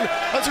chain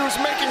as he was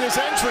making his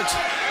entrance.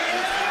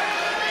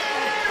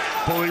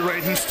 Bully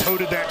Ray, who's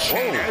toted that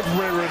chain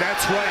everywhere,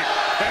 that's right.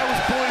 That was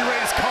Bully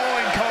Ray's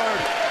calling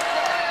card.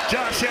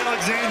 Josh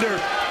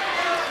Alexander,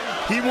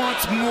 he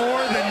wants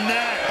more than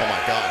that. Oh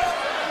my God.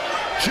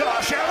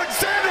 Josh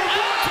Alexander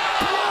wants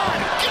blood!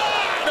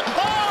 God!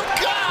 Oh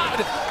God!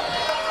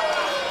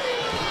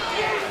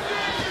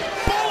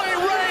 Bully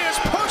Ray has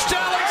pushed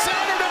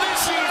Alexander to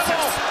this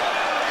evil.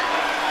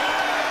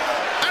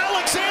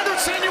 Alexander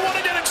saying, you want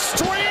to get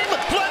extreme?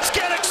 Let's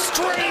get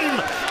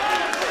extreme!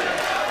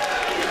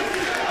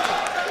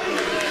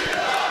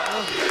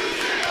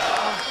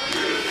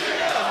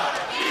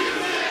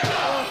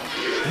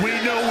 We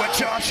know what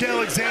Josh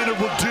Alexander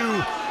will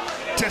do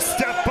to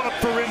step up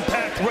for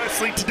Impact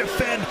Wrestling, to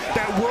defend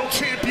that World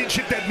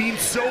Championship that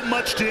means so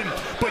much to him.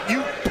 But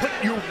you put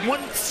your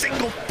one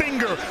single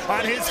finger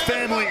on his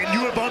family and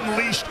you have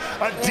unleashed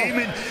a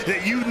demon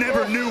that you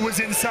never knew was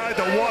inside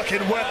the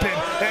walking weapon.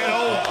 And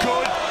oh,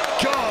 good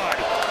God.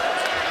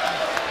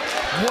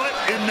 What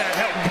in the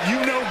hell? You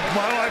know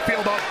how I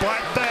feel about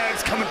black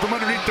bags coming from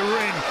underneath the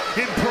ring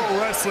in pro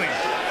wrestling.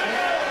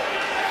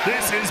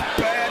 This is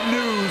bad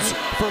news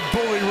for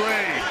Bully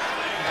Ray.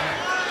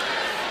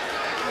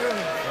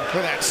 Look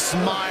at that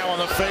smile on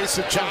the face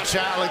of Josh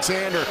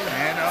Alexander.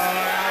 And of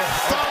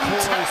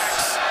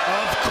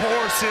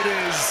course it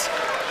is.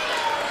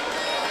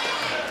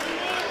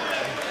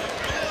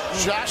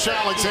 Josh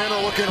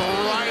Alexander looking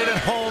right at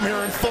home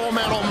here in Full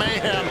Metal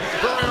Mayhem.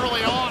 Very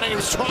early on, he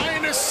was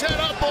trying to set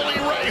up Bully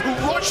Ray, who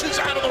rushes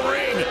out of the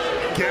ring.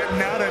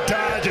 Getting out of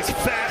Dodge as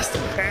fast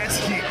as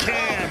he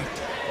can.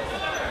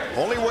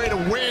 Only way to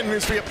win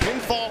is via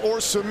pinfall or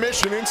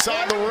submission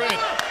inside the ring.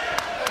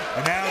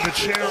 And now the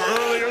chair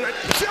earlier that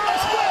just fall.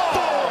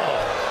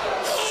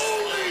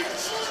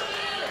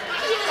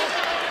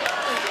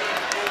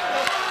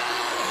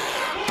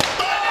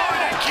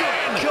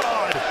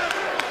 God.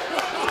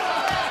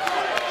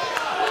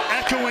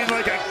 Echoing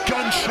like a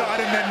gunshot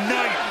in the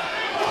night.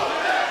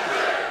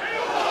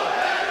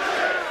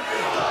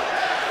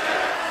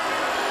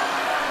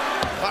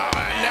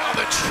 And now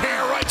the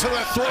chair right to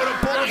the throat of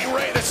Bully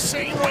Ray, the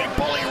same way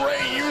Bully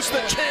Ray used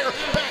the chair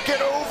back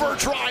in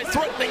overdrive,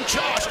 threatening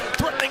Josh,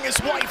 threatening his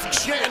wife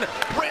Jen,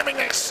 ramming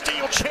that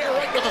steel chair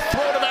right to the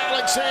throat of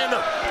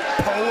Alexander.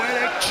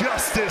 Poetic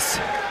justice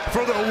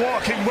for the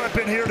walking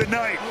weapon here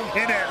tonight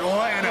in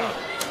Atlanta.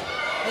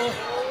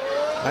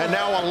 And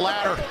now a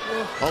ladder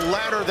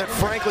that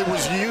frankly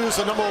was used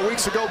a number of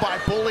weeks ago by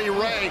Bully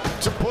Ray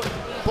to put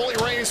Bully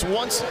Ray's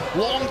once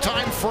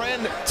longtime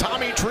friend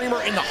Tommy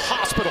Dreamer in the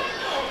hospital.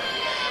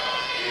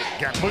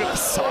 God, look at the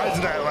size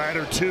of that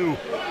ladder too.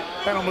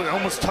 And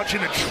almost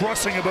touching the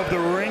trussing above the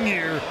ring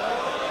here.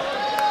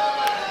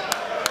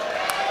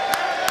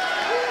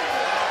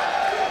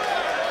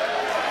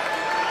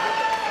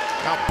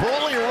 Now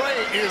Bully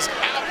Ray is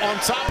out on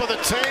top of the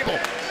table.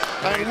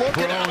 And look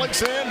at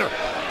Alexander.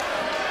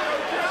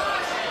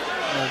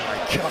 Oh my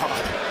God.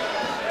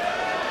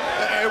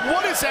 And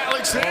what is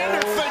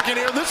Alexander thinking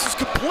here? This is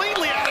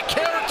completely out of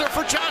character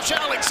for Josh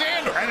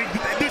Alexander. I mean,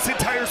 this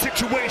entire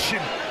situation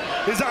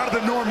is out of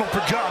the normal for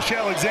Josh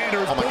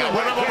Alexander. Oh my God,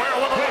 wait a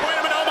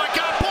minute, oh my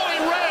God, Bully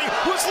Ray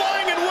was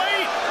lying in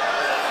wait.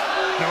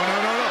 No.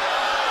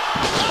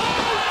 Oh,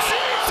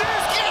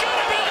 Jesus, you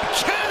gotta be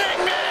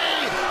kidding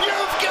me.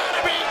 You've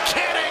gotta be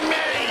kidding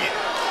me.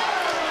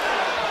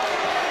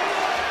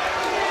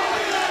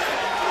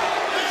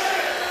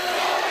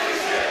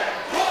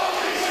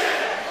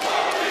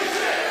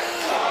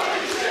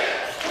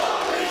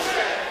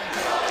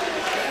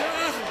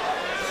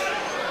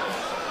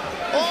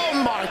 Oh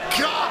my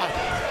God.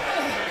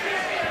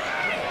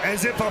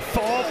 As if a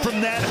fall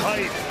from that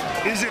height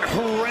isn't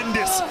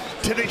horrendous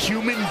to the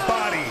human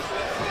body.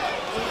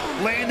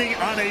 Landing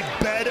on a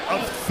bed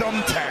of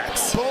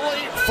thumbtacks.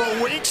 Bully for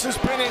weeks has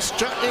been in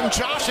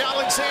Josh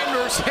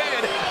Alexander's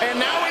head, and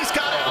now he's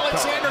got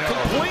Alexander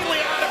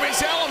completely out of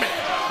his element.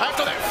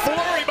 After that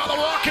flurry by the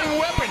walking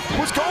weapon,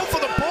 was going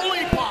for the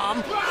bully bomb.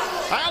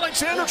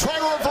 Alexander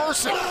trying to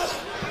reverse it.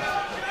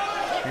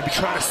 Maybe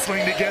trying to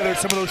sling together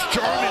some of those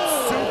German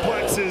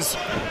suplexes.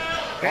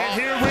 And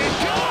here we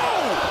go!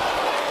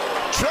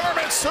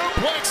 German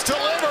suplex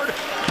delivered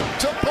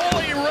to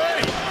Bully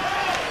Ray.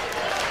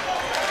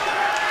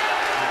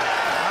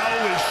 How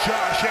is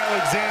Josh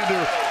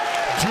Alexander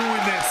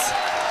doing this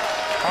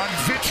on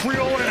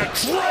vitriol and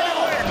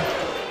adrenaline?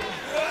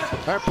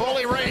 And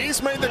Bully Ray,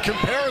 he's made the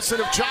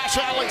comparison of Josh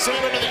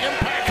Alexander to the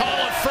Impact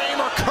Hall of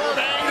Famer Kurt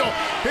Angle.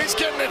 He's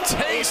getting a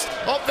taste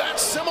of that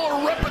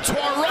similar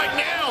repertoire right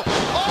now.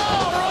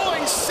 Oh,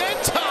 rolling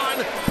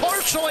senton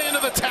partially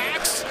into the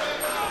tax.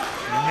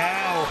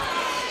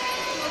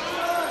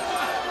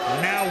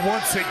 Now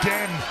once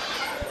again,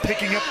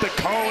 picking up the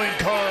calling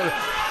card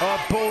of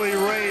Bully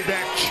Ray,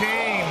 that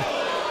chain.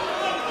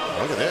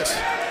 Look at this.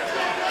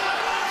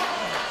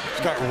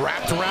 He's got it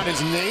wrapped around his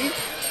knee.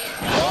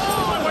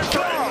 Oh, and went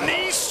for a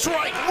knee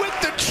strike with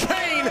the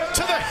chain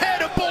to the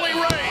head of Bully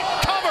Ray.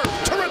 Cover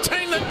to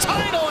retain the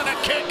title and a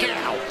kick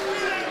out.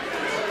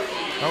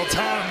 Well,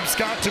 Tom,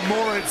 Scott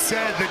D'Amore had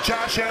said that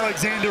Josh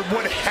Alexander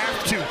would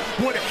have to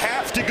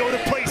go to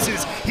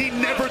places he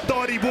never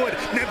thought he would,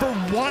 never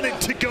wanted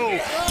to go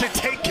to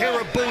take care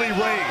of Bully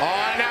Ray.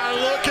 Oh, now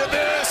look at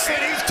this.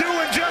 And he's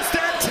doing just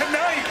that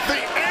tonight.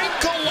 The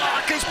ankle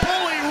lock as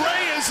Bully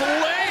Ray is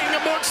laying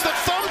amongst the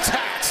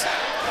thumbtacks.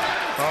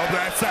 Oh,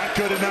 that's not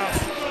good enough.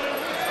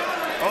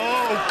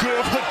 Oh,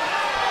 good.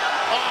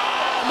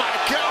 Oh, my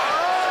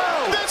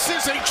God. This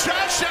is a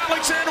Josh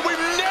Alexander we've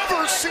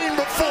never seen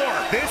before.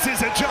 This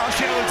is a Josh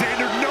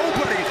Alexander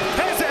nobody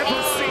has ever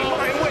seen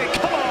my way.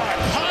 Come on.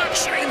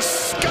 Hutch and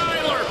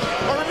Skyler.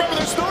 Remember,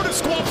 there's no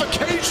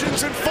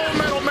disqualifications in Full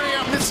Metal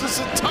Mayhem. This is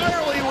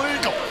entirely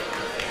legal.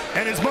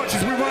 And as much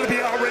as we want to be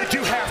outraged,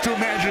 you have to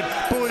imagine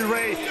Bully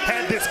Ray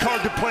had this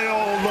card to play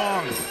all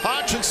along.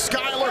 Hutch and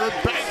Skyler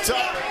have backed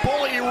up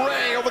Bully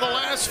Ray over the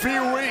last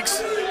few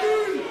weeks.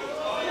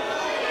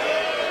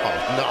 Oh,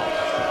 no.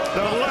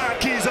 The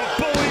lackeys of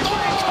Bully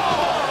Ray.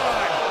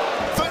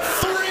 The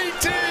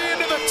 3D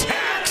into the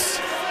tax.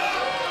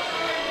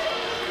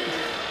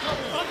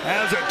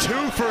 As a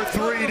 2 for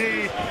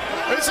 3D.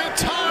 Is it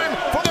time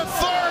for the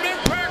third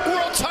Impact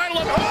World title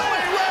of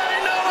Bully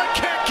Ray? No, a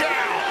kick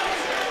out.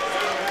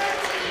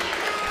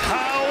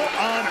 How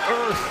on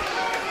earth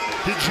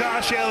did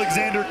Josh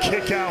Alexander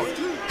kick out?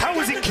 How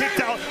was he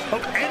kicked out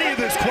of any of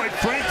this, quite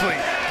frankly?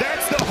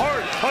 That's the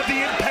heart of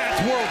the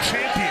Impact World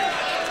Champion.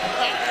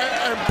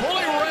 And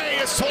Bully Ray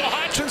has told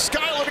Hutch and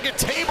Skyler to get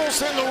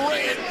tables in the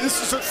ring.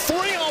 This is a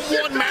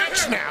 3-on-1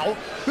 match now.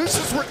 This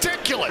is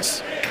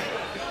ridiculous.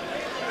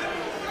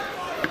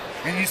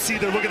 And you see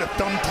there, look at the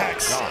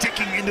thumbtack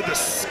sticking into the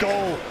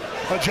skull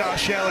of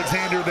Josh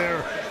Alexander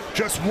there.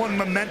 Just one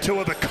memento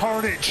of the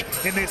carnage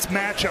in this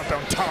matchup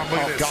on Tom. Look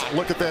at this. God,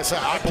 look at this.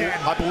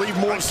 I believe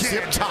more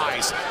zip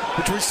ties,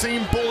 which we've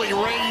seen Bully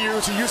Ray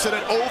use. He used it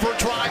at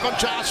Overdrive on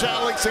Josh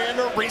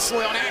Alexander,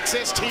 recently on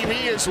Access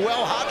TV as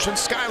well. Hutch and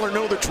Skyler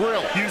know the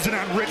drill. Using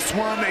on Rich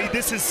Swann.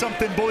 This is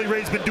something Bully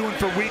Ray's been doing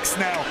for weeks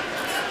now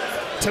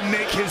to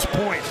make his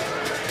point.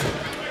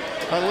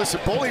 Listen,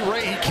 Bully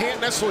Ray, he can't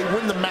necessarily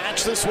win the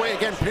match this way.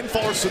 Again,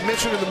 pinfall or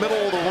submission in the middle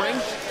of the ring,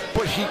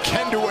 but he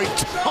can do a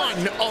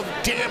ton of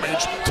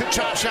damage to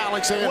Josh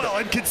Alexander. Well,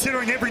 and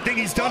considering everything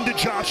he's done to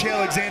Josh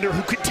Alexander,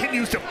 who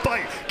continues to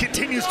fight,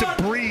 continues to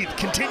breathe,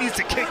 continues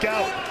to kick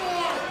out,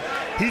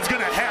 he's going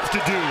to have to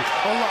do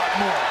a lot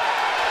more.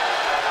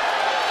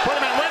 Wait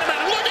a minute,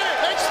 look at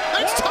it.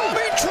 That's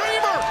Tommy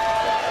Dreamer.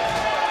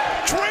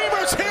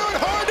 Dreamer's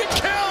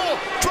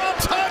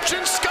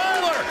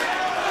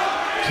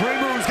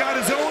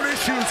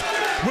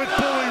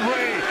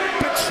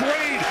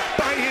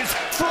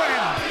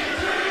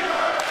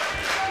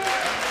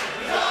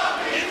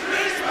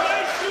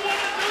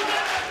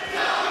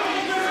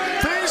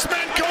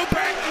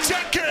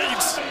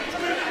decades.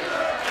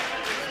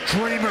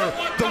 Dreamer,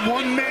 the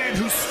one man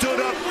who stood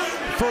up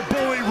for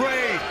Bully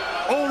Ray,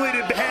 only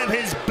to have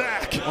his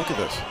back. Look at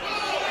this.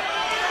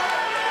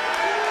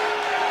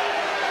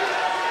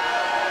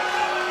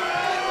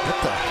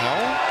 What the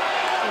hell?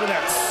 Look at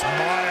that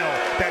smile,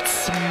 that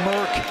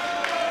smirk.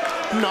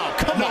 No,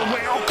 come on.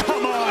 Wait, oh,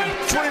 come on.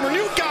 Dreamer,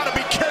 you gotta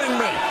be kidding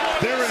me.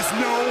 There is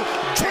no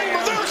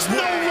Dreamer, there's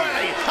no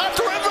way.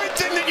 After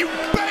everything that you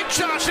begged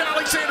Josh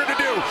Alexander to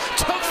do,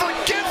 to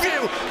forgive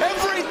you,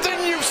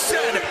 everything you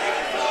said.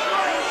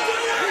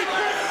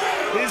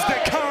 Is the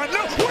con.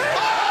 No. Oh!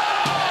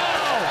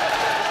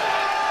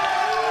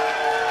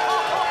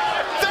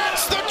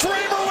 That's the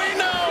Dreamer we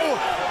know.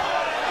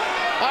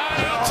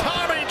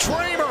 Tommy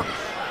Dreamer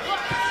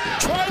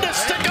trying to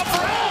stick up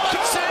for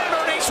Alexander,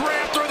 and he's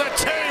ran through the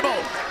table.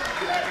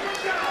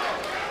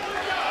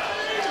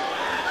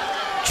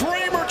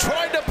 Dreamer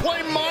tried to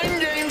play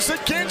mind games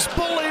against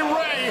Bully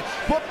Ray,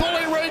 but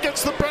Bully Ray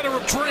gets the better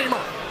of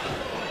Dreamer.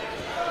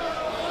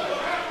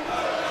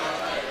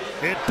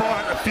 It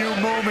bought a few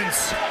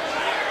moments.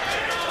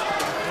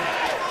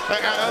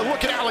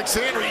 Look at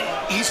Alexander.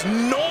 He's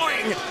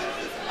gnawing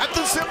at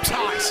the zip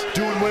ties.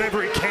 Doing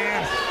whatever he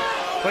can.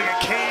 Like a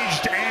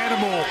caged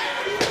animal.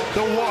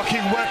 The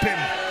walking weapon.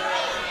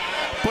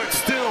 But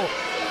still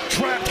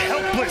trapped,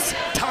 helpless,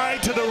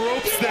 tied to the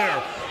ropes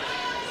there.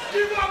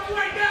 Give up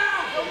right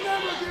now! I'll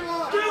never give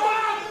up! Give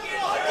up!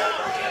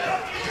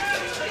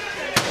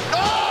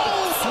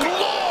 Oh,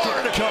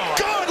 Lord!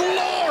 Good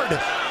Lord!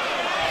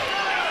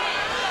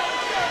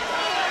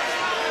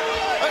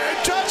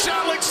 Josh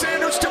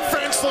Alexander's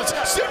defenseless.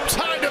 Zip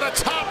tied to the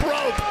top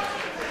rope.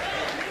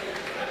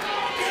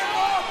 Give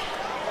up!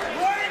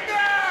 Right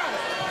now!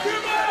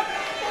 Give up!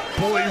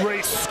 Bully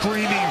Ray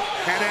screaming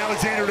at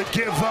Alexander to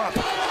give up.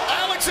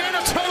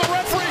 Alexander telling the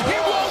referee he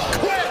won't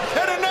quit,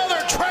 and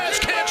another trash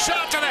can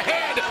shot to the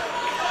head.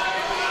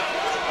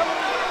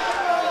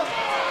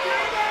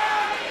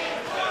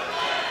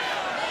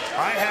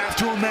 I have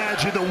to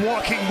imagine the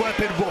walking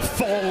weapon will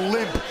fall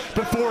limp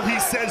before he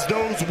says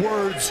those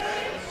words.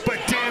 But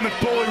damn if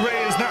Bully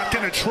Ray is not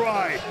going to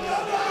try.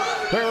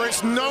 There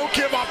is no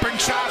give up in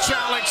Josh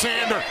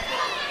Alexander.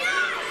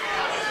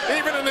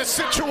 Even in this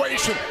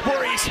situation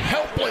where he's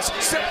helpless,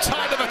 zip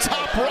tied to the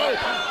top rope.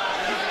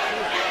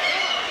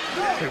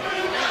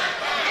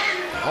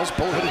 How's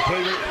Bully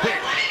Ray?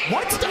 Wait,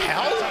 what the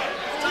hell?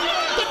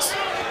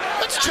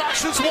 That's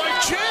Josh's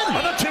wife, Jen.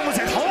 I thought Jen was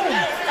at home.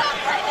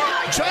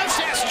 Josh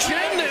asked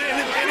Jen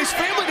and his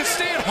family to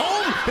stay at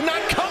home and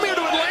not come here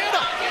to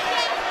Atlanta.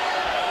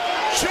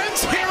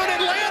 Jen's here in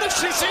Atlanta.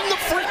 She's in the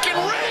freaking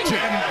ring.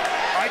 Jen,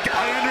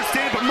 I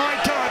understand, but my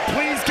God,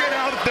 please get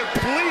out of there,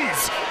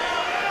 please.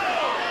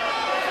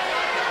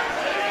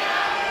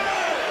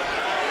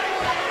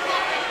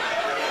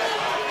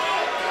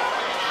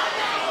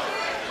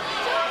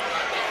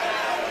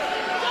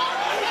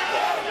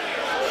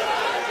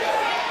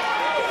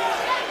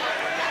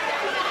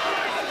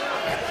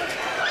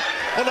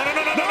 Oh, no, no,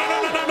 no, no, no, no,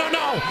 no, no, no,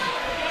 no.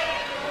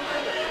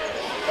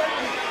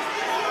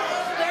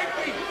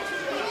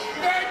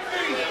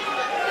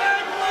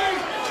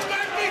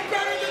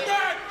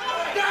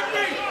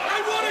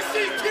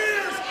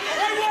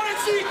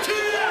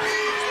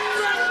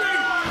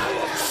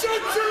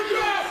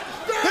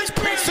 This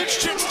piece of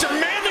shit's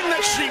demanding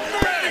that she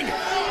bang.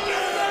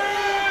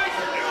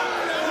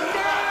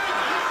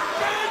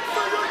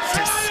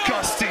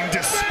 Disgusting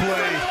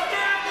display.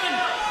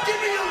 Give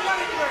me your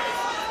wedding ring!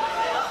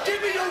 Give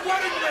me your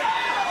wedding ring!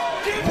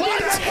 Give What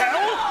me the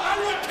hell?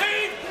 I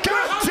retain!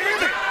 God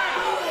damn it!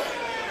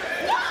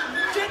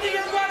 Give me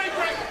your wedding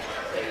ring!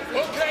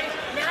 Okay,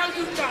 now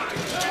you die.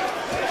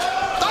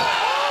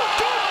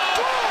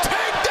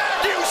 Take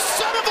that, you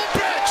son of a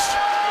bitch!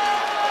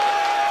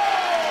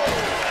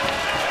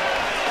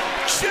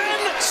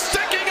 Jen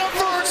sticking up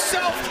for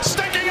herself,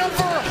 sticking up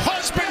for her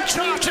husband,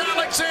 Josh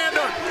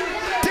Alexander.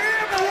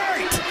 Damn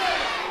right!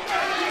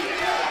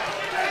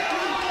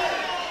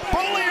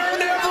 Bully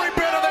earned every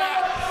bit of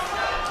that.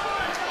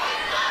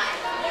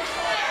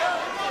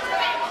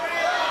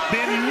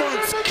 Been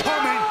months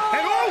coming,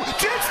 and oh,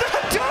 Jen's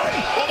not done!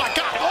 Oh my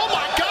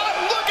God,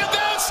 look at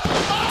this!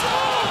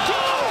 Oh,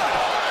 God!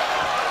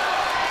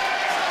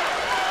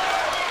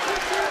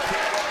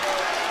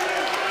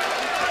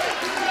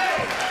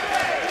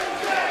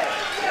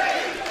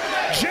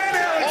 Jen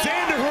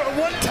Alexander, who at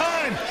one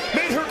time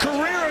made her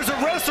career as a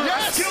wrestler,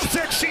 a skill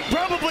set she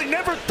probably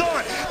never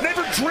thought,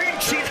 never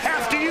dreamed she'd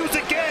have to use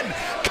again,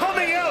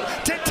 coming out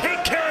to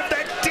take care of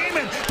that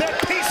demon, that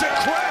piece of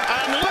crap.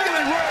 And look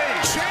at Ray.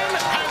 Jen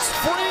has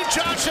freed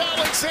Josh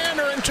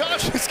Alexander, and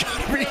Josh is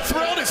going to be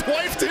thrilled his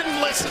wife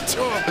didn't listen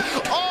to him.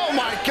 Oh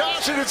my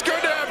gosh, and it's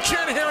good to have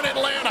Jen here in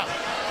Atlanta.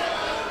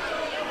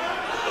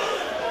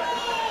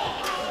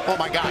 Oh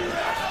my God.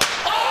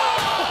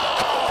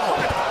 Oh!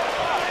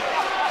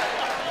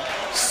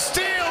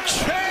 Steel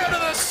chair to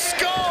the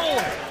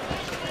skull.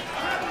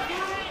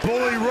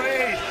 Bully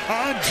Ray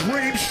on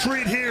Dream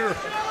Street here.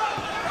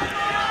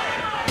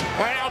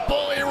 Right now,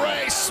 Bully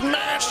Ray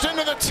smashed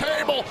into the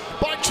table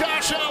by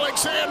Josh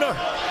Alexander.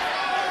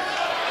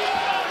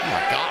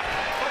 my God.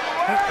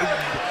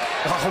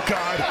 Oh,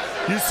 God.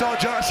 You saw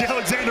Josh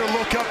Alexander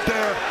look up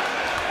there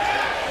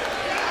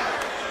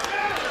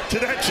to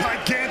that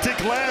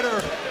gigantic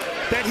ladder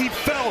that he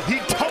fell, he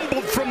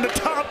tumbled from the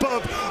top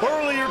of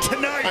earlier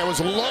tonight. It was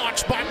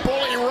launched by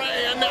Bully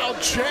Ray, and now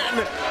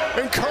Jen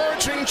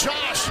encouraging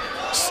Josh,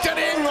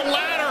 steadying the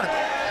ladder.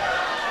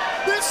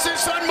 This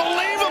is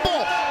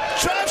unbelievable.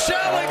 Josh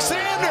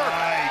Alexander. Oh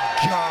my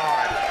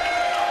God.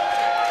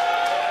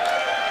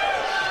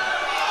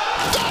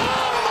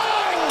 Oh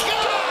my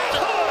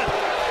God.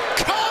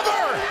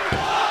 Cover.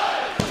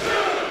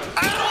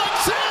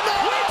 Alexander.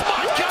 Oh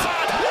my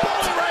God.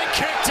 Bully Ray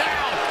kicked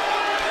out.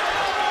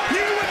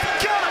 You have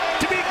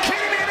got to be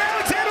kidding me. And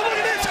Alexander, look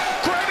at this.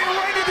 Grabbing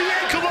right to the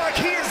ankle lock.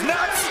 He is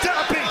not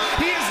stopping.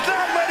 He is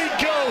not letting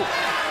go.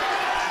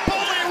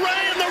 Bully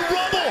Ray in the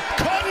rubble,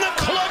 caught in the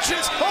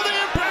clutches of the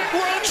Impact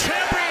World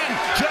Champion.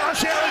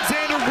 Josh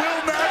Alexander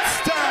will not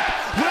stop.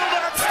 Will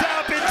not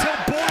stop until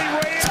Bully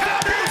Ray is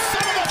out. You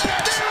son of a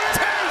bitch.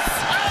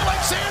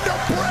 Alexander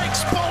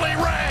breaks Bully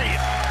Ray.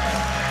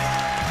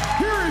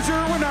 Here is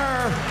your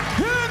winner,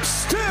 and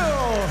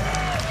still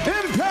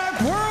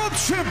Impact World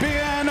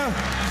Champion,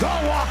 the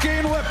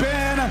walking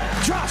weapon,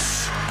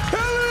 Josh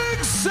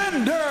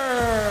Alexander.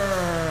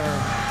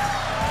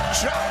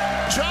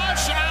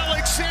 Josh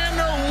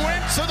Alexander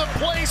went to the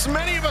place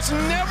many of us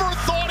never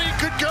thought he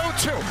could go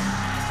to.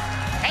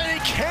 And he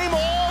came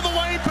all the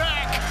way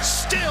back,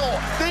 still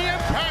the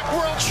Impact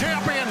World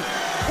Champion,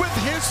 with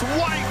his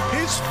wife,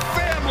 his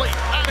family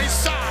at his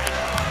side.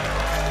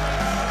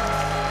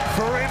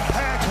 For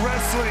Impact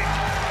Wrestling,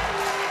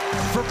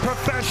 for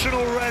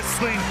professional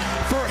wrestling,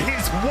 for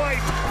his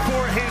wife,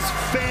 for his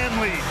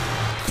family,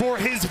 for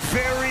his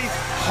very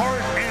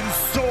heart and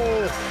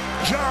soul,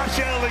 Josh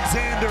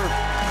Alexander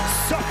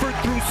suffered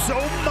through so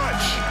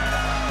much,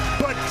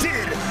 but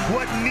did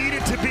what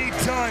needed to be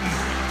done,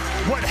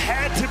 what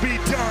had to be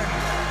done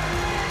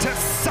to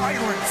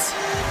silence,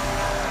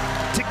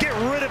 to get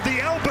rid of the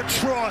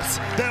albatross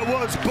that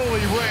was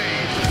Bully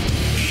Ray.